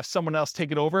name and have someone else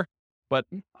take it over. But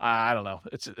I don't know.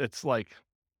 It's like,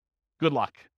 good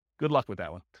luck. Good luck with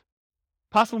that one.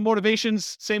 Possible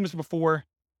motivations, same as before.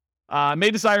 May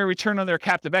desire a return on their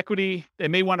captive equity. They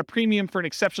may want a premium for an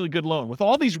exceptionally good loan. With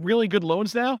all these really good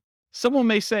loans now, someone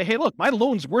may say, hey, look, my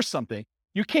loan's worth something.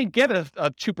 You can't get a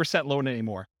 2% loan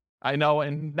anymore. I know,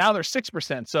 and now they're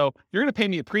 6%. So you're going to pay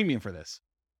me a premium for this.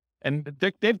 And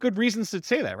they have good reasons to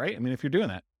say that, right? I mean, if you're doing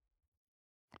that.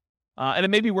 And it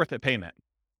may be worth it paying that.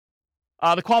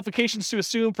 The qualifications to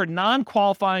assume for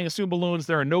non-qualifying assumable loans,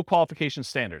 there are no qualification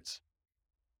standards.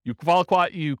 You qualify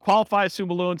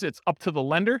assumable loans, it's up to the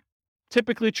lender,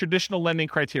 typically traditional lending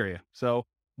criteria. So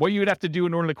what you would have to do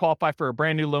in order to qualify for a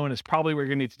brand new loan is probably what you're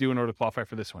going to need to do in order to qualify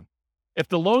for this one. If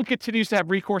the loan continues to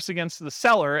have recourse against the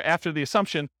seller after the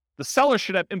assumption, the seller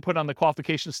should have input on the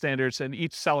qualification standards, and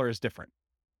each seller is different,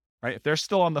 right? If they're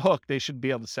still on the hook, they should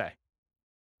be able to say.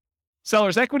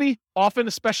 Seller's equity, often,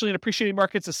 especially in appreciating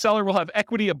markets, a seller will have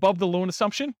equity above the loan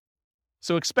assumption.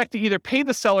 So expect to either pay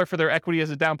the seller for their equity as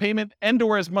a down payment and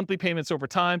or as monthly payments over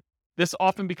time. This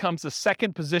often becomes the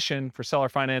second position for seller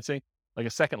financing, like a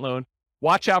second loan.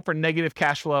 Watch out for negative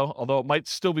cash flow, although it might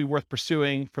still be worth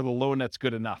pursuing for the loan that's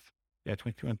good enough. Yeah,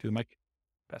 22 on through the mic.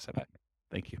 Pass that back.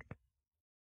 Thank you.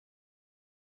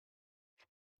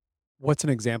 What's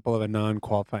an example of a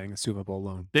non-qualifying assumable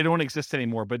loan? They don't exist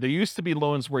anymore, but there used to be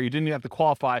loans where you didn't even have to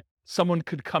qualify. Someone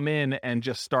could come in and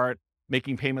just start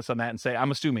making payments on that and say, I'm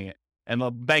assuming it. And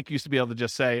the bank used to be able to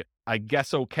just say, I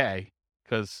guess okay,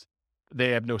 because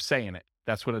they have no say in it.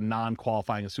 That's what a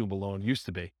non-qualifying assumable loan used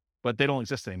to be, but they don't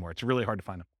exist anymore. It's really hard to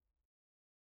find them.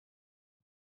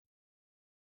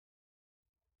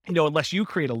 You know, unless you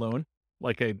create a loan,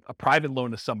 like a private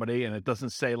loan to somebody, and it doesn't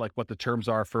say like what the terms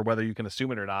are for whether you can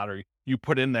assume it or not, or you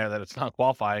put in there that it's not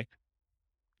qualifying,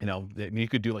 you know, you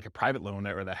could do like a private loan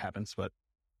where that happens, but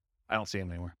I don't see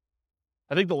them anymore.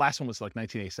 I think the last one was like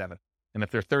 1987. And if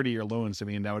they're 30-year loans, I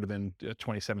mean, that would have been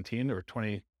 2017 or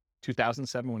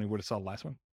 2007 when we would have saw the last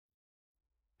one.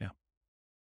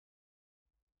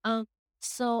 Yeah.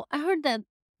 So I heard that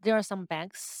there are some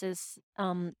banks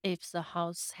if the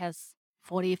house has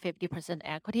 40-50%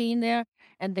 equity in there,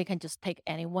 and they can just take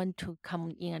anyone to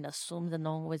come in and assume the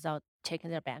loan without checking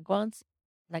their backgrounds,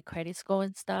 like credit score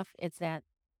and stuff. Is that?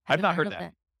 Have I've you not heard heard of that.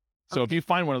 that? So if Okay. you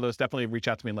find one of those, definitely reach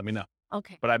out to me and let me know.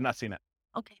 Okay. But I've not seen it.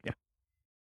 Okay.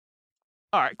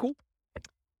 All right, cool.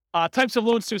 Types of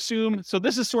loans to assume. So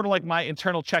this is sort of like my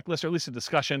internal checklist, or at least a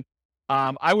discussion.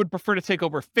 I would prefer to take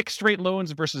over fixed rate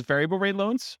loans versus variable rate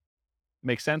loans.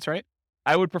 Makes sense, right?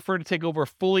 I would prefer to take over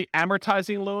fully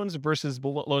amortizing loans versus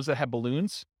loans that have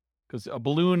balloons, because a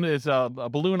balloon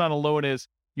on a loan is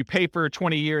you pay for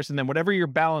 20 years, and then whatever your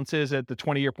balance is at the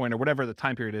 20-year point or whatever the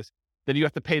time period is, then you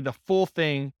have to pay the full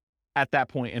thing at that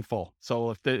point in full.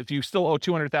 So if you still owe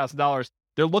 $200,000,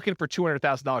 they're looking for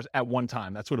 $200,000 at one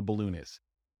time. That's what a balloon is.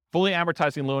 Fully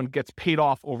amortizing loan gets paid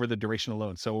off over the duration of the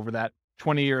loan. So over that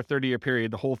 20-year, 30-year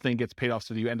period, the whole thing gets paid off,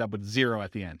 so that you end up with zero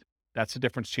at the end. That's the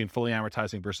difference between fully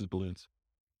amortizing versus balloons.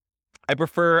 I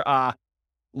prefer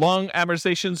long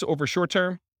amortizations over short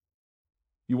term.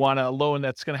 You want a loan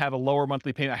that's going to have a lower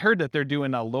monthly payment. I heard that they're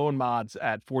doing loan mods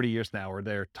at 40 years now, or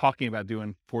they're talking about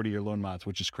doing 40-year loan mods,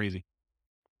 which is crazy.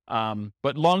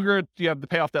 But longer you have to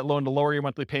pay off that loan, the lower your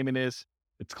monthly payment is.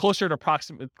 It's closer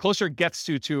it gets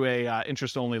to a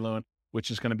interest-only loan, which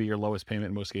is going to be your lowest payment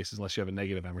in most cases, unless you have a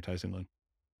negative amortizing loan.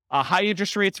 High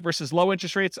interest rates versus low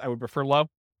interest rates, I would prefer low.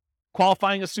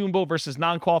 Qualifying assumable versus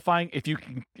non-qualifying. If you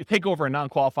can take over a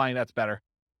non-qualifying, that's better.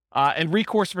 And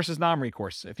recourse versus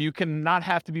non-recourse. If you cannot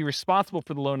have to be responsible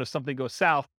for the loan if something goes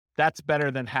south, that's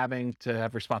better than having to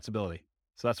have responsibility.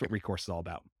 So that's what recourse is all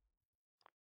about.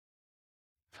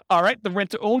 All right, the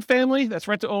rent-to-own family. That's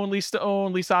rent-to-own,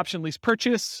 lease-to-own, lease option, lease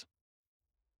purchase.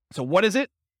 So what is it?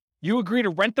 You agree to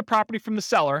rent the property from the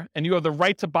seller, and you have the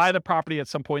right to buy the property at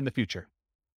some point in the future.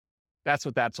 That's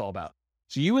what that's all about.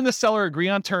 So you and the seller agree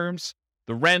on terms,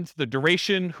 the rent, the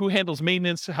duration, who handles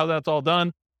maintenance, how that's all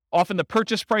done. Often the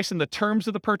purchase price and the terms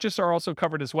of the purchase are also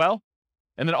covered as well.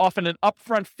 And then often an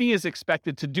upfront fee is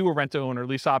expected to do a rent-to-own or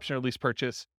lease option or lease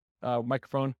purchase.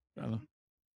 Microphone. I'm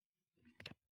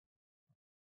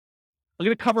going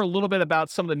to cover a little bit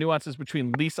about some of the nuances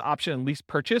between lease option and lease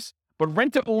purchase. But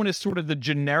rent-to-own is sort of the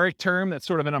generic term. That's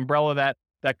sort of an umbrella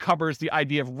that covers the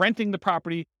idea of renting the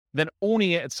property, then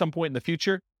owning it at some point in the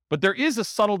future. But there is a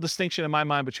subtle distinction in my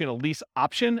mind between a lease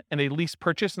option and a lease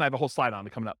purchase, and I have a whole slide on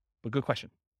it coming up. But good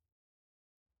question.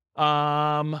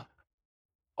 Often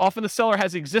the seller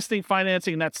has existing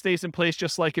financing and that stays in place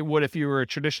just like it would if you were a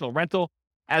traditional rental.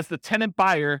 As the tenant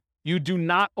buyer, you do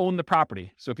not own the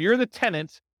property. So if you're the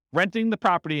tenant renting the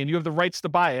property and you have the rights to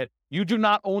buy it, you do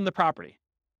not own the property.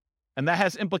 And that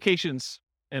has implications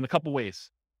in a couple ways.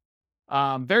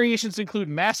 Variations include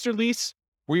master lease,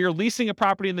 where you're leasing a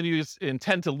property and then you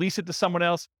intend to lease it to someone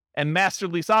else, and master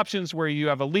lease options, where you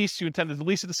have a lease, you intend to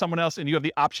lease it to someone else, and you have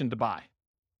the option to buy.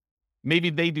 Maybe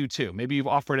they do too. Maybe you've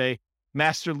offered a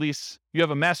master lease, you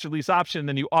have a master lease option,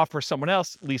 then you offer someone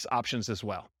else lease options as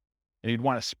well. And you'd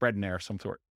want a spread in there of some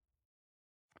sort.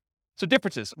 So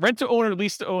differences. Rent to own or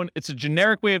lease to own, it's a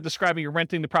generic way of describing you're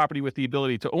renting the property with the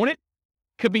ability to own it.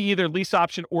 Could be either lease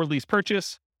option or lease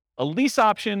purchase. A lease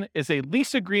option is a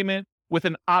lease agreement with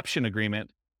an option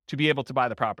agreement to be able to buy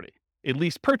the property. A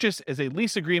lease purchase is a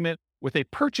lease agreement with a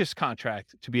purchase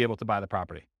contract to be able to buy the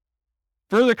property.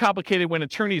 Further complicated when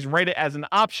attorneys write it as an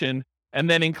option and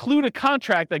then include a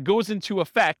contract that goes into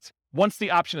effect once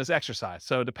the option is exercised.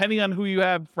 So depending on who you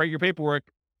have write your paperwork,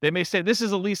 they may say, this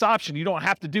is a lease option. You don't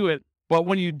have to do it. But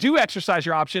when you do exercise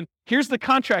your option, here's the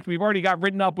contract we've already got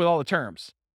written up with all the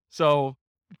terms. So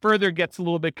further gets a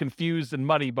little bit confused and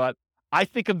muddy, but I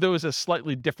think of those as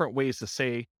slightly different ways to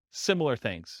say similar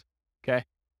things. Okay.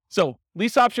 So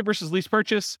lease option versus lease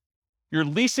purchase. You're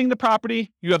leasing the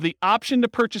property. You have the option to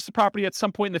purchase the property at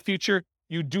some point in the future.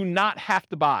 You do not have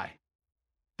to buy.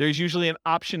 There's usually an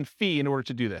option fee in order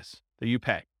to do this that you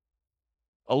pay.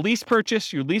 A lease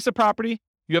purchase, you lease a property.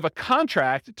 You have a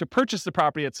contract to purchase the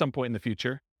property at some point in the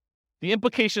future. The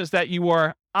implication is that you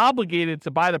are obligated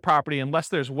to buy the property unless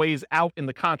there's ways out in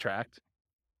the contract,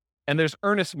 and there's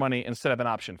earnest money instead of an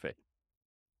option fee.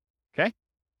 Okay?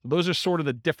 So those are sort of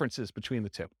the differences between the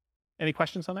two. Any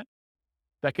questions on that?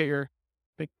 Did that get your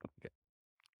big? Okay.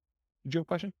 Did you have a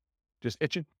question? Just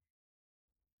itching?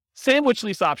 Sandwich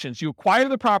lease options. You acquire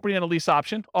the property on a lease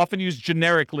option, often used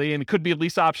generically, and it could be a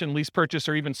lease option, lease purchase,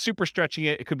 or even super stretching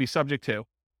it, it could be subject to.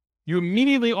 You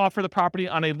immediately offer the property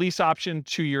on a lease option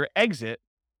to your exit,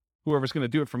 whoever's going to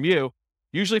do it from you,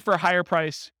 usually for a higher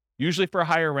price, usually for a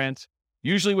higher rent,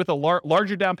 usually with a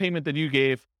larger down payment than you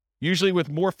gave, usually with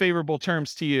more favorable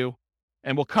terms to you.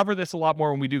 And we'll cover this a lot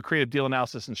more when we do creative deal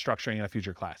analysis and structuring in a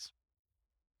future class.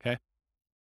 Okay.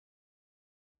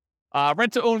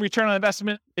 Rent to own return on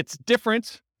investment. It's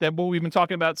different than what we've been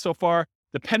talking about so far.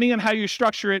 Depending on how you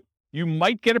structure it, you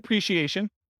might get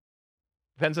appreciation.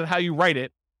 Depends on how you write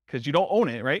it, because you don't own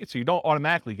it, right? So you don't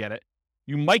automatically get it.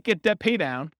 You might get debt pay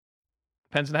down.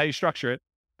 Depends on how you structure it,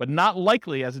 but not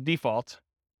likely as a default.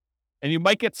 And you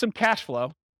might get some cash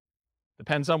flow.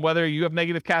 Depends on whether you have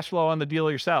negative cash flow on the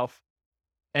deal yourself.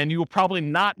 And you will probably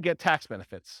not get tax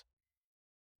benefits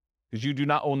because you do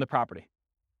not own the property.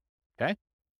 Okay?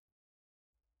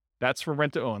 That's for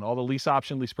rent to own. All the lease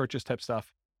option, lease purchase type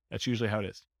stuff. That's usually how it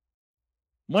is.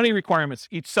 Money requirements.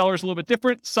 Each seller is a little bit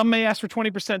different. Some may ask for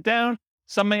 20% down.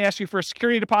 Some may ask you for a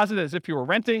security deposit as if you were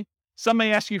renting. Some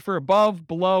may ask you for above,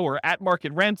 below, or at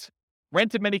market rent.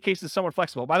 Rent in many cases is somewhat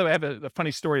flexible. By the way, I have a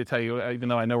funny story to tell you, even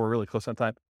though I know we're really close on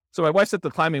time. So my wife's at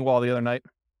the climbing wall the other night,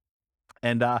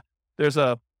 and there's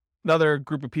another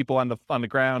group of people on the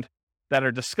ground that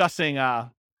are discussing.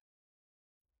 The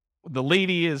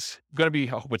lady is going to be.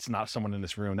 I hope it's not someone in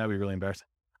this room. That'd be really embarrassing.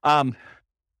 The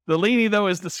lady though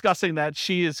is discussing that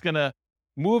she is going to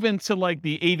move into like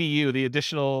the ADU, the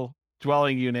additional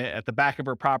dwelling unit at the back of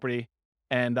her property,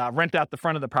 and rent out the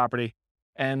front of the property.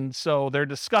 And so they're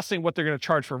discussing what they're going to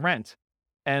charge for rent.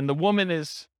 And the woman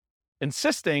is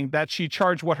insisting that she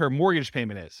charge what her mortgage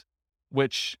payment is,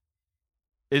 which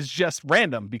is just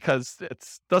random because it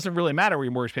doesn't really matter where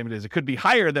your mortgage payment is. It could be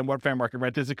higher than what fair market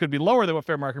rent is. It could be lower than what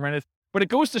fair market rent is. But it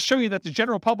goes to show you that the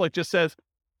general public just says,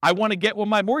 I want to get what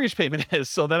my mortgage payment is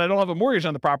so that I don't have a mortgage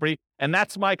on the property. And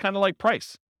that's my kind of like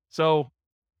price. So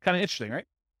kind of interesting, right?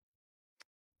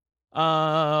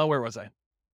 Where was I?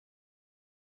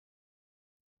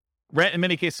 Rent, in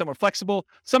many cases, somewhat flexible.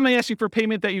 Some may ask you for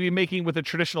payment that you'd be making with a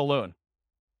traditional loan,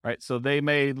 right? So they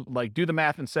may like do the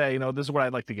math and say, this is what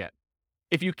I'd like to get.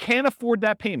 If you can't afford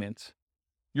that payment,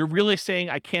 you're really saying,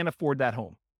 I can't afford that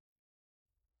home,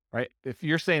 right? If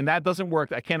you're saying that doesn't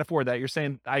work, I can't afford that, you're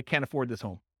saying, I can't afford this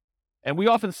home. And we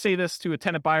often say this to a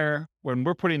tenant buyer when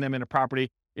we're putting them in a property.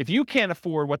 If you can't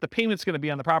afford what the payment's going to be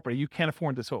on the property, you can't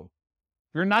afford this home.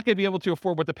 You're not going to be able to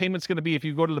afford what the payment's going to be if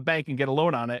you go to the bank and get a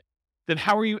loan on it. Then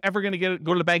how are you ever going to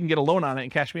go to the bank and get a loan on it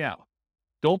and cash me out?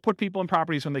 Don't put people in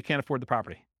properties when they can't afford the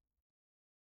property.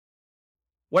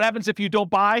 What happens if you don't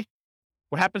buy?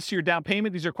 What happens to your down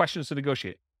payment? These are questions to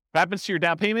negotiate. What happens to your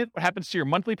down payment? What happens to your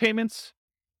monthly payments?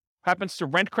 What happens to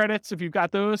rent credits if you've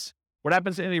got those? What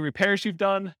happens to any repairs you've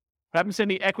done? What happens to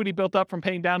any equity built up from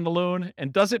paying down the loan?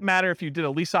 And does it matter if you did a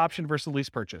lease option versus a lease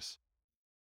purchase?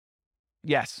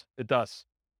 Yes, it does,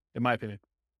 in my opinion.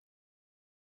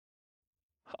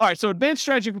 All right, so advanced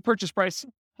strategy for purchase price.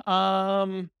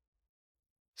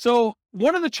 So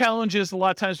one of the challenges a lot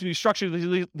of times when you structure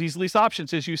these lease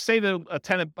options is you say to a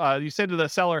tenant, you say to the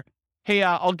seller, hey,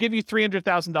 I'll give you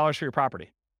 $300,000 for your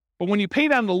property. But when you pay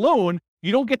down the loan,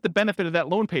 you don't get the benefit of that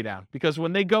loan pay down because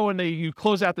when they go and you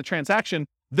close out the transaction,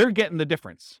 they're getting the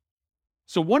difference.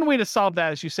 So one way to solve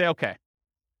that is you say, okay,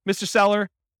 Mr. Seller,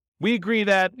 we agree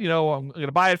that, I'm going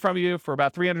to buy it from you for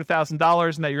about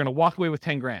 $300,000 and that you're going to walk away with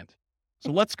 10 grand.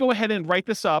 So let's go ahead and write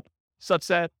this up such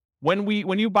that when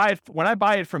I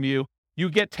buy it from you, you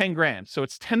get 10 grand. So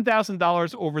it's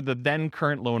 $10,000 over the then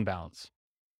current loan balance.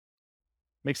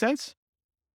 Make sense?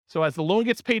 So as the loan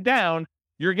gets paid down,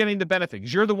 you're getting the benefit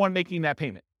because you're the one making that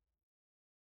payment.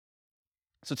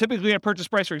 So typically a purchase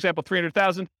price, for example,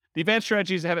 $300,000, the advanced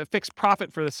strategy is to have a fixed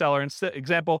profit for the seller.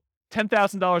 Example,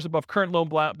 $10,000 above current loan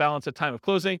balance at time of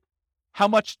closing. How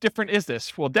much different is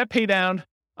this? Well, debt pay down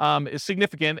is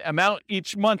significant. Amount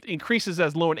each month increases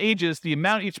as loan ages. The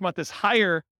amount each month is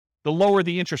higher, the lower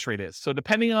the interest rate is. So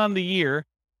depending on the year,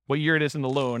 what year it is in the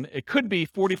loan, it could be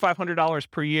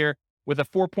 $4,500 per year with a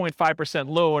 4.5%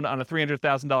 loan on a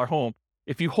 $300,000 home.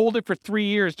 If you hold it for 3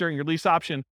 years during your lease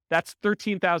option, that's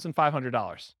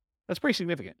 $13,500. That's pretty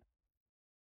significant.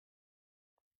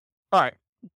 All right.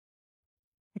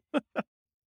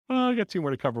 I got 2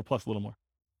 more to cover plus a little more.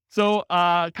 So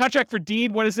contract for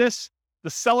deed, what is this? The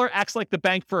seller acts like the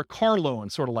bank for a car loan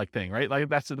sort of like thing, right? Like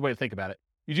that's the way to think about it.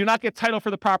 You do not get title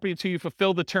for the property until you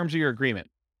fulfill the terms of your agreement.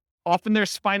 Often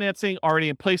there's financing already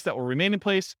in place that will remain in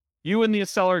place. You and the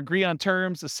seller agree on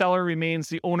terms. The seller remains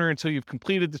the owner until you've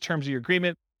completed the terms of your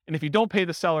agreement. And if you don't pay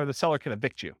the seller can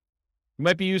evict you. It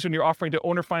might be used when you're offering to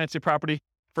owner finance your property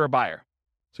for a buyer.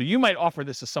 So you might offer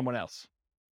this to someone else.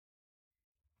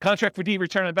 Contract for deed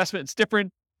return on investment, it's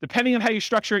different. Depending on how you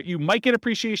structure it, you might get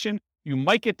appreciation, you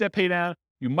might get debt pay down,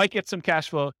 you might get some cash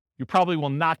flow. You probably will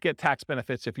not get tax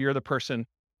benefits if you're the person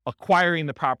acquiring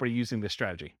the property using this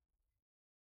strategy.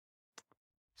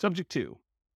 Subject 2.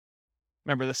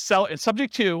 Remember, in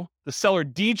subject 2, the seller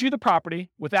deeds you the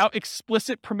property without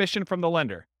explicit permission from the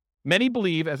lender. Many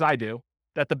believe, as I do,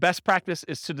 that the best practice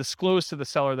is to disclose to the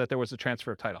seller that there was a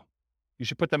transfer of title. You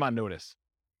should put them on notice.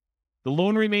 The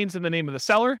loan remains in the name of the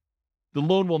seller. The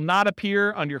loan will not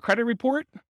appear on your credit report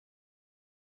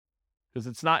because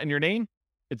it's not in your name.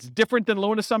 It's different than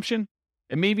loan assumption.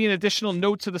 It may be an additional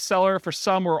note to the seller for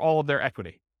some or all of their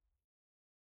equity.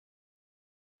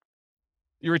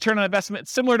 Your return on investment,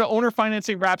 similar to owner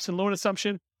financing, wraps and loan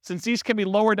assumption. Since these can be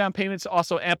lower down payments,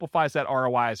 also amplifies that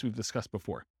ROI as we've discussed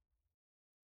before.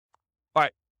 All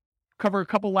right, cover a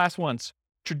couple last ones.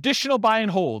 Traditional buy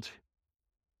and hold.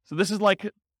 So this is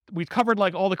like, we've covered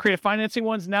like all the creative financing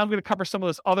ones. Now I'm going to cover some of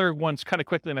those other ones kind of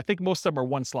quickly. And I think most of them are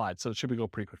one slide, so it should go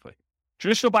pretty quickly.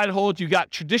 Traditional buy and hold, you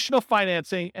got traditional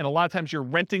financing, and a lot of times you're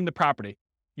renting the property.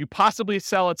 You possibly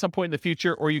sell at some point in the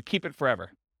future, or you keep it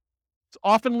forever. It's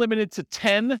often limited to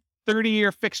 10,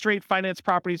 30-year fixed rate finance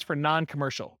properties for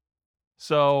non-commercial.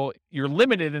 So you're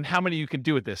limited in how many you can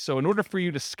do with this. So in order for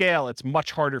you to scale, it's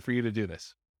much harder for you to do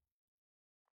this.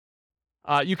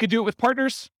 You could do it with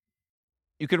partners.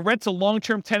 You can rent to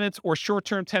long-term tenants or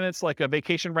short-term tenants like a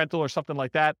vacation rental or something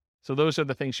like that. So those are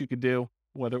the things you could do,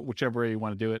 whichever way you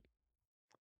want to do it.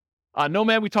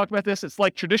 Nomad, we talked about this. It's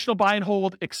like traditional buy and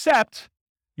hold, except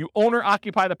you owner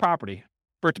occupy the property.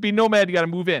 For it to be Nomad, you got to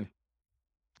move in.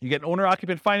 You get owner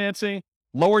occupant financing.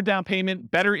 Lower down payment,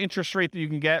 better interest rate that you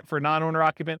can get for a non-owner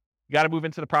occupant. You got to move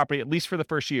into the property at least for the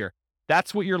first year.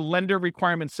 That's what your lender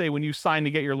requirements say when you sign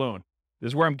to get your loan. This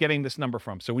is where I'm getting this number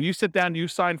from. So when you sit down and you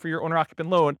sign for your owner occupant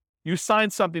loan, you sign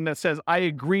something that says, I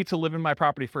agree to live in my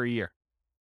property for a year.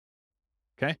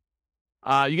 Okay.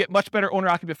 You get much better owner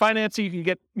occupant financing. You can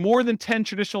get more than 10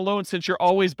 traditional loans since you're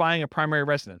always buying a primary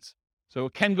residence. So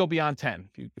it can go beyond 10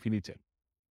 if you need to.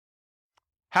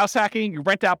 House hacking, you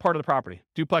rent out part of the property,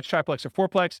 duplex, triplex, or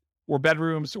fourplex, or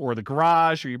bedrooms, or the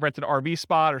garage, or you rent an RV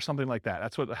spot or something like that.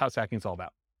 That's what the house hacking is all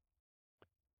about.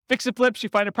 Fix and flips, you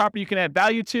find a property you can add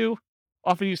value to,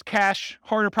 often use cash,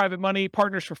 hard or private money,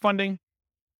 partners for funding.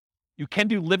 You can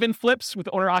do live-in flips with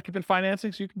owner-occupant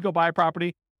financing, so you can go buy a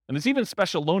property. And there's even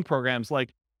special loan programs,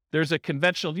 like there's a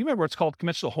conventional, do you remember what's called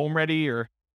conventional home ready, or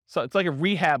so it's like a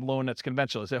rehab loan that's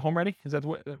conventional. Is it home ready? Is that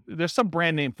what, there's some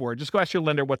brand name for it. Just go ask your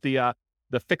lender what the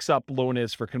fix-up loan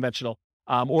is for conventional.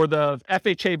 Or the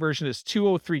FHA version is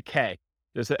 203K.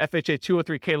 There's the FHA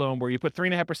 203K loan where you put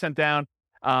 3.5% down,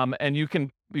 and you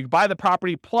buy the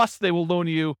property, plus they will loan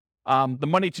you the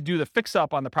money to do the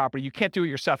fix-up on the property. You can't do it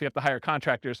yourself. You have to hire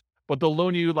contractors, but they'll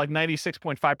loan you like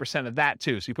 96.5% of that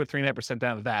too. So you put 3.5%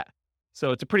 down of that.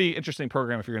 So it's a pretty interesting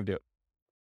program if you're going to do it.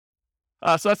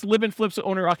 So that's live-in flips with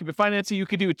owner-occupant financing. You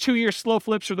could do 2-year slow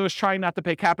flips for those trying not to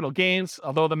pay capital gains,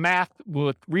 although the math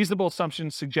with reasonable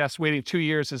assumptions suggests waiting 2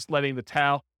 years is letting the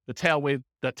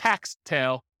tax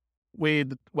tail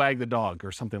wag the dog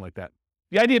or something like that.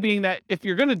 The idea being that if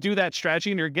you're going to do that strategy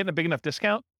and you're getting a big enough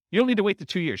discount, you don't need to wait the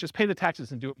 2 years. Just pay the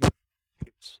taxes and do it.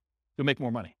 You'll make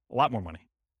more money, a lot more money.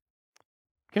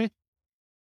 Okay?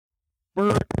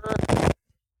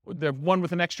 The one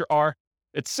with an extra R.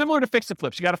 It's similar to fix and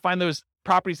flips. You got to find those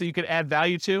properties that you can add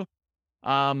value to.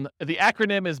 The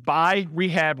acronym is buy,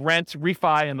 rehab, rent,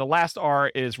 refi, and the last R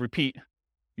is repeat.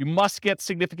 You must get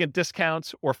significant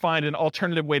discounts or find an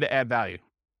alternative way to add value.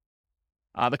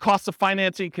 The cost of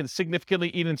financing can significantly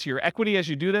eat into your equity as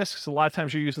you do this, because a lot of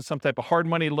times you're using some type of hard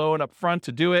money loan up front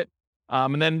to do it.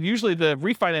 And then usually the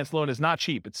refinance loan is not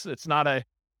cheap. It's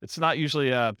not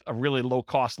usually a really low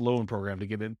cost loan program to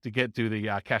get to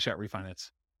the cash out refinance.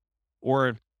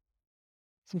 Or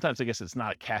sometimes I guess it's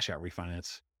not a cash out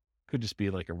refinance. Could just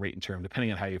be like a rate and term,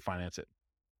 depending on how you finance it.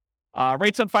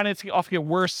 Rates on financing often get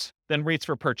worse than rates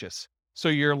for purchase. So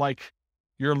your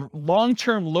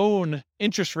long-term loan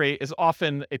interest rate is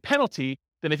often a penalty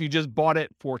than if you just bought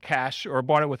it for cash or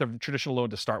bought it with a traditional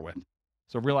loan to start with.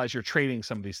 So realize you're trading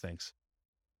some of these things.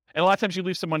 And a lot of times you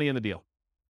leave some money in the deal.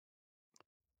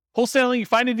 Wholesaling, you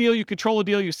find a deal, you control a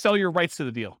deal, you sell your rights to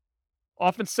the deal.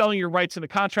 Often selling your rights in a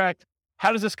contract.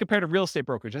 How does this compare to real estate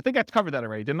brokerage? I think I covered that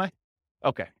already, didn't I?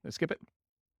 Okay, let's skip it.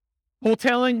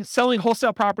 Wholesaling, selling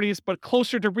wholesale properties, but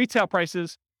closer to retail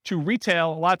prices to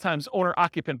retail, a lot of times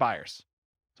owner-occupant buyers.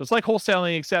 So it's like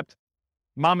wholesaling, except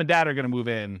mom and dad are going to move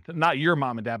in. Not your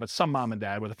mom and dad, but some mom and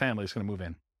dad with a family is going to move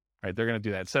in. Right? They're going to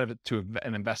do that instead of it to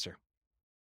an investor.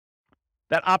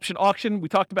 That option auction, we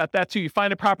talked about that too. You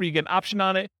find a property, you get an option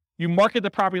on it. You market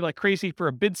the property like crazy for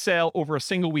a bid sale over a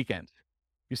single weekend.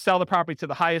 You sell the property to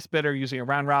the highest bidder using a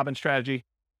round robin strategy.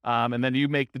 And then you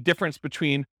make the difference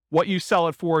between what you sell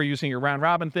it for using your round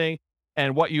robin thing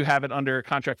and what you have it under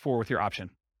contract for with your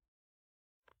option.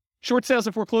 Short sales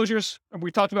and foreclosures.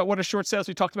 We talked about what are short sales.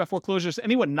 We talked about foreclosures.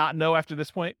 Anyone not know after this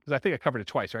point? Because I think I covered it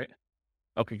twice, right?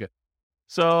 Okay, good.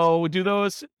 So we do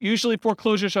those. Usually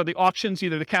foreclosures are the auctions,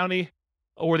 either the county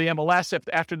or the MLS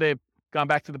after they've gone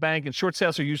back to the bank. And short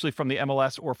sales are usually from the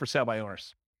MLS or for sale by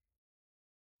owners.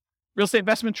 Real estate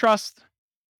investment trust.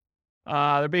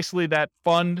 They're basically that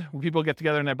fund where people get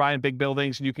together and they're buying big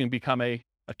buildings, and you can become a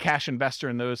cash investor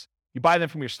in those. You buy them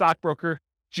from your stockbroker.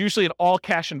 It's usually an all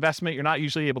cash investment. You're not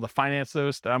usually able to finance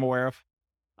those that I'm aware of.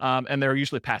 And they're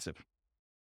usually passive.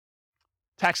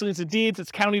 Tax liens and deeds,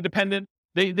 it's county dependent.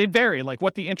 They vary, like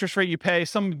what the interest rate you pay.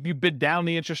 Some you bid down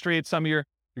the interest rate. Some you're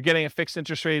getting a fixed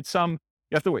interest rate. Some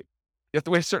you have to wait. You have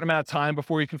to wait a certain amount of time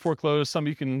before you can foreclose. Some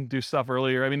you can do stuff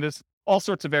earlier. I mean, there's all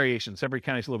sorts of variations. Every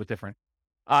county is a little bit different.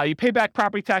 You pay back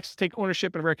property taxes, take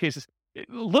ownership in rare cases. A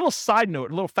little side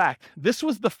note, a little fact. This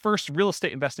was the first real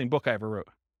estate investing book I ever wrote.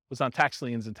 It was on tax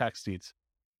liens and tax deeds.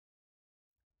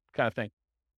 Kind of thing.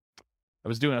 I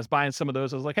was buying some of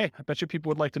those. I was like, hey, I bet you people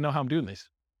would like to know how I'm doing these.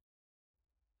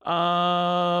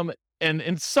 And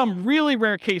in some really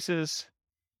rare cases,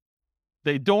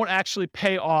 they don't actually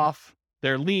pay off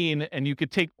their lien, and you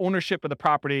could take ownership of the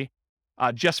property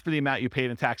just for the amount you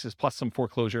paid in taxes, plus some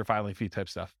foreclosure filing fee type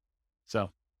stuff. So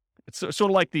it's sort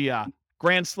of like the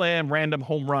grand slam random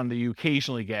home run that you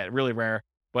occasionally get, really rare,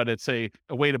 but it's a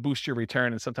way to boost your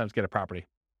return and sometimes get a property.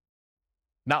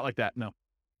 Not like that, no.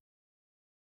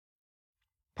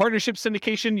 Partnership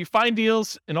syndication, you find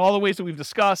deals in all the ways that we've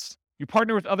discussed. You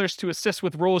partner with others to assist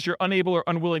with roles you're unable or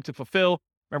unwilling to fulfill.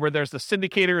 Remember, there's the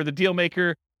syndicator or the deal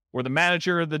maker or the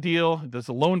manager of the deal. There's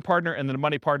a loan partner and then a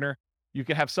money partner. You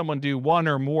can have someone do one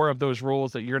or more of those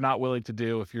roles that you're not willing to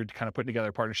do if you're kind of putting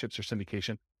together partnerships or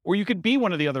syndication. Or you could be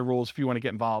one of the other roles if you want to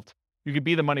get involved. You could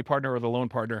be the money partner or the loan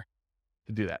partner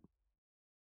to do that.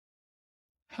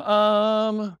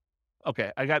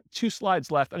 Okay, I got 2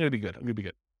 slides left. I'm going to be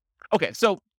good. Okay,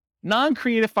 so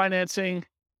non-creative financing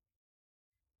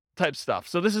type stuff.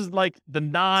 So this is like the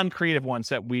non-creative ones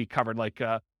that we covered. Like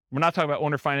we're not talking about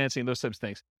owner financing, those types of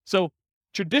things. So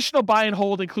traditional buy and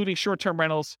hold, including short-term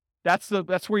rentals, that's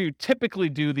where you typically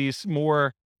do these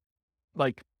more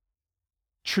like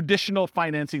traditional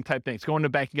financing type things. Going to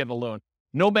the bank and getting a loan.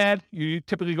 Nomad, you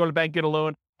typically go to the bank, get a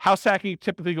loan. House hacking,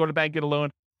 typically go to the bank, get a loan.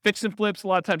 Fix and flips, a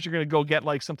lot of times you're going to go get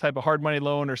like some type of hard money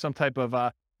loan or some type of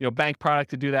bank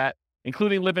product to do that,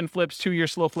 including live-in flips, 2-year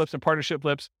slow flips, and partnership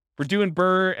flips. We're doing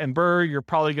Burr and Burr, you're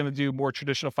probably going to do more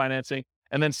traditional financing.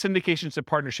 And then syndications and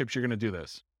partnerships, you're going to do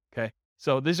this. Okay.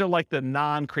 So these are like the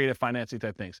non-creative financing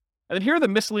type things. And then here are the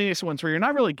miscellaneous ones where you're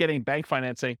not really getting bank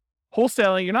financing.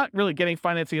 Wholesaling, you're not really getting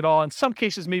financing at all. In some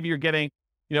cases, maybe you're getting,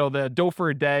 the dough for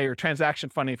a day or transaction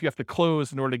funding if you have to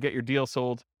close in order to get your deal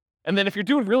sold. And then if you're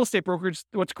doing real estate brokerage,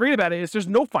 what's great about it is there's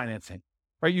no financing,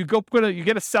 right? You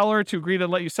get a seller to agree to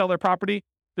let you sell their property.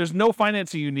 There's no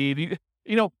financing you need.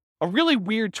 A really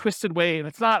weird, twisted way, and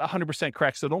it's not 100%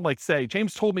 correct, so don't say,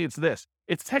 James told me it's this.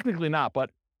 It's technically not,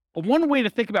 but one way to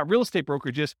think about real estate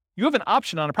brokerage is you have an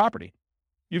option on a property.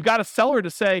 You've got a seller to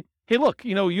say, hey, look,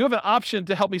 you have an option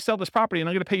to help me sell this property, and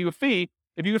I'm going to pay you a fee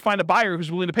if you can find a buyer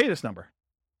who's willing to pay this number,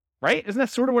 right? Isn't that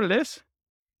sort of what it is?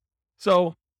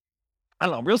 So, I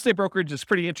don't know, real estate brokerage is a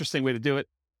pretty interesting way to do it.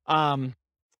 And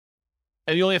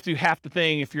you only have to do half the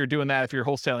thing if you're doing that. If you're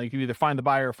wholesaling, you can either find the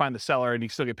buyer or find the seller and you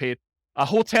still get paid.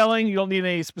 Wholetailing, you don't need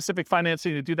any specific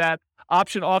financing to do that.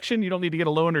 Option auction, you don't need to get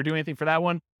a loan or do anything for that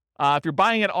one. If you're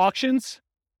buying at auctions,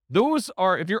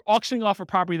 if you're auctioning off a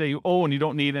property that you own, you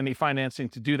don't need any financing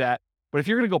to do that. But if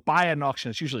you're going to go buy at an auction,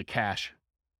 it's usually cash.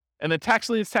 And then tax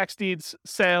liens, tax deeds,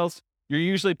 sales, you're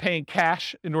usually paying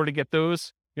cash in order to get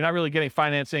those. You're not really getting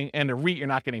financing. And a REIT, you're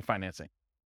not getting financing.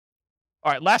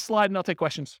 All right, last slide, and I'll take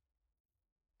questions.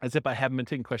 As if I haven't been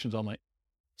taking questions all night.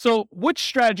 So which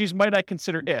strategies might I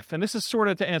consider if, and this is sort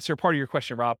of to answer part of your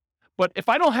question, Rob, but if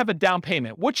I don't have a down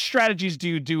payment, which strategies do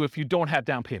you do if you don't have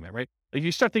down payment, right? Like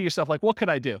you start thinking to yourself, like, what could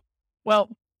I do?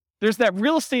 Well, there's that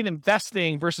real estate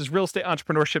investing versus real estate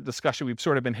entrepreneurship discussion we've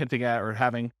sort of been hinting at or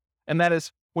having. And that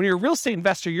is when you're a real estate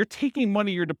investor, you're taking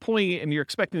money, you're deploying it, and you're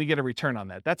expecting to get a return on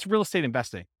that. That's real estate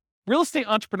investing. Real estate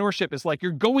entrepreneurship is like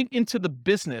you're going into the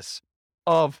business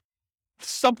of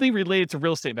something related to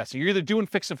real estate investing. You're either doing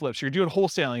fix and flips, you're doing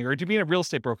wholesaling, or you're being a real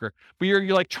estate broker, but you're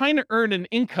like trying to earn an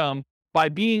income by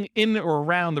being in or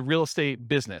around the real estate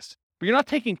business. But you're not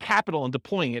taking capital and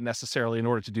deploying it necessarily in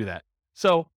order to do that.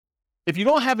 So if you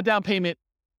don't have a down payment,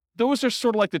 those are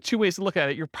sort of like the 2 ways to look at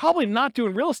it. You're probably not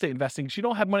doing real estate investing because you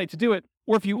don't have money to do it.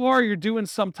 Or if you are, you're doing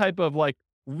some type of like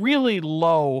really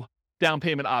low down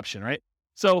payment option, right?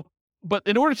 So, but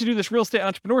in order to do this real estate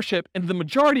entrepreneurship, in the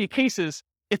majority of cases,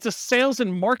 it's a sales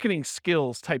and marketing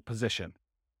skills type position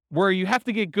where you have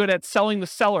to get good at selling the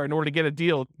seller in order to get a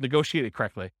deal negotiated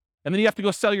correctly. And then you have to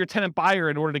go sell your tenant buyer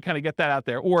in order to kind of get that out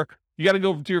there. Or you got to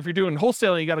go do, if you're doing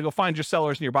wholesaling, you got to go find your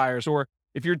sellers and your buyers. Or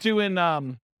if you're doing,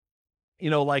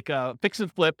 fix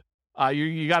and flip,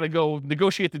 you got to go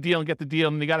negotiate the deal and get the deal.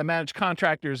 And you got to manage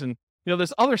contractors. And,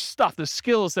 there's other stuff, there's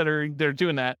skills they're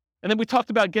doing that. And then we talked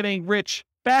about getting rich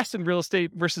fast in real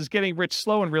estate versus getting rich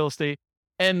slow in real estate.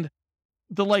 And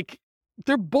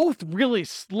they're both really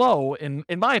slow in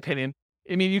my opinion.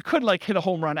 I mean, you could hit a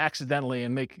home run accidentally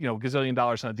and make, gazillion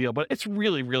dollars on a deal, but it's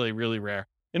really, really, really rare.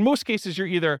 In most cases, you're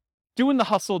either doing the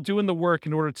hustle, doing the work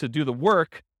in order to do the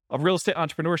work of real estate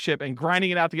entrepreneurship and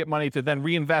grinding it out to get money to then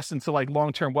reinvest into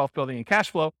long-term wealth building and cash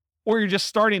flow, or you're just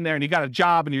starting there and you got a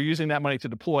job and you're using that money to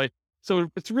deploy. So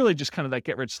it's really just kind of that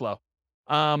get rich slow.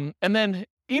 And then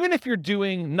even if you're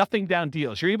doing nothing down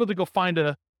deals, you're able to go find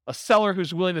a seller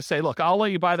who's willing to say, look, I'll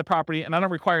let you buy the property and I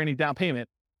don't require any down payment.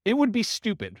 It would be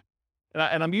stupid.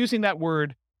 And I'm using that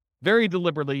word very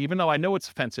deliberately, even though I know it's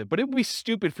offensive, but it would be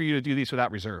stupid for you to do these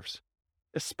without reserves,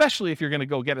 especially if you're going to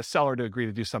go get a seller to agree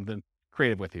to do something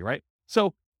creative with you, right?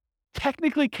 So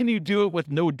technically, can you do it with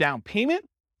no down payment?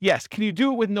 Yes. Can you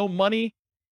do it with no money?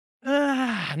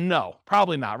 No,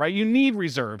 probably not, right? You need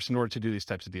reserves in order to do these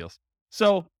types of deals.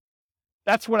 So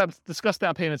that's what I've discussed,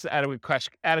 down payments,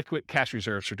 adequate cash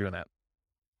reserves for doing that.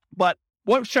 But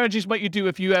what strategies might you do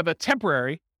if you have a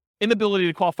temporary inability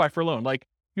to qualify for a loan? Like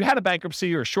you had a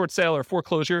bankruptcy or a short sale or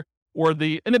foreclosure, or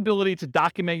the inability to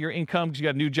document your income because you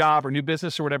got a new job or new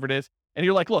business or whatever it is. And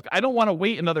you're like, look, I don't want to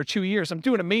wait another 2 years. I'm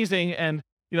doing amazing. And,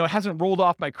 it hasn't rolled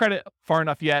off my credit far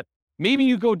enough yet. Maybe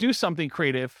you go do something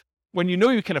creative when you know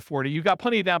you can afford it. You got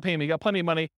plenty of down payment, you got plenty of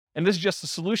money. And this is just a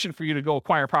solution for you to go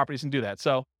acquire properties and do that.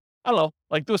 So I don't know,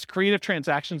 like those creative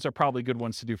transactions are probably good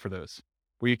ones to do for those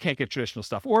where you can't get traditional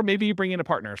stuff. Or maybe you bring in a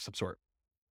partner of some sort.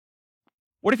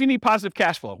 What if you need positive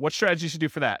cash flow? What strategies to do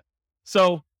for that?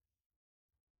 So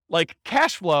like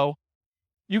cash flow,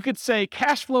 you could say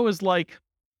cash flow is like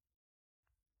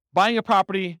buying a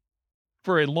property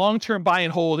for a long-term buy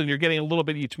and hold, and you're getting a little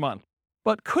bit each month.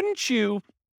 But couldn't you,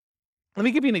 let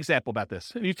me give you an example about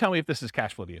this, and you tell me if this is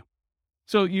cash flow to you.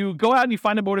 So you go out and you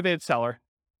find a motivated seller,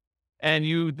 and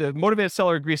the motivated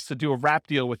seller agrees to do a wrap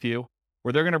deal with you,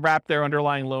 where they're going to wrap their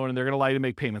underlying loan and they're going to allow you to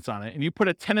make payments on it. And you put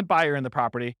a tenant buyer in the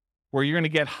property where you're going to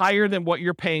get higher than what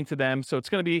you're paying to them. So it's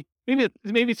going to be,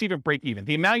 maybe it's even break even.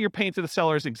 The amount you're paying to the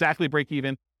seller is exactly break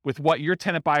even with what your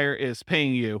tenant buyer is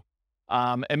paying you.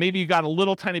 And maybe you got a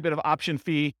little tiny bit of option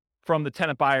fee from the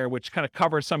tenant buyer, which kind of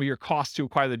covers some of your costs to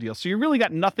acquire the deal. So you really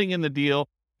got nothing in the deal.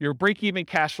 You're break-even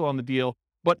cash flow on the deal.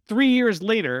 But 3 years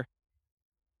later,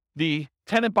 the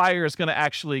tenant buyer is going to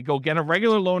actually go get a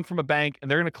regular loan from a bank,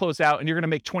 and they're going to close out, and you're going to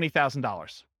make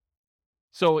 $20,000.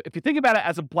 So if you think about it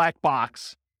as a black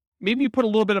box, maybe you put a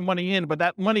little bit of money in, but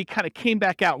that money kind of came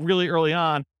back out really early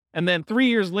on. And then 3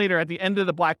 years later, at the end of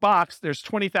the black box, there's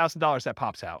 $20,000 that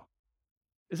pops out.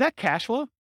 Is that cash flow?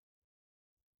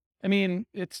 I mean,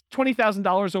 it's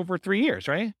 $20,000 over 3 years,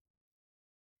 right?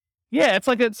 Yeah, it's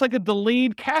like a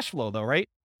delayed cash flow though, right?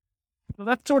 So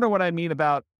that's sort of what I mean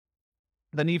about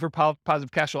the need for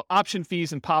positive cash flow, option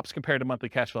fees and pops compared to monthly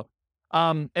cash flow.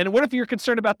 And what if you're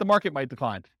concerned about the market might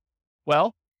decline?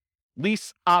 Well,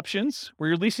 lease options, where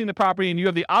you're leasing the property and you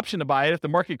have the option to buy it. If the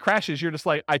market crashes, you're just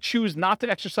like, I choose not to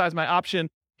exercise my option.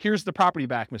 Here's the property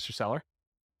back, Mr. Seller.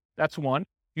 That's one.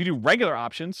 You do regular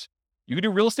options. You can do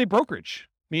real estate brokerage.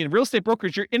 I mean, real estate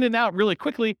brokerage, you're in and out really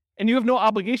quickly and you have no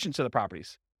obligation to the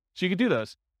properties. So you can do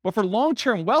those. But for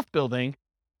long-term wealth building,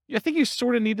 I think you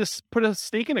sort of need to put a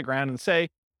stake in the ground and say,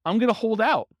 I'm going to hold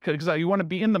out because you want to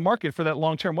be in the market for that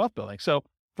long-term wealth building. So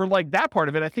for like that part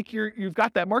of it, I think you've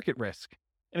got that market risk.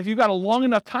 And if you've got a long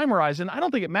enough time horizon, I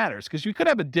don't think it matters because you could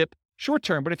have a dip short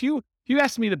term. But if you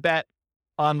ask me to bet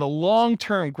on the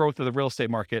long-term growth of the real estate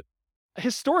market,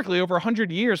 historically over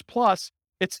 100 years plus,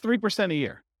 it's 3% a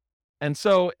year. And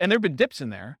there've been dips in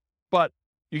there, but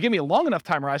you give me a long enough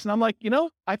time horizon, I'm like,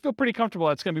 I feel pretty comfortable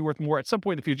it's going to be worth more at some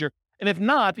point in the future. And if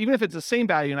not, even if it's the same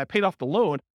value and I paid off the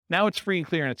loan, now it's free and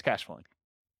clear and it's cash flowing.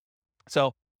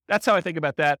 So that's how I think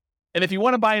about that. And if you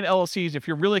want to buy in LLCs, if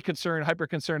you're really hyper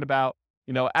concerned about,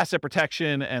 asset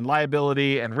protection and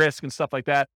liability and risk and stuff like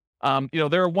that,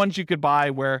 there are ones you could buy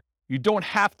where you don't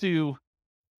have to,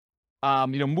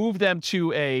 move them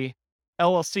to a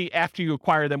LLC after you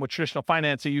acquire them with traditional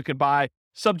financing. You could buy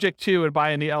subject to and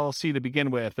buy in the LLC to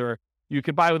begin with, or you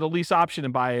could buy with a lease option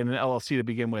and buy in an LLC to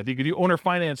begin with. You could do owner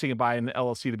financing and buy in an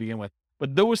LLC to begin with.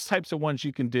 But those types of ones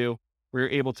you can do where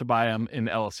you're able to buy them in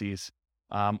LLCs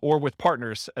or with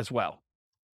partners as well.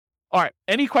 All right.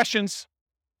 Any questions?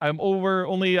 I'm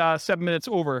only 7 minutes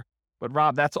over, but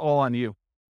Rob, that's all on you.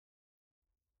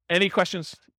 Any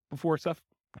questions before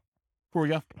we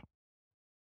go?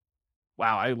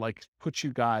 Wow, I put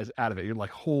you guys out of it. You're like,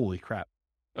 holy crap.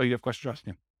 Oh, you have questions,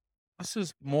 Justin? This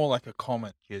is more like a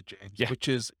comment here, James, Yeah. which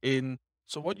is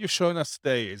so what you're showing us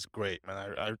today is great,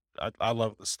 man. I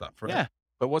love this stuff, right? Yeah.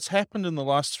 But what's happened in the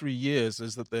last 3 years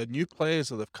is that there are new players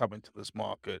that have come into this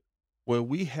market where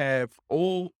we have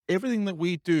everything that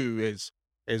we do is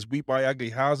we buy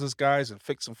ugly houses, guys, and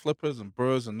fix and flippers and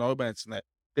brewers and nomads and that.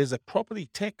 There's a property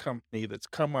tech company that's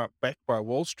come up backed by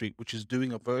Wall Street, which is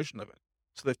doing a version of it.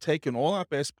 So they've taken all our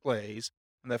best plays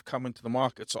and they've come into the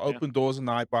market. So Open Doors an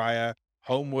iBuyer,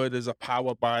 Homeward is a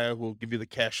power buyer who will give you the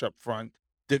cash up front.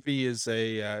 Divvy is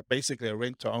basically a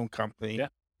rent-to-own company. Yeah.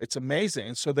 It's amazing.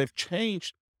 And so they've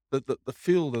changed the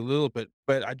field a little bit.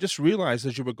 But I just realized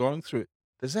as you were going through it,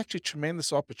 there's actually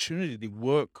tremendous opportunity to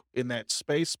work in that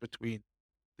space between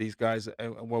these guys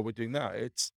and what we're doing now.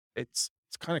 It's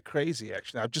kind of crazy,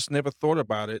 actually. I've just never thought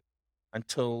about it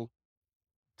until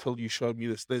you showed me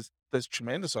this. There's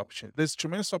tremendous opportunity. There's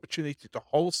tremendous opportunity to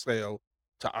wholesale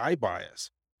to iBuyers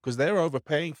because they're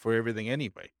overpaying for everything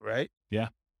anyway, right? Yeah.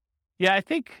 Yeah, I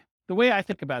think the way I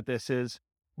think about this is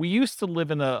we used to live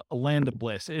in a land of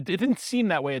bliss. It didn't seem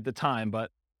that way at the time,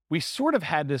 but we sort of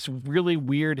had this really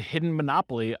weird hidden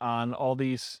monopoly on all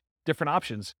these different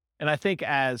options. And I think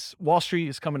as Wall Street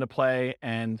is coming to play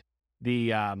and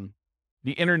the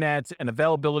the internet and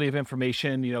availability of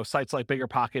information, sites like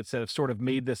BiggerPockets that have sort of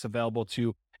made this available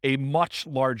to a much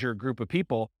larger group of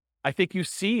people, I think you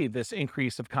see this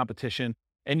increase of competition,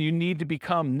 and you need to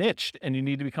become niched, and you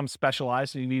need to become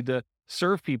specialized, and you need to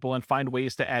serve people and find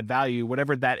ways to add value,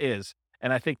 whatever that is.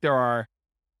 And I think there are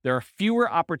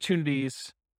fewer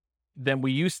opportunities than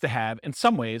we used to have in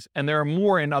some ways, and there are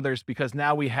more in others because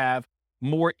now we have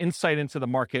more insight into the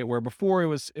market, where before it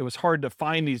was hard to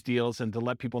find these deals and to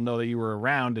let people know that you were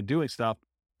around and doing stuff.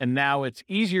 And now it's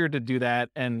easier to do that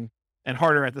and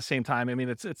harder at the same time. I mean,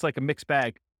 it's like a mixed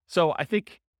bag. So I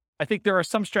think there are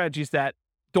some strategies that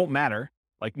don't matter,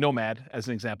 like Nomad as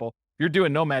an example. If you're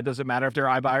doing Nomad, does it matter if there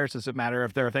are iBuyers? Does it matter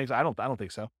if there are things? I don't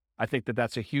think so. I think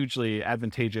that's a hugely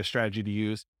advantageous strategy to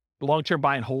use. The long-term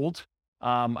buy and hold,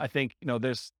 I think,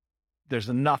 there's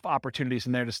enough opportunities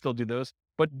in there to still do those.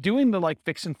 But doing the like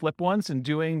fix and flip ones and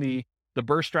doing the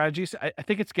burst strategies, I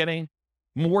think it's getting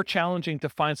more challenging to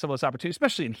find some of those opportunities,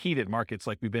 especially in heated markets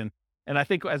like we've been. And I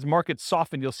think as markets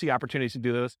soften, you'll see opportunities to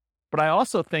do those. But I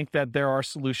also think that there are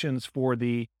solutions for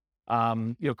the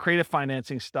creative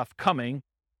financing stuff coming.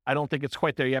 I don't think it's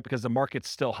quite there yet because the market's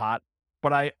still hot.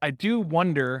 But I do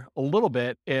wonder a little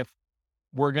bit if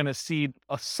we're going to see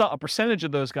a percentage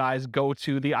of those guys go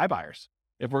to the iBuyers.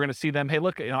 If we're going to see them, hey,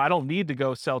 look, I don't need to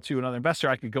go sell to another investor.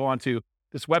 I could go onto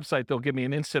this website. They'll give me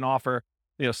an instant offer,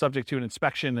 subject to an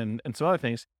inspection and some other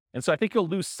things. And so I think you'll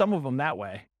lose some of them that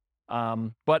way,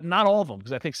 but not all of them,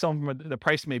 because I think some of them, the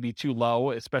price may be too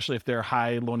low, especially if they're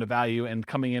high loan to value, and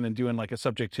coming in and doing like a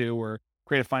subject to or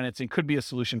creative financing could be a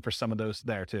solution for some of those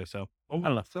there too. So I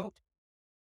don't know.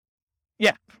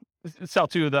 Yeah. Sell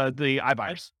to the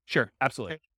iBuyers. Sure.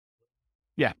 Absolutely.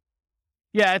 Yeah.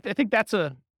 Yeah. I think that's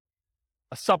a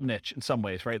sub niche in some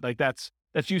ways, right? Like that's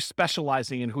you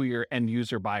specializing in who your end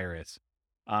user buyer is.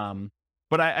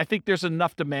 But I think there's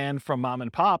enough demand from mom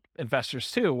and pop investors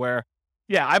too, where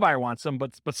iBuyer wants them,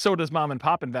 but so does mom and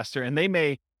pop investor. And they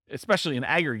may, especially in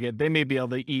aggregate, they may be able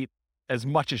to eat as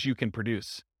much as you can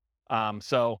produce.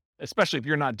 So especially if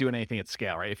you're not doing anything at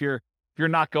scale, right? If you're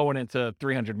not going into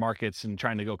 300 markets and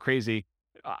trying to go crazy,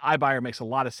 iBuyer makes a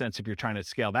lot of sense if you're trying to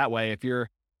scale that way. If you're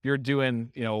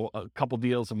doing, a couple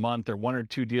deals a month or one or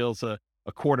two deals a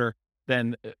quarter,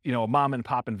 then, a mom and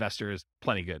pop investor is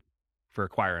plenty good for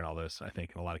acquiring all those, I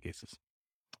think, in a lot of cases.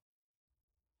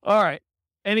 All right.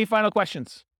 Any final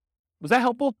questions? Was that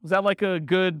helpful? Was that like a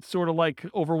good sort of like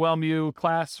overwhelm you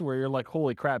class where you're like,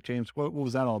 holy crap, James, what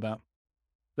was that all about?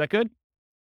 Is that good?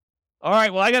 All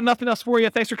right. Well, I got nothing else for you.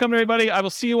 Thanks for coming, everybody. I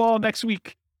will see you all next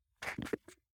week.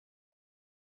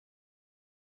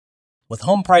 With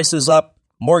home prices up,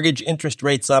 mortgage interest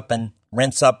rates up, and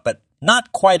rents up, but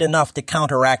not quite enough to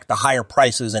counteract the higher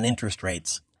prices and interest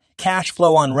rates, cash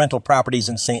flow on rental properties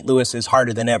in St. Louis is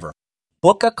harder than ever.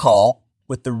 Book a call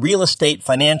with the Real Estate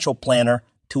Financial Planner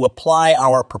to apply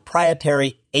our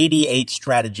proprietary 88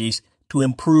 strategies to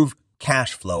improve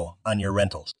cash flow on your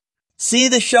rentals. See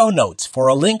the show notes for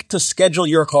a link to schedule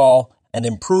your call and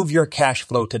improve your cash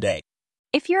flow today.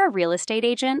 If you're a real estate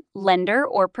agent, lender,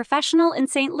 or professional in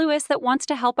St. Louis that wants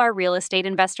to help our real estate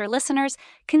investor listeners,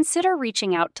 consider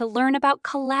reaching out to learn about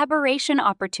collaboration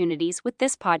opportunities with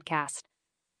this podcast.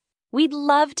 We'd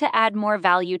love to add more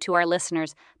value to our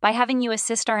listeners by having you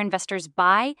assist our investors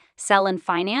buy, sell, and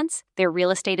finance their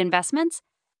real estate investments.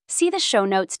 See the show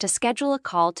notes to schedule a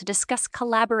call to discuss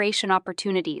collaboration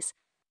opportunities.